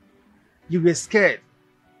 You were scared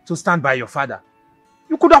to stand by your father.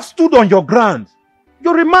 You could have stood on your ground.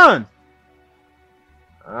 You're a man.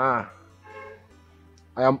 I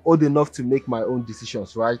am old enough to make my own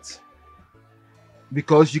decisions, right?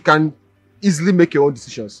 Because you can easily make your own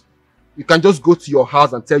decisions. You can just go to your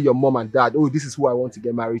house and tell your mom and dad, oh, this is who I want to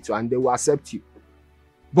get married to, and they will accept you.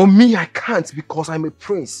 But me, I can't because I'm a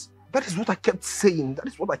prince. That is what I kept saying. That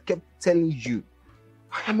is what I kept telling you.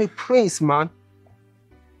 I am a prince, man.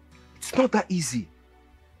 It's not that easy.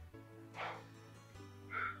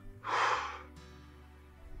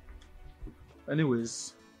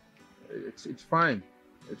 Anyways, it's fine.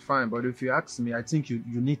 It's fine. But if you ask me, I think you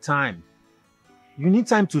need time. You need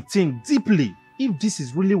time to think deeply if this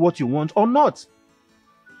is really what you want or not.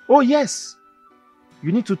 Oh, yes.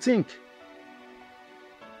 You need to think.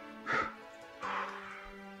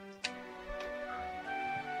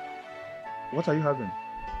 What are you having?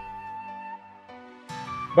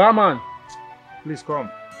 Barman, please come.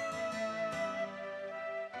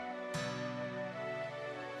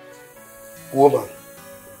 Woman,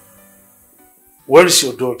 where is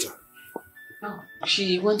your daughter? Oh,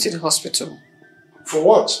 she went to the hospital. For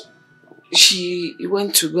what? She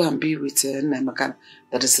went to go and be with Nemakan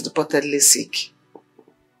that is reportedly sick.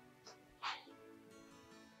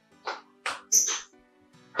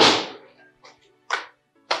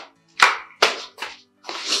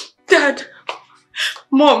 Dad,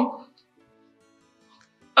 Mom,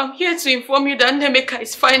 I'm here to inform you that Nemeka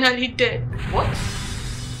is finally dead. What?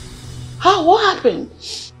 How? What happened?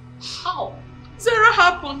 How? Zara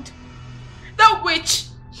happened. That witch,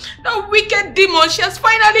 that wicked demon, she has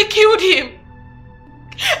finally killed him.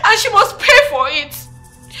 And she must pay for it.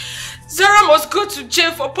 Zara must go to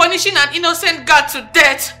jail for punishing an innocent girl to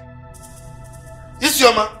death. This is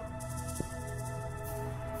your man.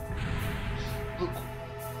 Look,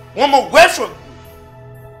 one more word from you,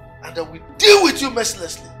 and I will deal with you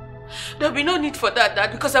mercilessly. There'll be no need for that,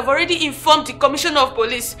 Dad, because I've already informed the Commissioner of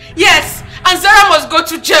Police. Yes, and Zara must go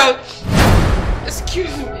to jail.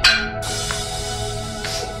 Excuse me.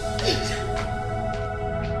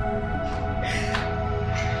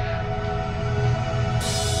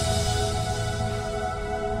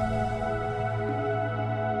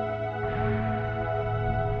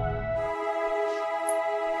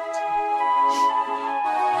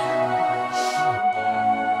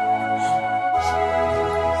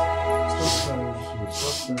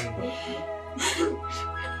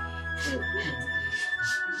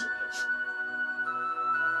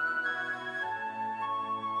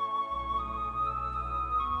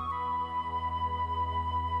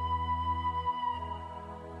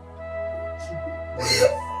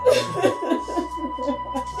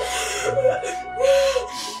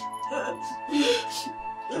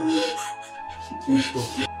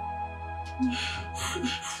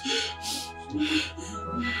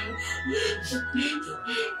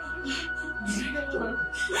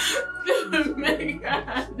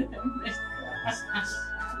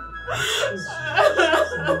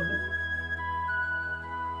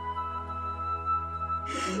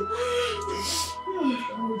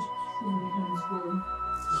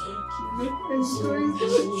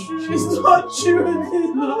 It's not true.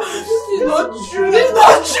 It's not true. It's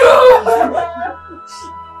not true.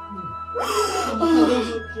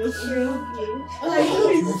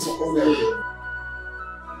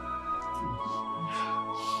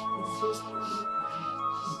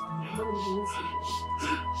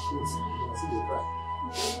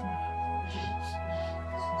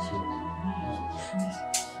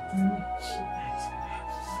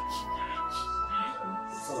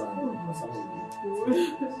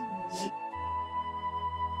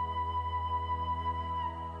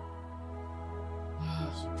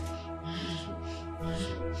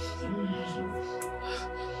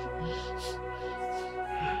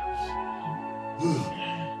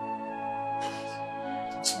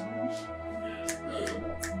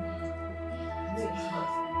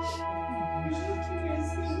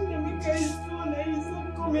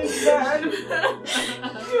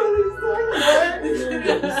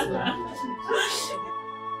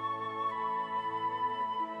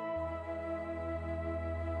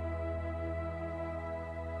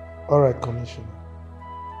 All right, Commissioner.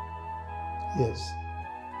 Yes.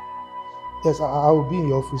 Yes, I will be in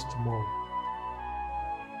your office tomorrow.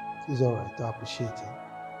 It's all right. I appreciate it.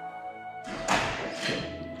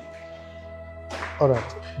 All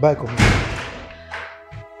right. Bye, Commissioner.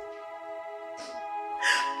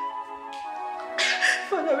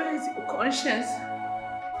 Father, where is your conscience?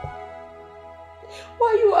 Why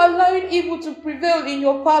are you allowing evil to prevail in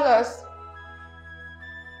your palace?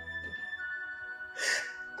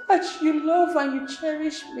 That you love and you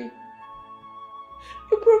cherish me.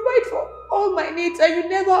 You provide for all my needs and you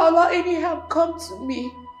never allow any harm come to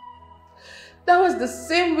me. That was the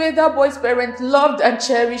same way that boy's parents loved and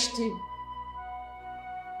cherished him.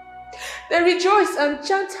 They rejoice and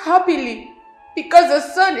chant happily because a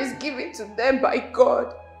son is given to them by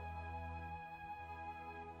God.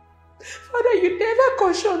 Father, you never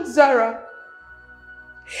cautioned Zara.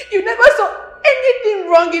 You never saw anything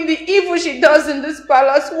wrong in the evil she does in this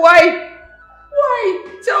palace. Why?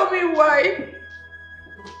 Why? Tell me why.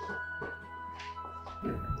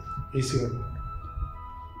 Iyke,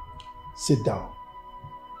 sit down.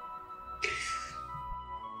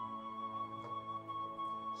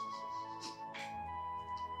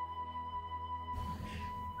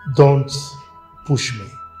 Don't push me.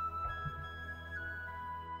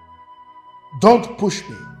 Don't push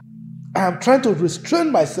me. I am trying to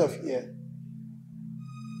restrain myself here.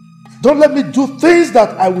 Don't let me do things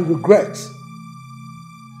that I will regret.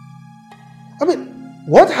 I mean,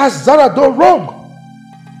 what has Zara done wrong?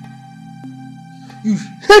 You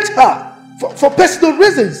hate her for personal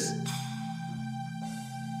reasons.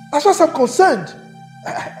 As far as I'm concerned,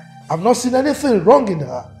 I've not seen anything wrong in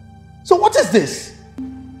her. So what is this?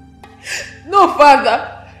 No,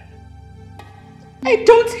 Father. I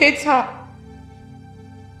don't hate her.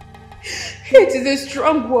 Hate is a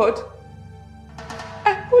strong word.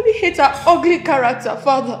 I only hate her ugly character,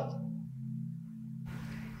 Father.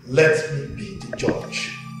 Let me be the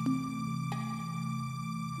judge.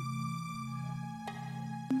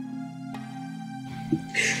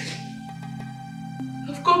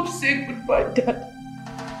 I've come to say goodbye, Dad.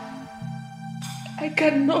 I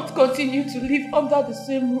cannot continue to live under the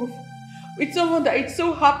same roof with someone that is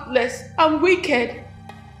so heartless and wicked.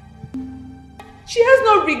 She has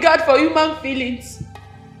no regard for human feelings.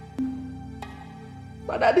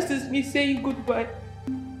 Father, this is me saying goodbye.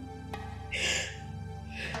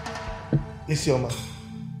 Isioma,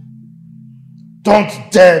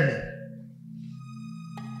 don't dare me.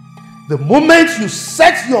 The moment you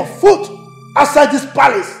set your foot outside this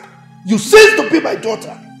palace, you cease to be my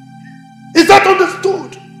daughter. Is that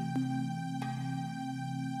understood?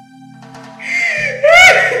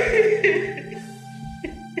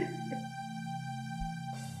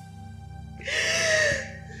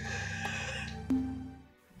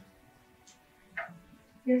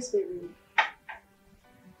 Yes, baby.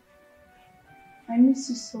 I miss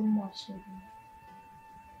you so much, baby.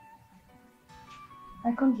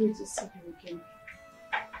 I can't wait to see you again.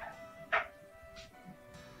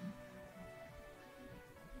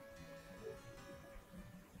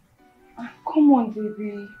 Come on,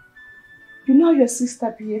 baby. You know how your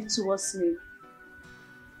sister behaved towards me.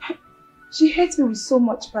 She hates me with so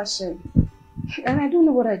much passion. And I don't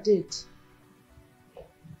know what I did.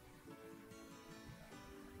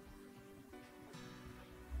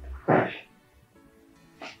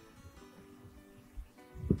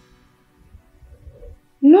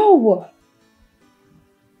 No!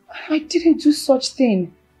 I didn't do such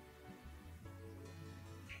thing.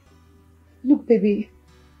 Look, baby,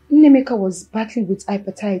 Nnemeka was battling with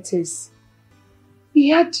hepatitis. He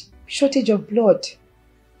had shortage of blood.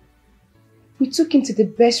 We took him to the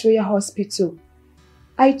best royal hospital.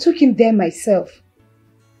 I took him there myself.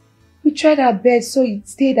 We tried our best so he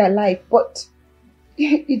stayed alive, but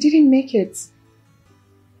he didn't make it.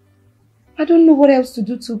 I don't know what else to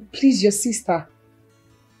do to please your sister.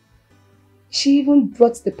 She even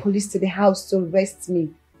brought the police to the house to arrest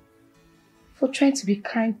me for trying to be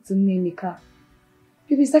kind to Nnemeka.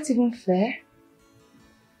 Baby, is that even fair?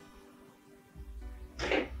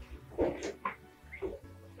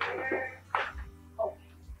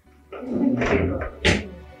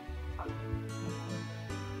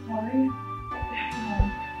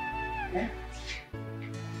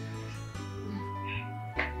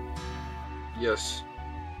 Yes.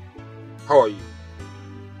 How are you?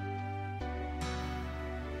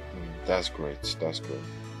 That's great. That's great.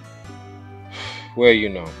 Where are you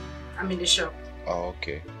now? I'm in the shop. Oh,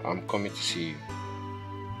 okay. I'm coming to see you.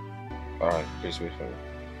 Alright, please wait for me.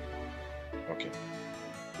 Okay.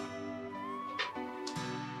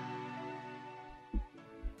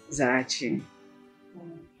 Zarachi,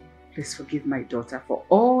 please forgive my daughter for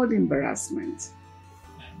all the embarrassment.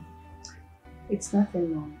 It's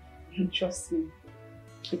nothing wrong. Trust me.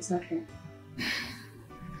 It's nothing.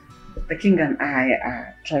 The king and I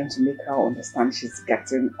are trying to make her understand she's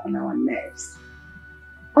getting on our nerves.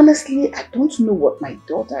 Honestly, I don't know what my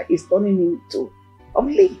daughter is turning into of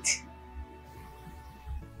late.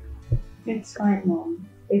 It's fine, Mom.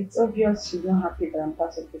 It's obvious she's not happy that I'm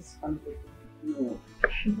part of this family. No.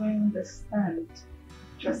 She will understand.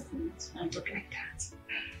 Trust me, it's fine. Not like that.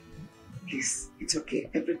 Please, it's okay.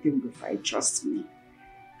 Everything will be fine. Trust me.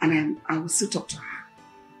 And I will still talk to her.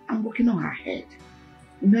 I'm working on her head.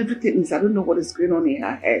 And everything is, I don't know what is going on in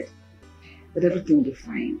her head. But everything will be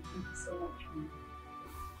fine. Thank you so much,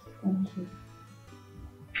 Mom. Thank you.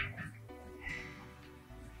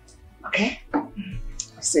 Okay?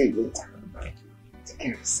 I'll see you later. Take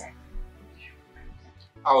care of yourself.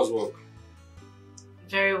 How's work?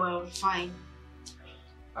 Very well, fine.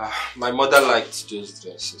 My mother liked those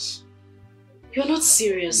dresses. You're not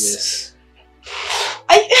serious? Yes.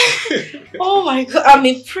 Oh my god, I'm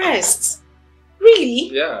impressed. Really?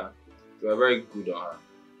 Yeah. They were very good on her.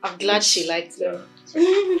 I'm glad she liked them.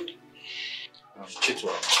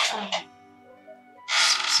 Chitwa.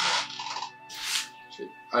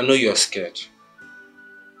 I know you're scared.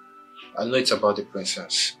 I know it's about the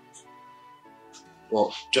princess.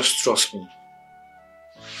 But just trust me.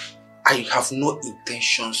 I have no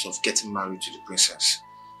intentions of getting married to the princess.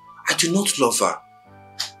 I do not love her.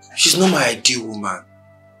 She's not my ideal woman.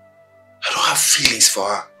 I don't have feelings for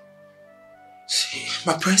her. See,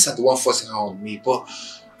 my parents are the one forcing her on me, but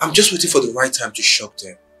I'm just waiting for the right time to shock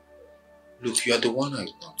them. Look, you are the one I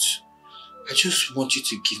want. I just want you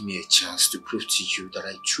to give me a chance to prove to you that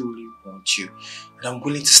I truly want you. And I'm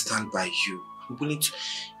willing to stand by you. I'm willing to,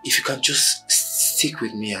 if you can just stick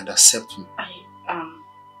with me and accept me.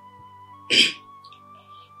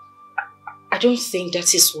 I don't think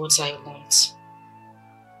that is what I want.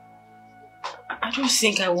 I don't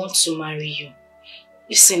think I want to marry you.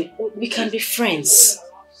 Listen, we can be friends.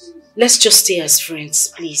 Let's just stay as friends,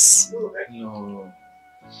 please. No.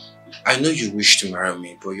 I know you wish to marry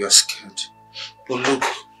me, but you're scared. But look,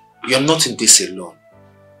 you're not in this alone.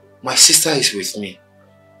 My sister is with me.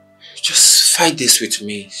 Just fight this with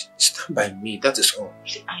me. Stand by me, that is all.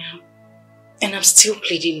 I am. And I'm still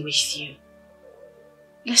pleading with you.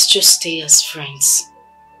 Let's just stay as friends.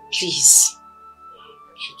 Please.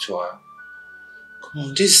 Chitwa, come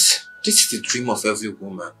on, this is the dream of every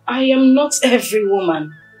woman. I am not every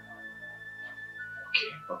woman.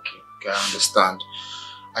 Okay, I understand.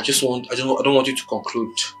 I don't want you to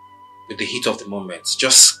conclude with the heat of the moment.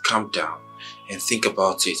 Just calm down and think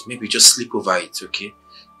about it. Maybe just sleep over it, okay?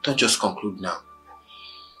 Don't just conclude now.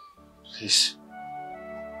 Please.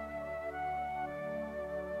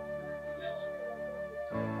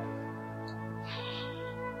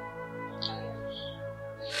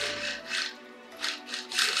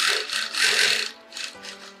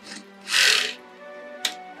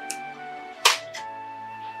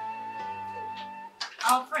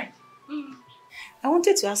 Our friend. I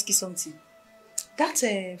wanted to ask you something. That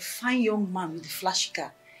fine young man with the flashy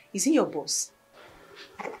car, is he your boss?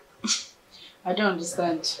 I don't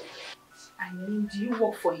understand. I mean, do you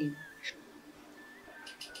work for him?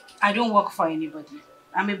 I don't work for anybody.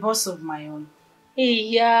 I'm a boss of my own. Hey,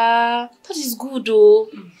 yeah, that is good though.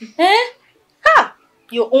 Eh? Ha!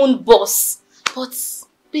 Your own boss. But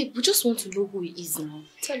Babe, we just want to know who he is now.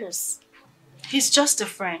 Tell us. He's just a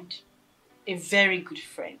friend. A very good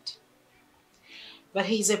friend. But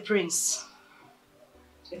he's a prince.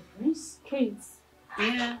 A prince? Prince?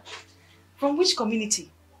 Yeah. From which community?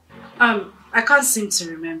 I can't seem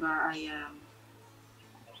to remember. I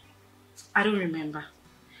don't remember.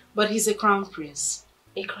 But he's a crown prince.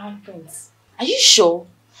 A crown prince? Are you sure?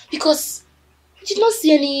 Because I did not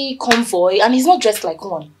see any convoy and he's not dressed like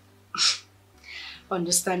one.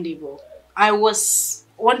 Understandable. I was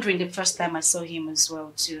wondering the first time I saw him as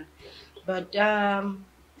well too. But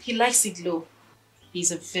he likes it low.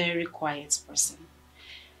 He's a very quiet person.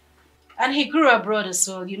 And he grew abroad as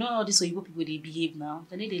well. You know how these Oyibo people, they behave now.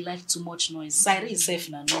 They like too much noise. Sire itself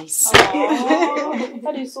na noise. Oh,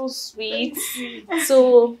 that is so sweet.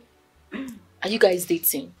 So, are you guys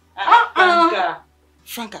dating?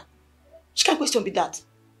 Franca, which kind of question be that?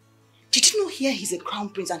 Did you not hear he's a crown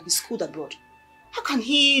prince and he's schooled abroad? How can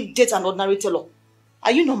he date an ordinary tailor?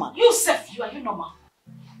 Are you normal? You self, are you normal?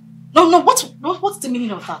 No, what's the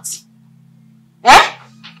meaning of that? Eh?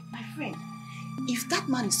 My friend, if that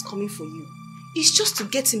man is coming for you, it's just to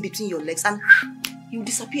get him between your legs and you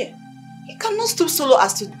disappear. He cannot stoop so low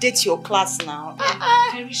as to date your class now.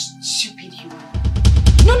 Very stupid you are.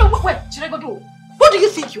 No, wait, Chiregodo. What do you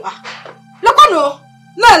think you are?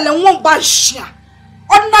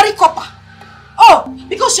 Ordinary copper. Oh,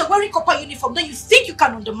 because you're wearing copper uniform, then you think you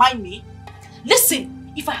can undermine me?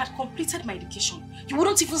 Listen, if I had completed my education, you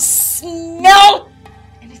wouldn't even smell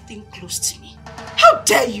anything close to me. How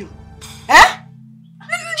dare you? Eh?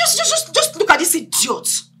 Just look at this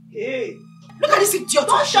idiot. Hey. Look at this idiot.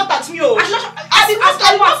 Don't shout at me, oh. I did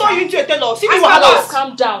not turn you into a tailor. See me what.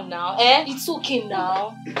 Calm down now, eh? It's okay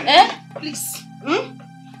now. Eh? Please.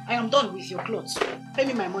 I am done with your clothes. Pay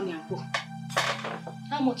me my money and go.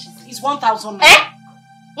 How much is it? It's 1,000 naira. Eh?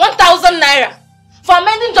 1,000 naira? For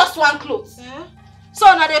amending just one clothes? So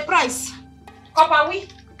now the price. Copper we?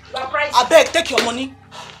 Your price. I beg, take your money.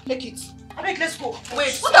 Take it. I beg, let's go.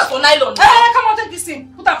 Wait. Put that for nylon. Come on, take this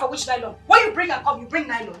thing. Put that for which nylon? When you bring a cup, you bring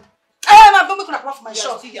nylon. I'm not going to come for my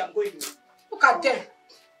shop. I'm going. Look at them.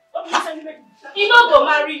 He not go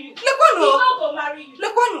marry you. He not go marry you.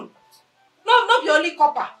 No, be only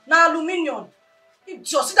copper. Now aluminium.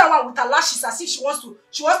 Just see that one with her lashes as if she wants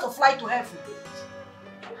to fly to heaven.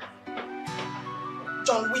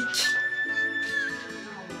 John Wick.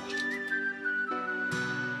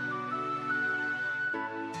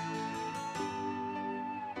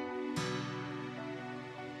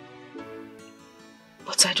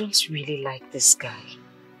 But I don't really like this guy.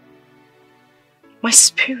 My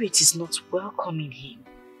spirit is not welcoming him.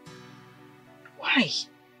 Why?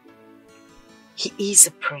 He is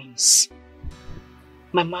a prince.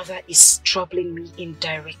 My mother is troubling me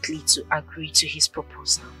indirectly to agree to his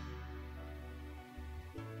proposal.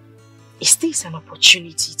 Is this an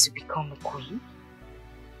opportunity to become a queen?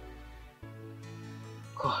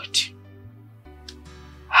 God,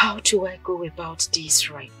 how do I go about this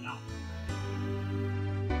right now?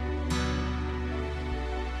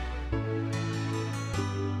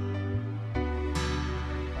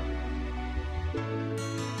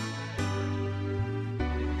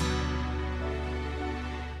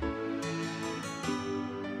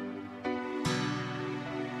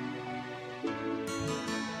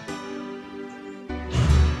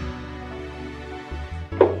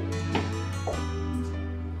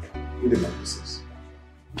 My princess.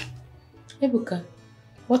 Ebuka,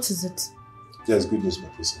 what is it? There's good news, my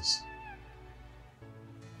princess.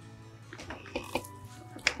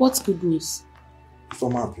 What's good news?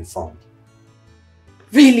 Ifeoma has been found.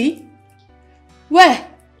 Really? Where?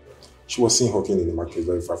 She was seen hawking in the market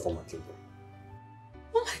very far from her kingdom.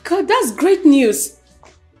 Oh my God, that's great news.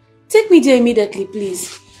 Take me there immediately,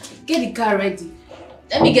 please. Get the car ready.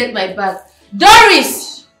 Let me get my bag.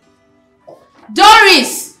 Doris!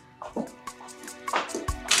 Doris!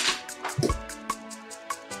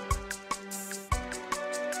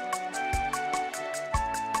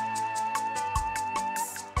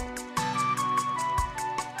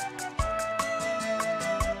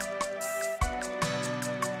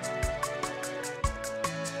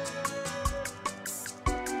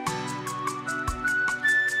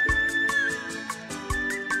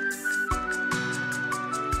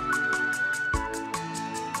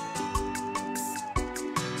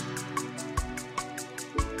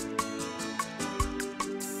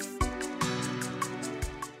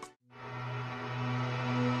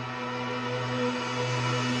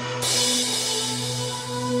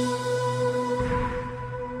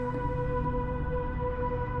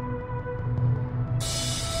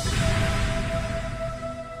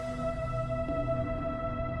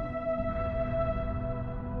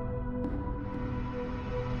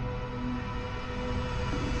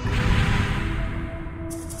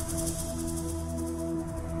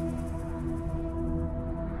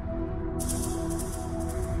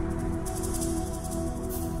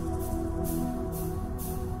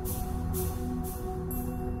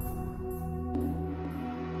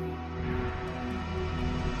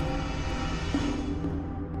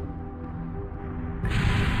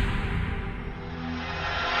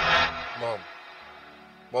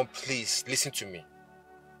 Mom, please, listen to me.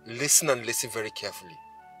 Listen and listen very carefully.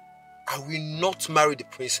 I will not marry the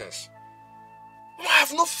princess. Mom, I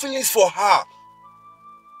have no feelings for her.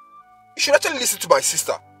 You should actually listen to my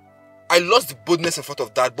sister. I lost the boldness in front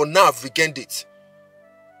of Dad, but now I've regained it.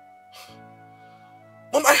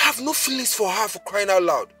 Mom, I have no feelings for her, for crying out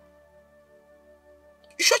loud.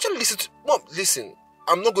 You should actually listen to... Mom, listen.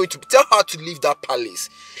 I'm not going to tell her to leave that palace.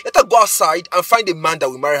 Let her go outside and find a man that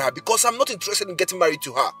will marry her, because I'm not interested in getting married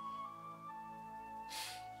to her.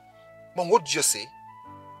 Mom, what did you say?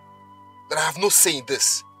 That I have no say in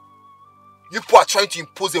this. You people are trying to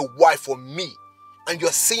impose a wife on me, and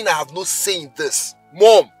you're saying I have no say in this.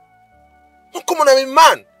 Mom! Mom, come on, I'm a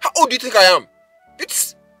man. How old do you think I am?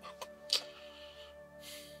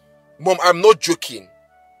 Mom, I'm not joking.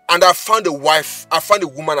 And I found a wife, I found a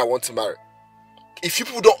woman I want to marry. If you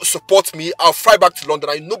people don't support me, I'll fly back to London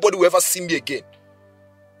and nobody will ever see me again.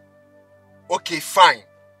 Okay, fine.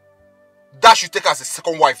 That should take as a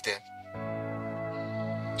second wife then.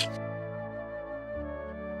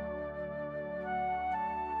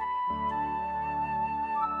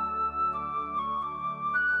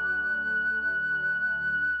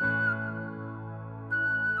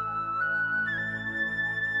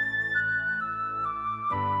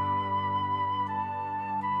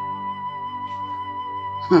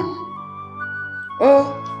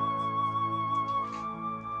 Oh.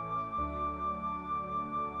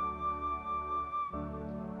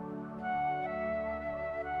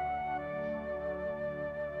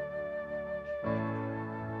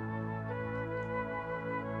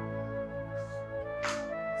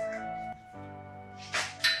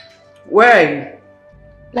 Where are you?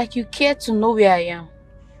 Like you care to know where I am.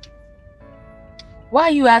 Why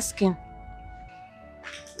are you asking?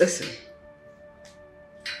 Listen.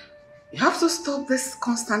 You have to stop this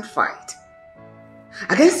constant fight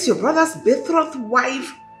against your brother's betrothed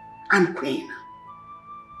wife and queen.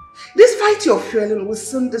 This fight you're fueling will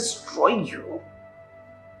soon destroy you.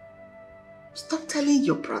 Stop telling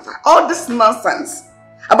your brother all this nonsense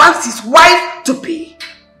about his wife to be.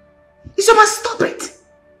 You must stop it.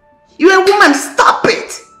 You're a woman, stop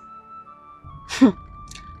it.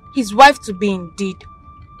 His wife to be indeed.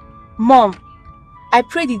 Mom, I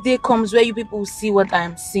pray the day comes where you people will see what I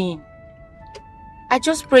am seeing. I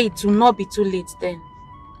just pray it will not be too late then.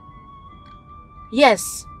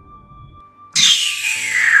 Yes.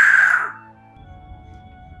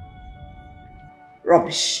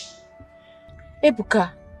 Rubbish.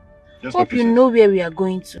 Ebuka, Yes, hope you know where we are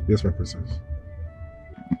going to. Yes, my princess.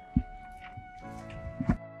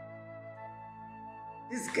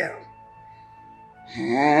 This girl.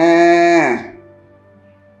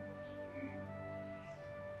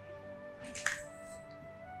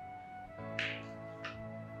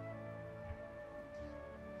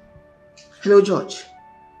 Hello, George.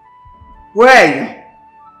 Where are you?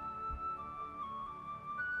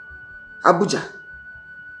 Abuja.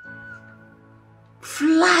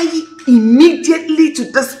 Fly immediately to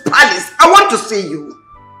this palace. I want to see you.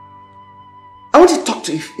 I want to talk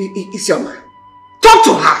to Isioma. Talk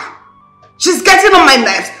to her. She's getting on my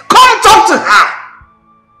nerves. Come talk to her.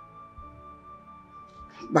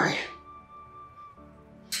 Bye.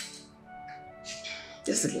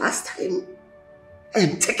 This is the last time I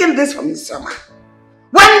am taking this from Isioma.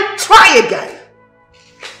 One, try again.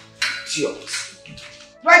 Idiots.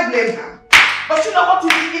 Do I blame her? But you know what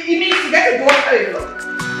it means to get a daughter-in-law.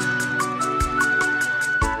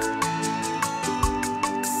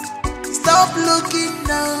 Stop looking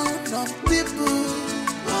down on people.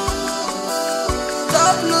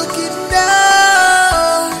 Stop looking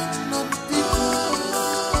down on people.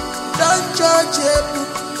 Don't judge a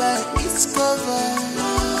book by its cover.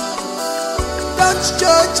 Don't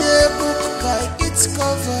judge a book by its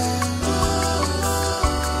cover.